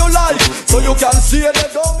things where you like, so you can see it.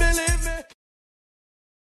 Don't believe me.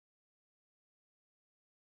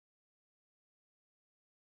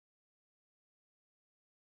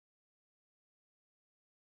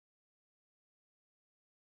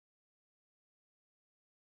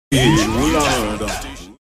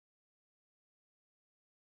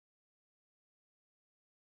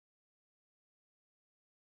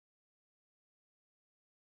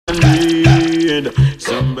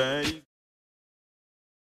 Somebody.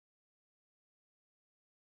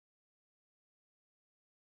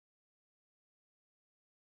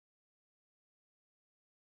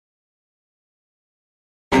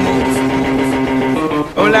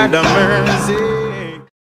 Oh, Lord of mercy.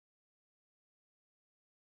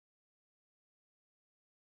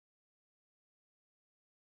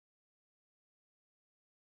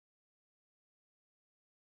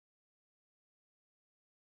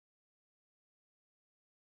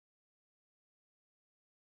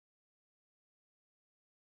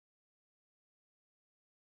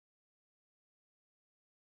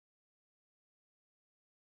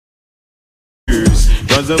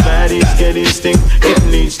 Cause the body's getting stink, it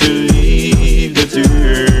needs to leave the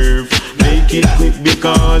turf. Make it quick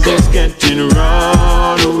because it's getting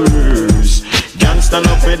raw worse. Can't stand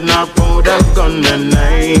up with no powder, gun and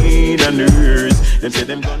night and nurse. Them say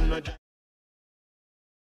them gonna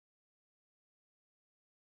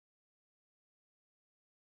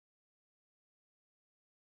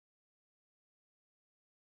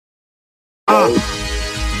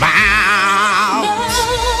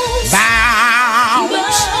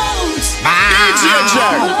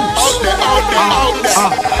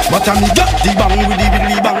But I me got the bang with the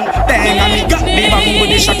billy bang. Dang, I me got the bang with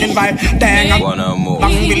the shocking vibe. Dang, I wanna move,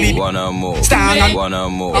 bang billy, wanna move, stand and wanna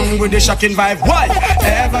move, bang with the shocking vibe. Why?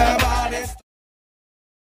 Everybody.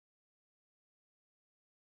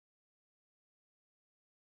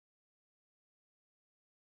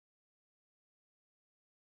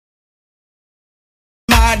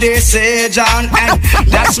 My decision and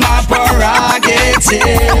that's my prerogative.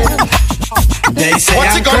 They say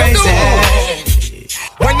I'm crazy.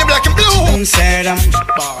 When the black and blue said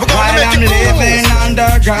while I'm living on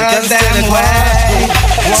the girls them way.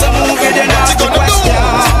 So moving and ask the question.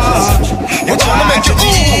 You try to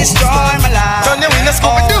destroy my life.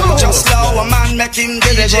 Just slow a man make him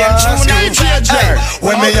do the gym.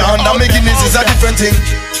 When me under me Guinness is a different thing.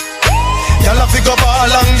 Y'all fi go ball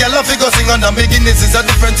and y'all fi go sing under me Guinness is a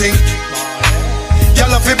different thing.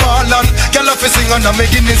 Y'all fi ball and y'all fi sing under me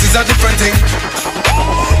Guinness is a different thing.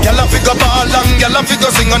 Y'all fi go ball and y'all fi go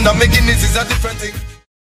sing under me Guinness is a different thing.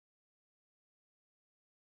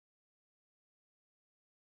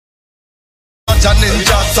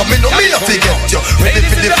 Ninja, so me know me a fi get you. Ready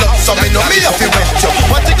for the flow, so me know me a fi wet you.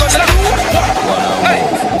 What you gonna do? Hey,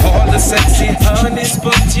 all the sexy honeys,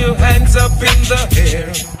 put your hands up in the air.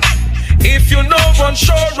 If you know one,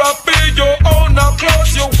 sure up in your own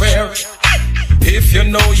clothes you wear. If you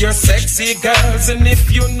know you're sexy girls, and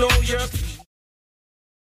if you know you're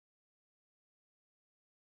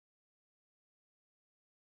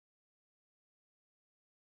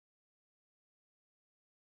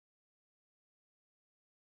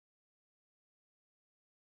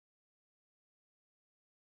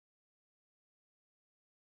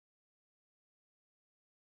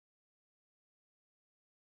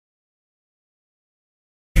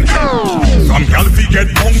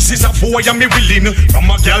bones is a boy and me willing. From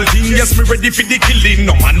a girl thing, yes, me ready for the killing.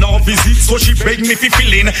 No man no visit, so she beg me fi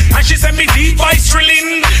fill in. And she send me deep voice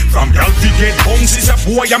thrilling. From girl to get bones is a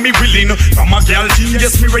boy and me willing. From a girl thing,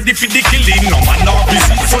 yes, me ready for the killing. No man no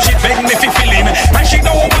visit, so she beg me fi fill in. And she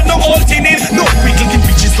don't want no old thing in. No wiggling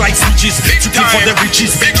bitches like switches. Looking for the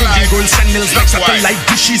riches. Cooking girls and nails like satellite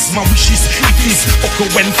dishes. My wishes, it is okay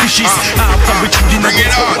when fishes. After we bring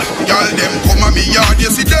it on. Y'all them come at me yard, you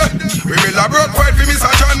see that? We will a broke fight for Mr.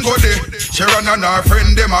 John go there. Sharon and her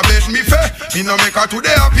friend them a bet me fair. Me no make her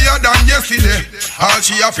today happier than yesterday. All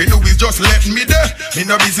she have to do is just let me there. Me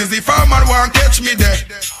no business if a man want catch me there.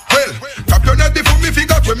 Well, tap your net before me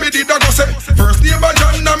figure when me did a go say. First name a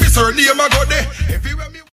John and me surname a go there. Everywhere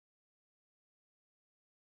me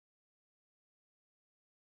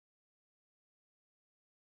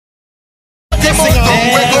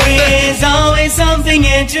there is always something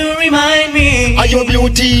here to remind me. Are you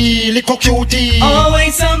beauty, little cutie?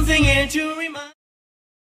 Always something here to remind me.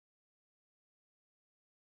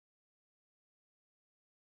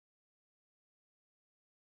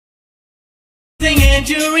 Something here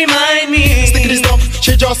to remind me. Stick this up,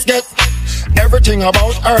 she just get everything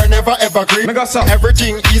about her, never ever creep.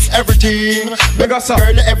 Everything is everything.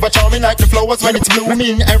 Girl ever charming like the flowers when it's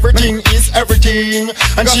blooming. Everything is everything.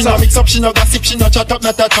 And she no mix up, she no gossip, she no chat up,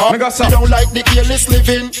 not at all. She don't like the careless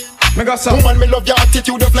living. Woman, me love your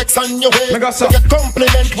attitude, your flex and your way. Get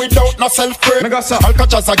compliment without no self-praise. I'll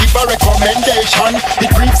catch us, I give a recommendation.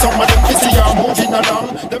 It grieves some of them to see her moving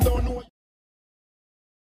along. Them don't know.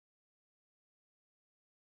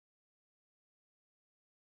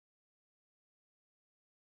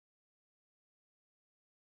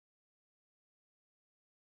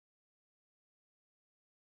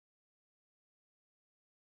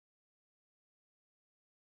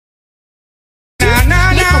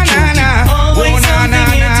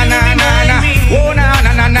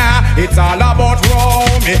 It's all about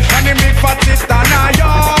Romy and the big fat sister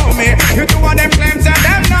Naomi. You two of them claims and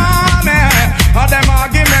them know me. All them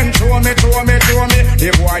arguments throw me. The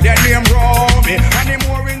boy their name Romy and the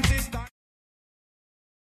more insist.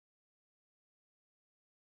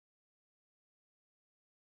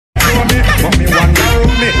 Mommy wonder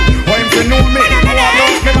me, why him to know me? I want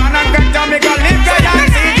love me man and get to me go live guy and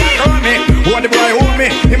see me. What the boy hold me,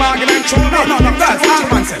 him argument show me. No, that's all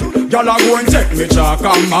man said. Y'all are going to take me chalk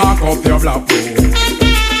and mark up your black book.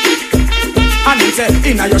 And him say,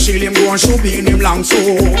 inna your shield him go and show be in him long so.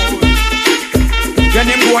 Then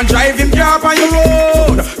him go and drive him car on your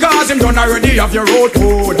road. Cause him done already have your road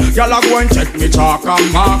code. Y'all are going to take me chalk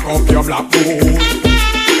and mark up your black book.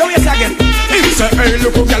 Yo, yes again. Him say, hey,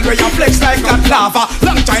 look who girl where you flex like that lava.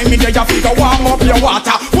 Long time in there you figure warm up your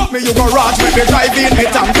water. What me you go raj make me drive in me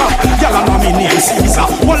tanker. Girl I know me name Caesar.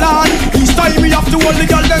 Hold on, each time me have to hold the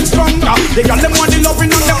girl them stronger. The girl them want the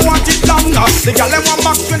loving and them want it longer. The girl them want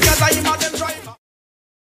back when cause I am a them driver.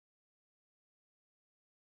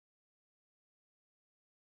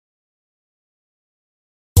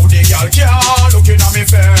 The girl can't looking at me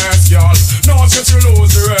face, girl. No, she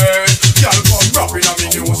lose the race. Girl come rapping at me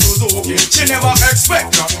new Suzuki. She never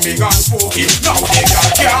expect nothing big and spooky. Now the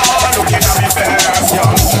girl can't looking at me face,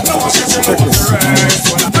 girl. No, she lose the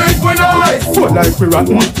race. Think we nice, full like we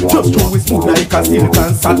rotten. Just throw we smooth like a silk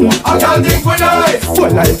and satin. I can't think we nice,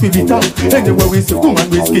 full like we bitter. Anywhere we see woman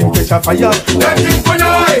we skin catch a fire. Them think we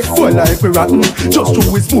nice, full like we rotten. Just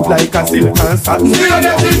throw we smooth like a silk and satin. Still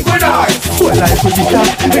them think we nice, full like we bitter.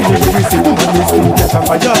 Anywhere we see woman we skin catch a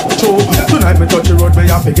fire. So tonight me touch the road where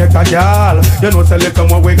you have to get a girl. You know say little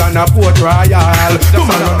more we gonna Port Royal. Come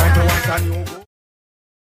on, run to once and you go.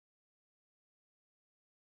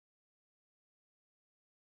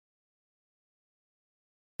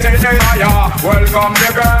 Welcome the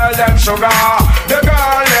girls them sugar. The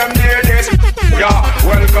girl them need this. Yeah,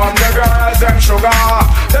 welcome the girls them sugar.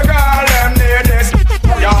 The girl them need this.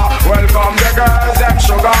 Yeah, welcome the girls them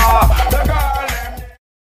sugar. The girl.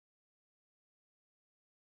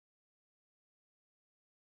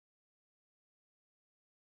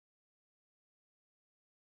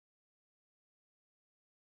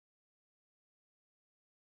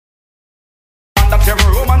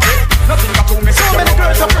 Nothing got to me. So many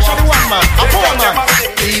girls are pushing the one man. A poor man.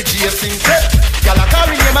 DJ Sinclair. Y'all are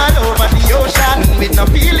calling him all over the ocean with no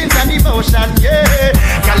feelings and emotion. Yeah.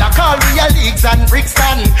 Y'all are call we a Leeds and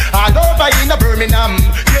Brixton all over in a Birmingham.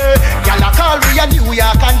 Yeah. Y'all are call we a New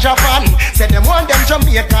York and Japan. Say them want them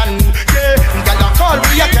Jamaican. Yeah. Y'all are call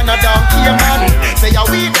we a Canada and Cayman. Say a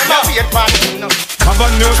we them a wait pan. Have a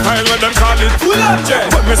new style where them call it Full on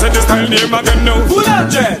Jet. But me say the style name again now Full on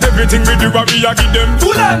Jet. Everything we do we a give them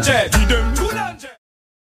Full on Jet. Give them Full on Jet.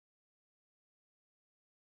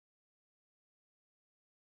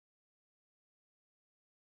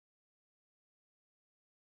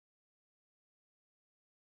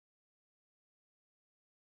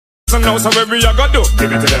 So now, so where we are gonna do?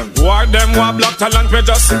 Give it to them. War them, war black talent, we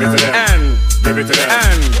just give it to them. And give it to them.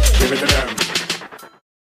 And give it to them.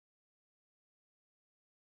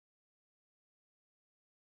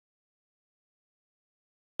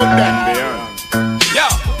 Yeah.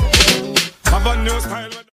 Have a new style.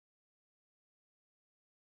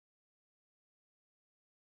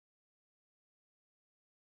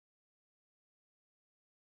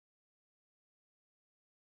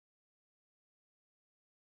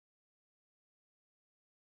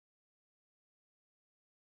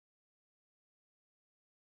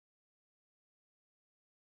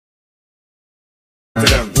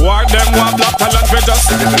 War them, war black talent, we just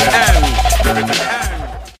give it to them. And give it to them.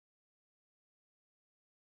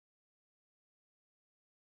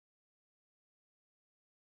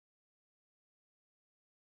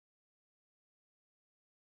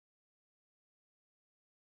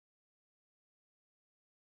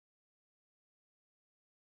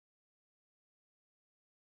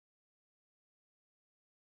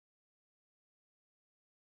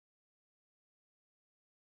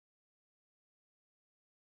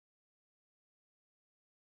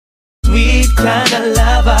 Sweet kind of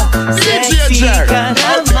lover, sexy kind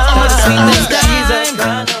of mama, sweet Jesus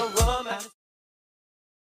kind of woman.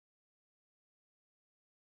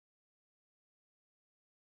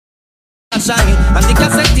 Shine and the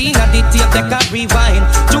cassetine and the tape deck a rewind.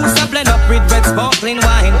 Juice a blend up with red sparkling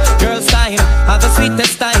wine. Girls time have the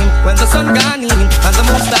sweetest time when the sun gone in and the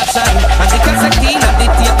moon start shine. And the cassetine and the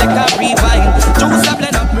tape deck a rewind. Juice a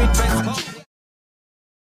blend up with red sparkling.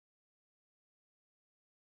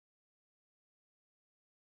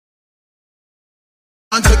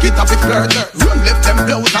 And take it off it flirt, run left them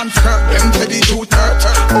blouse and skirt, them to the two-third.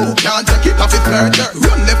 Who can't take it off it flirt,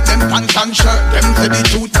 run left them pants and shirt, them to the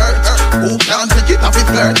two-third. Who can't take it off it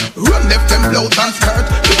flirt, run left them blouse and skirt,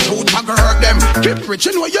 the truth a hurt them. Keep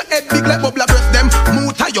preaching where your head big like bubble breast them.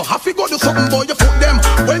 Muta you have to go do something boy you foot them.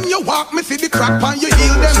 When you walk me see the crack pan you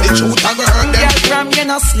heal them, the truth a hurt them. Girl from you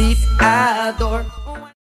no sleep adore.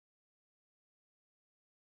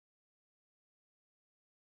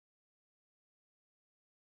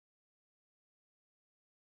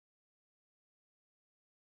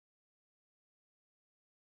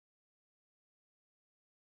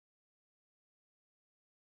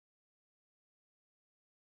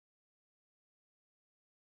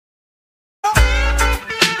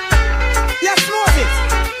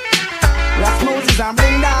 Moses and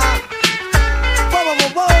Blinda. Whoa, whoa, whoa,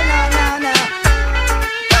 whoa, na, na, na.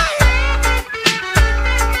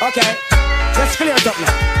 Okay, let's clear it up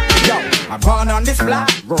now. Yo, I'm born on this block,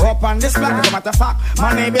 grew up on this block. As a matter of fact,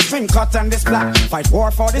 my name is Swing Cut on this block. Fight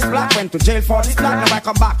war for this block, went to jail for this block. Now I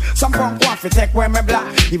come back. Some punk want to take away my block.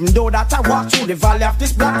 Even though that I walk through the valley of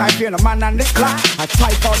this block, I fear no man on this block. I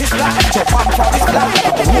fight for this block, jump on for this block.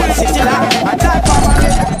 The whole city lock, I die for my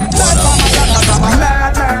block. Die for my block, 'cause I'm a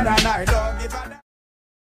mad man and I don't give a damn.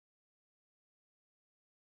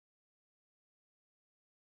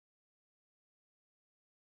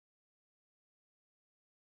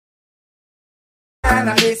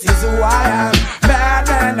 And this is who I am. Bad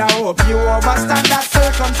man, I hope you understand that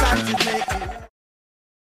circumstances make me.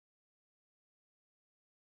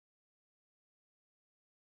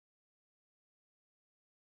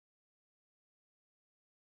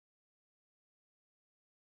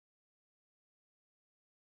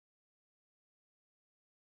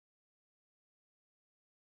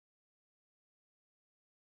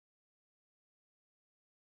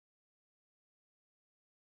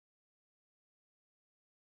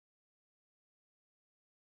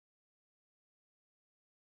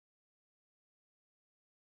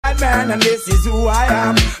 Man, and this is who I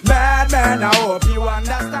am. Bad man, I hope you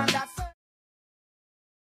understand that.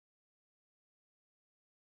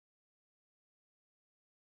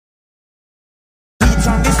 Beats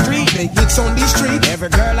on the street, make hits on the street. Every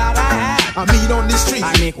girl that I have, I meet on the street.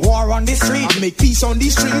 I make war on the street, I make peace on the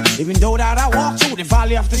street. Even though that I walk through the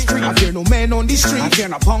valley of the street, I fear no man on the street, I fear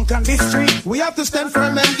no punk on the street. We have to stand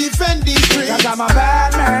firm and defend the street. 'Cause I'm a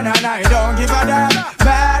bad man and I don't give a damn.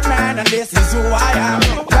 Bad man and this is who I am.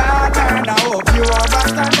 Bad man, I hope you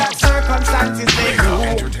understand that circumstances they do.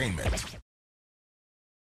 Entertainment.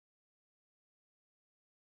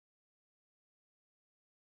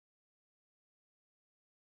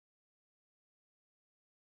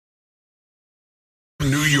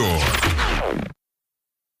 New York.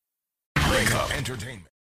 Wake Up Entertainment.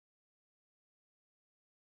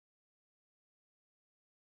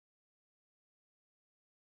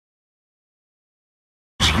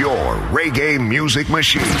 Your reggae music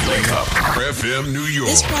machine. Wake Up FM New York.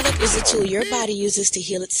 This product is a tool your body uses to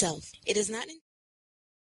heal itself. It is not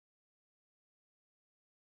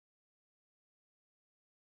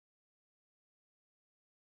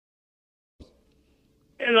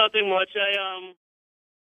Nothing much.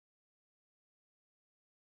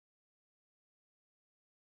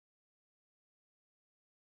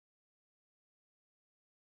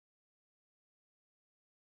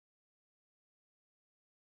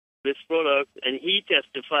 This product, and he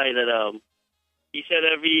testified that he said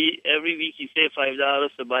every week he saved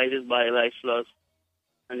 $5 to buy this BioLife Plus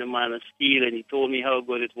and the Man of Steel, and he told me how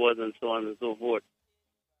good it was and so on and so forth.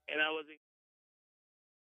 And I was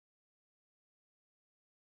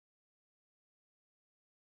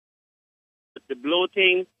the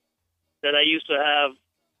bloating that I used to have,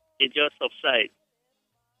 it just subsided.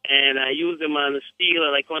 And I used the Man of Steel,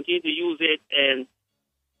 and I continued to use it, and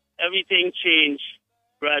everything changed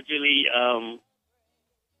gradually.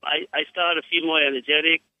 I started to feel more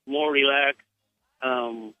energetic, more relaxed,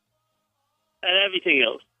 and everything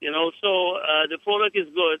else, you know. So the product is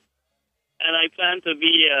good, and I plan to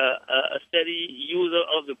be a steady user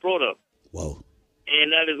of the product. Wow.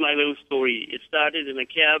 And that is my little story. It started in a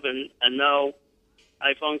cab, and now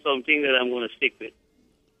I found something that I'm going to stick with.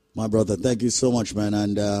 My brother, thank you so much, man.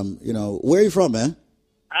 And, you know, where are you from, man?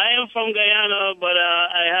 I am from Guyana, but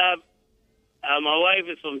I have, my wife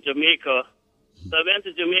is from Jamaica. So I went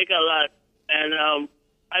to Jamaica a lot. And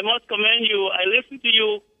I must commend you. I listened to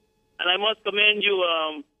you, and I must commend you.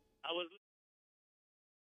 I was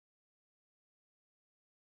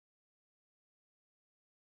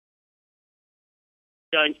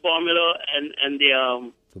Giant Formula and the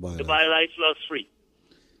BioLife Plus Free.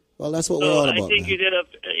 Well, that's what we're all about, I think man. you did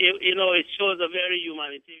you know, it shows a very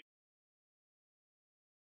humanitarian.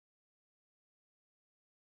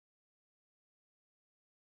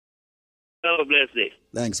 Have a blessed day.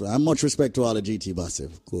 Thanks, man. Much respect to all the GT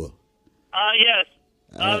Massive. Cool. Yes.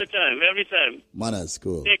 All the time. Every time. Manners,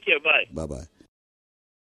 cool. Take care. Bye. Bye-bye.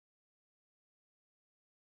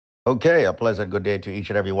 Okay, a pleasant good day to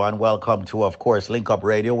each and every one. Welcome to, of course, Link Up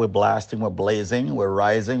Radio. We're blasting, we're blazing, we're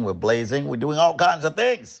rising, we're blazing, we're doing all kinds of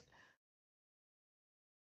things.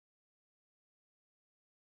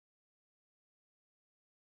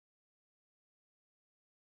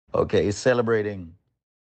 Okay, he's celebrating.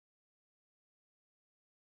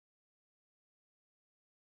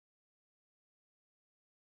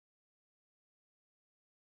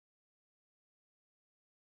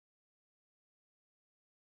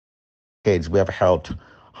 We have helped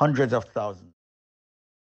hundreds of thousands.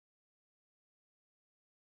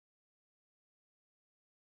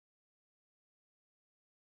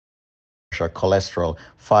 Cholesterol,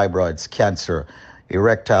 fibroids, cancer,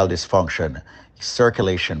 erectile dysfunction,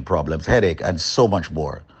 circulation problems, headache, and so much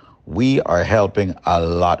more. We are helping a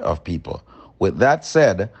lot of people. With that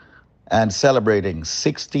said, and celebrating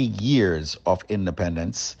 60 years of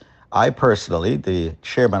independence, I personally, the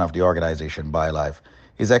chairman of the organization BioLife,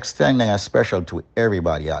 is extending a special to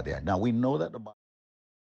everybody out there. Now, we know that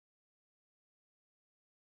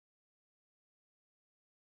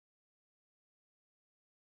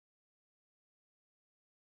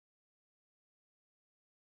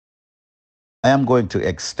I am going to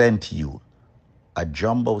extend to you a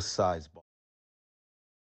jumbo size box.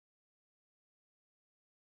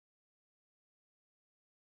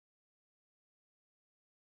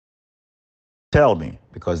 Tell me,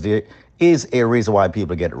 because there is a reason why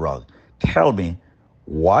people get it wrong. Tell me,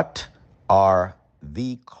 what are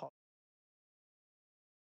the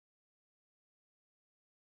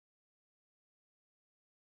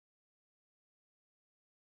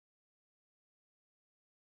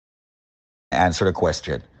answer the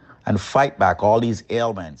question and fight back all these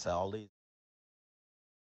ailments, all these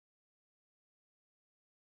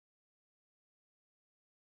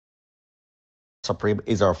Supreme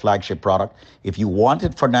is our flagship product. If you want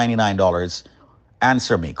it for $99,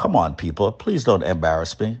 answer me. Come on, people. Please don't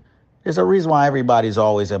embarrass me. There's a reason why everybody's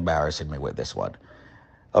always embarrassing me with this one.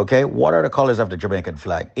 Okay, what are the colors of the Jamaican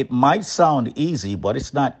flag? It might sound easy, but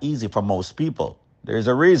it's not easy for most people. There's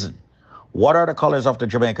a reason. What are the colors of the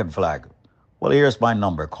Jamaican flag? Well, here's my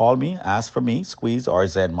number. Call me, ask for me, Squeeze or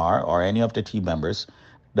Zedmar or any of the team members.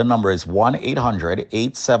 The number is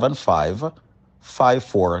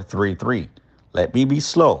 1-800-875-5433. Let me be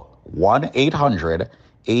slow.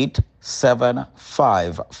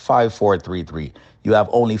 1-800-875-5433. You have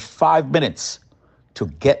only 5 minutes to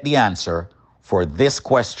get the answer for this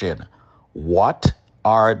question. What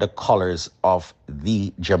are the colors of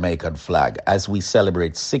the Jamaican flag? As we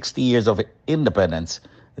celebrate 60 years of independence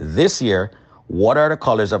this year, what are the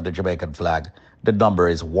colors of the Jamaican flag? The number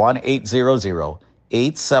is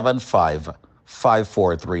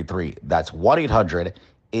 1-800-875-5433. That's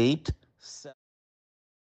 1-800-8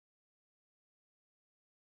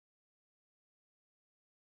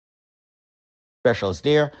 specials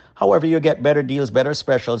there. However, you get better deals, better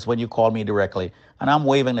specials when you call me directly. And I'm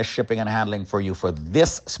waiving the shipping and handling for you for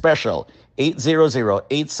this special,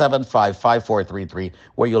 800-875-5433,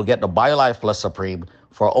 where you'll get the BioLife Plus Supreme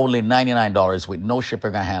for only $99 with no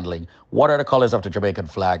shipping and handling. What are the colors of the Jamaican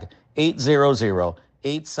flag?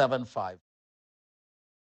 800-875.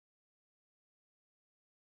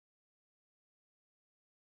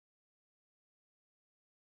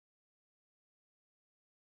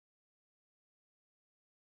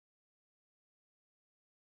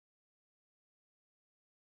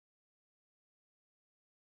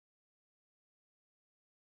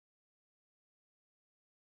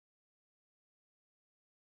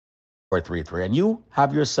 And you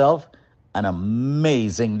have yourself an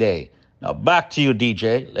amazing day. Now back to you,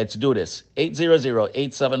 DJ. Let's do this.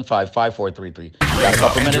 800-875-5433. Got a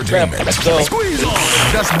couple minutes left. Let's go. Squeeze on.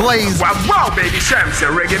 Just blaze. Wow, wow, baby Sham. Say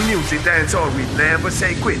reggae music, dance all we never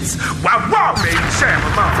say quits. Wow, wow, baby Sham.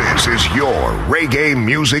 This is your reggae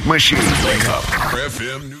music machine. Wake up.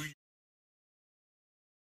 FM New York.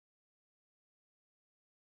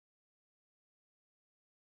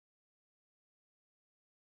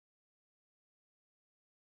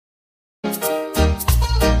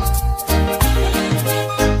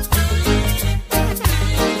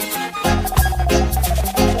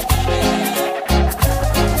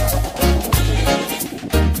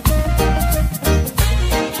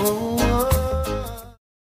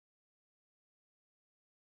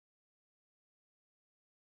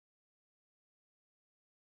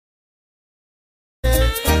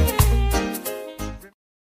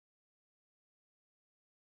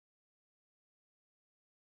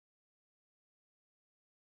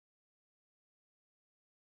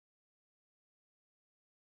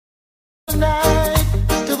 Tonight,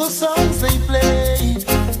 to the songs they play,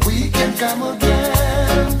 we can come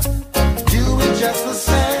again, do it just the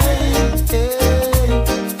same. Hey.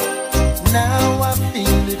 Now I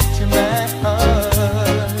feel it in my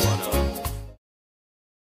heart.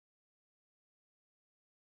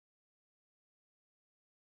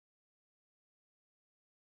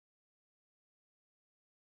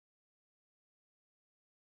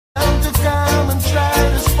 Time to come and try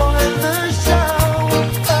to spoil the show.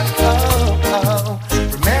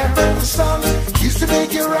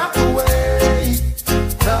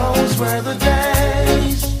 Were the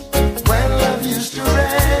days when love used to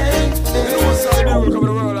reign. Hey, what's up, dude? Come to the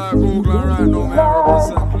world like Google and right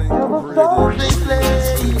now, man. They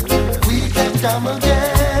play, we can come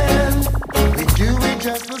again. We do it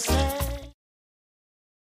just the same.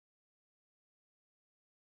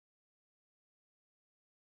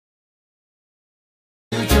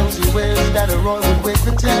 You chose your ways that a roy would wait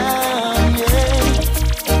for time, yeah.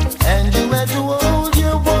 And you had to hold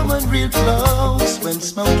your woman real close when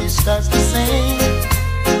Smokey starts to sing.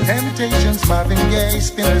 Temptations, Marvin Gaye,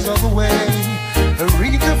 Spinners all the way.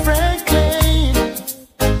 Aretha Franklin,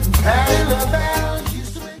 Patti LaBelle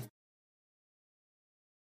used to make.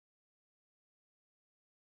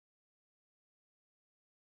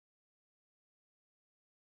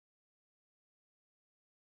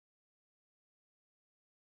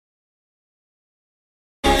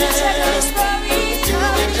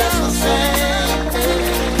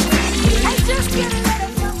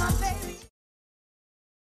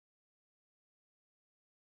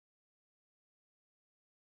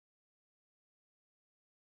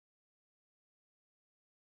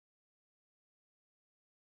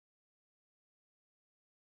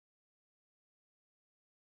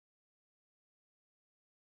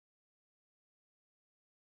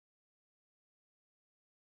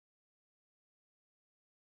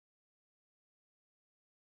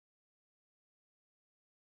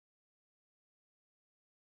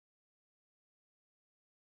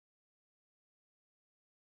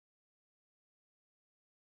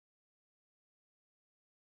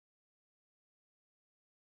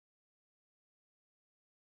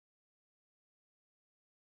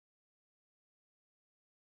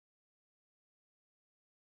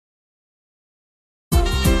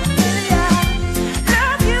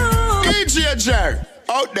 Jerry,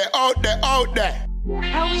 out there, out there, out there.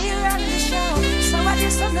 How we run the show, so I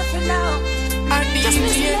just don't know for now. I need just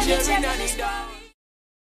listen Jerry, to Jerry, the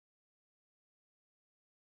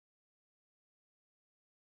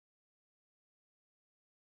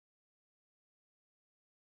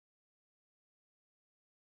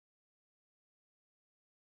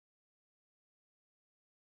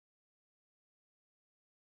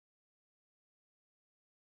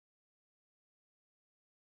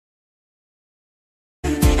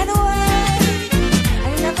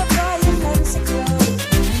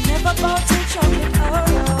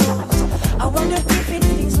I want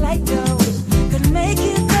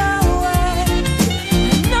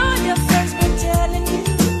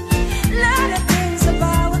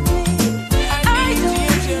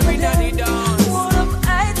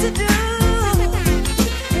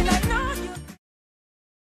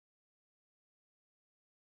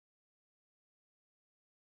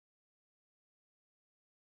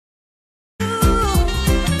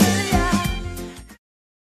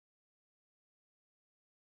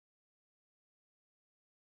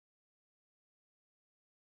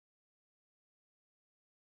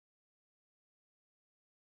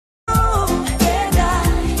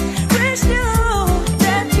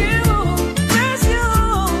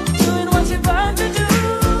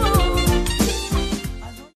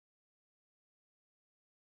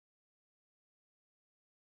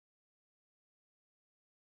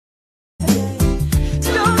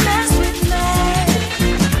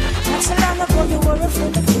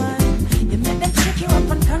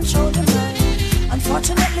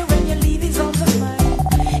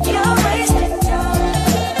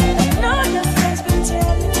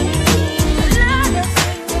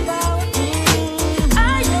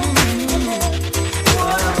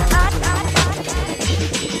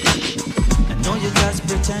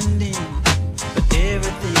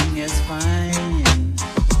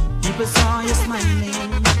people saw you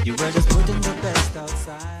smiling, you were just putting the best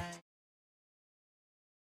outside.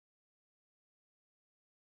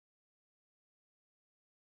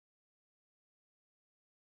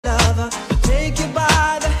 Lover, to take you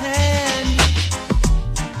by the hand,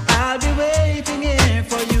 I'll be waiting here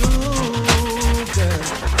for you, girl.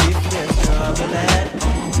 If there's trouble at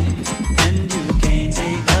home and you can't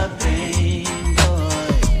take the pain,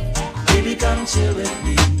 boy, baby, come chill with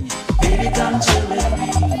me. Baby, come chill with me.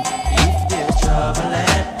 If there's trouble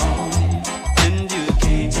at home and you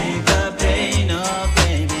can't take the pain, oh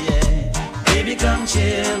baby, yeah, baby, come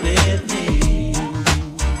chill with me.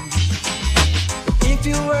 If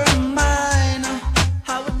you were mine,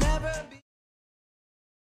 I would never be.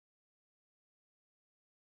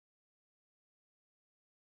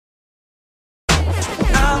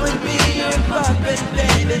 I would be your puppet,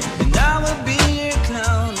 baby, and I would be your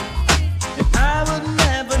clown. And I would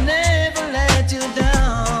never, never let you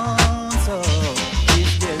down. So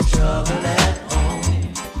if there's trouble at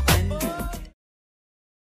home and you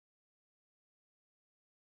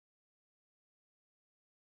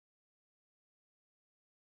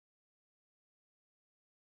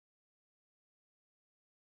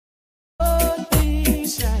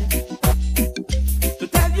to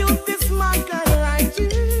tell you this, my girl, right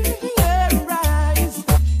here, rise.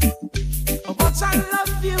 How much I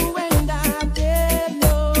love you and I dare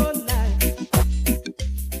no lie.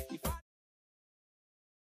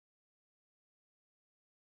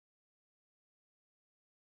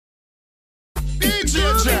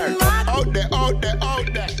 DJ Jerry, out there, out there,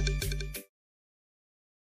 out there.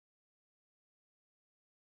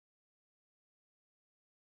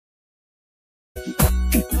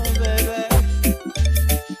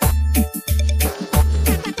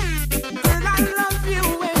 Girl, I love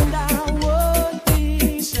you and I won't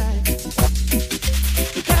be shy.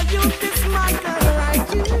 To tell you this, my girl, right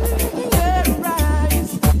here,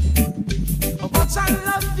 rise. How much I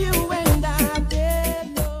love you and I dare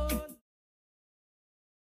no.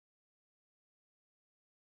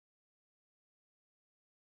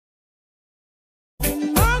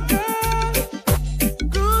 My girl,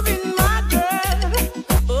 grooving my girl.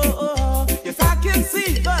 Oh, oh, yes, I can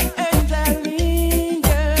see the angel in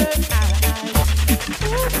your eyes.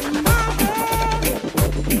 Ooh, my girl,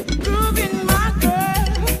 grooving my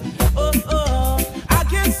girl. Oh, oh, I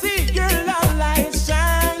can see your love light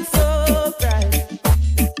shine so bright.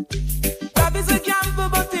 Love is a gamble,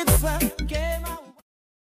 but it's a game.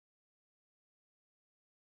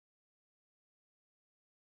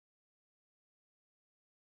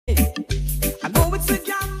 I know it's a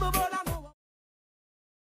gamble, but I know.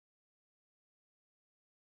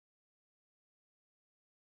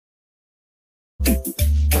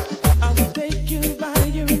 I will take you by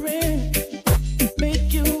your ring,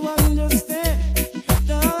 make you understand.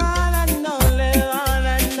 The one and only, one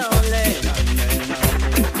and only.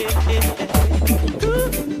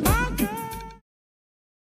 Ooh, my girl.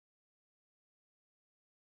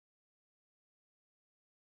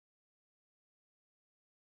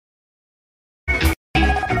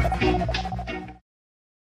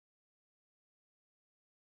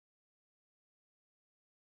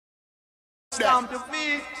 Stamp your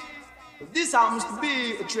feet. This happens to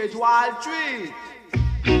be a treat wild treat.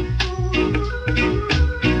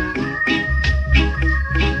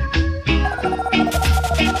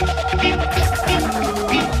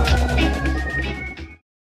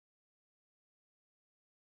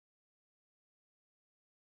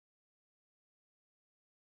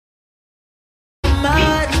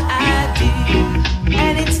 Much I do,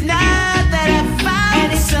 and it's not that I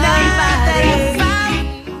found somebody.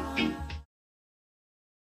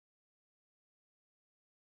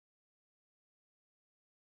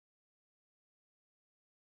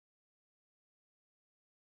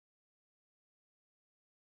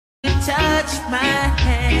 Touch my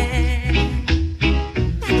hand,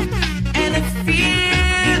 and a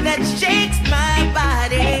fear that shakes my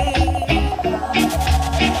body,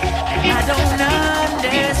 and I don't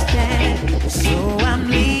understand, so I'm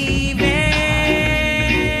leaving.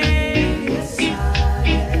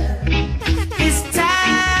 This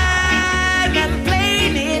time I'm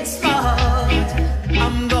playing it smart.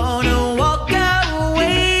 I'm gonna walk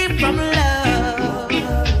away from love.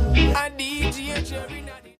 I need you, Jerry.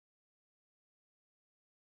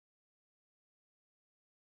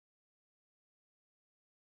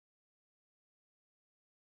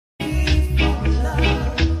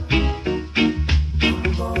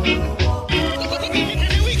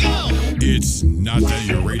 It's not that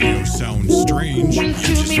your radio sounds strange. You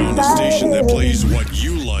just found a station that plays what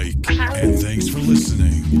you like. And thanks for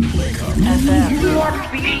listening. Wake up.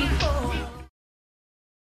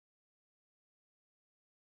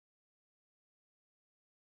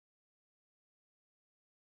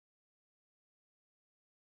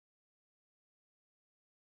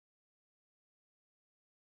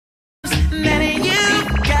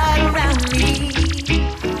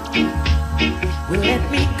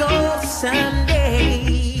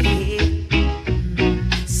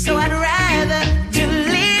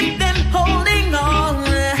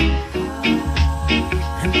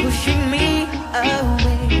 pushing me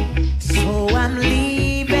away, so I'm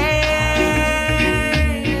leaving.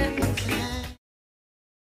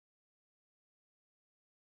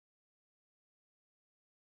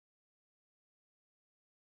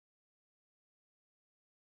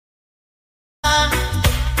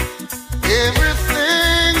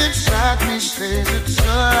 Everything inside me says it's a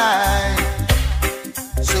lie,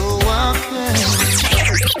 so I can't,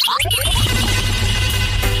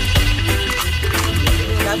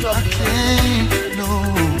 no,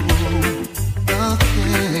 I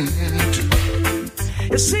can't.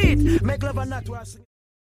 You see it, make love and not was.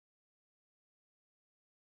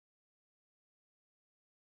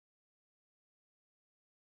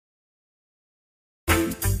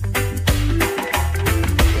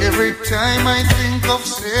 Every time I think of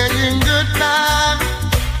saying goodbye,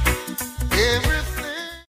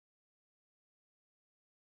 everything.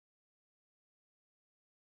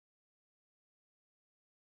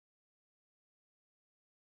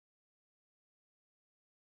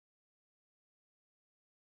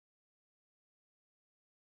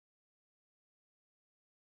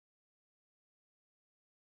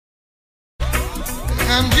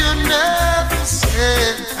 And you never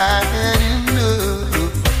said I had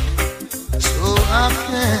enough, so I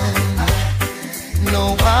can,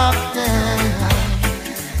 no I can,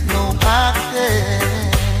 no I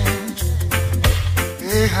can't.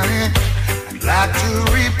 Hey honey, I'd like to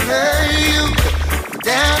repay you for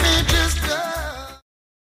damages done.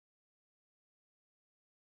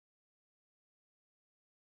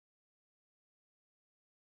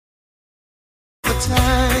 The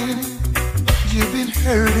time you've been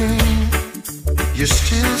hurting, you're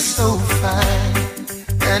still so fine,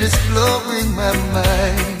 and it's blowing my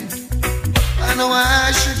mind. I know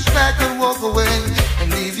I should back and walk away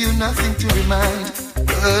and leave you nothing to remind,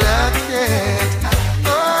 but I can't.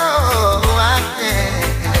 Oh, I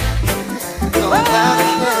can't. No, I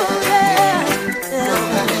can't. No,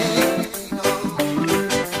 honey.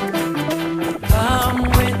 Come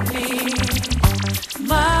with me,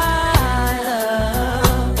 my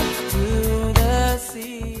love, to the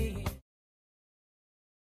sea.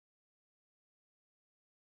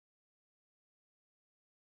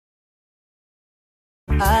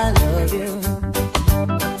 I love you.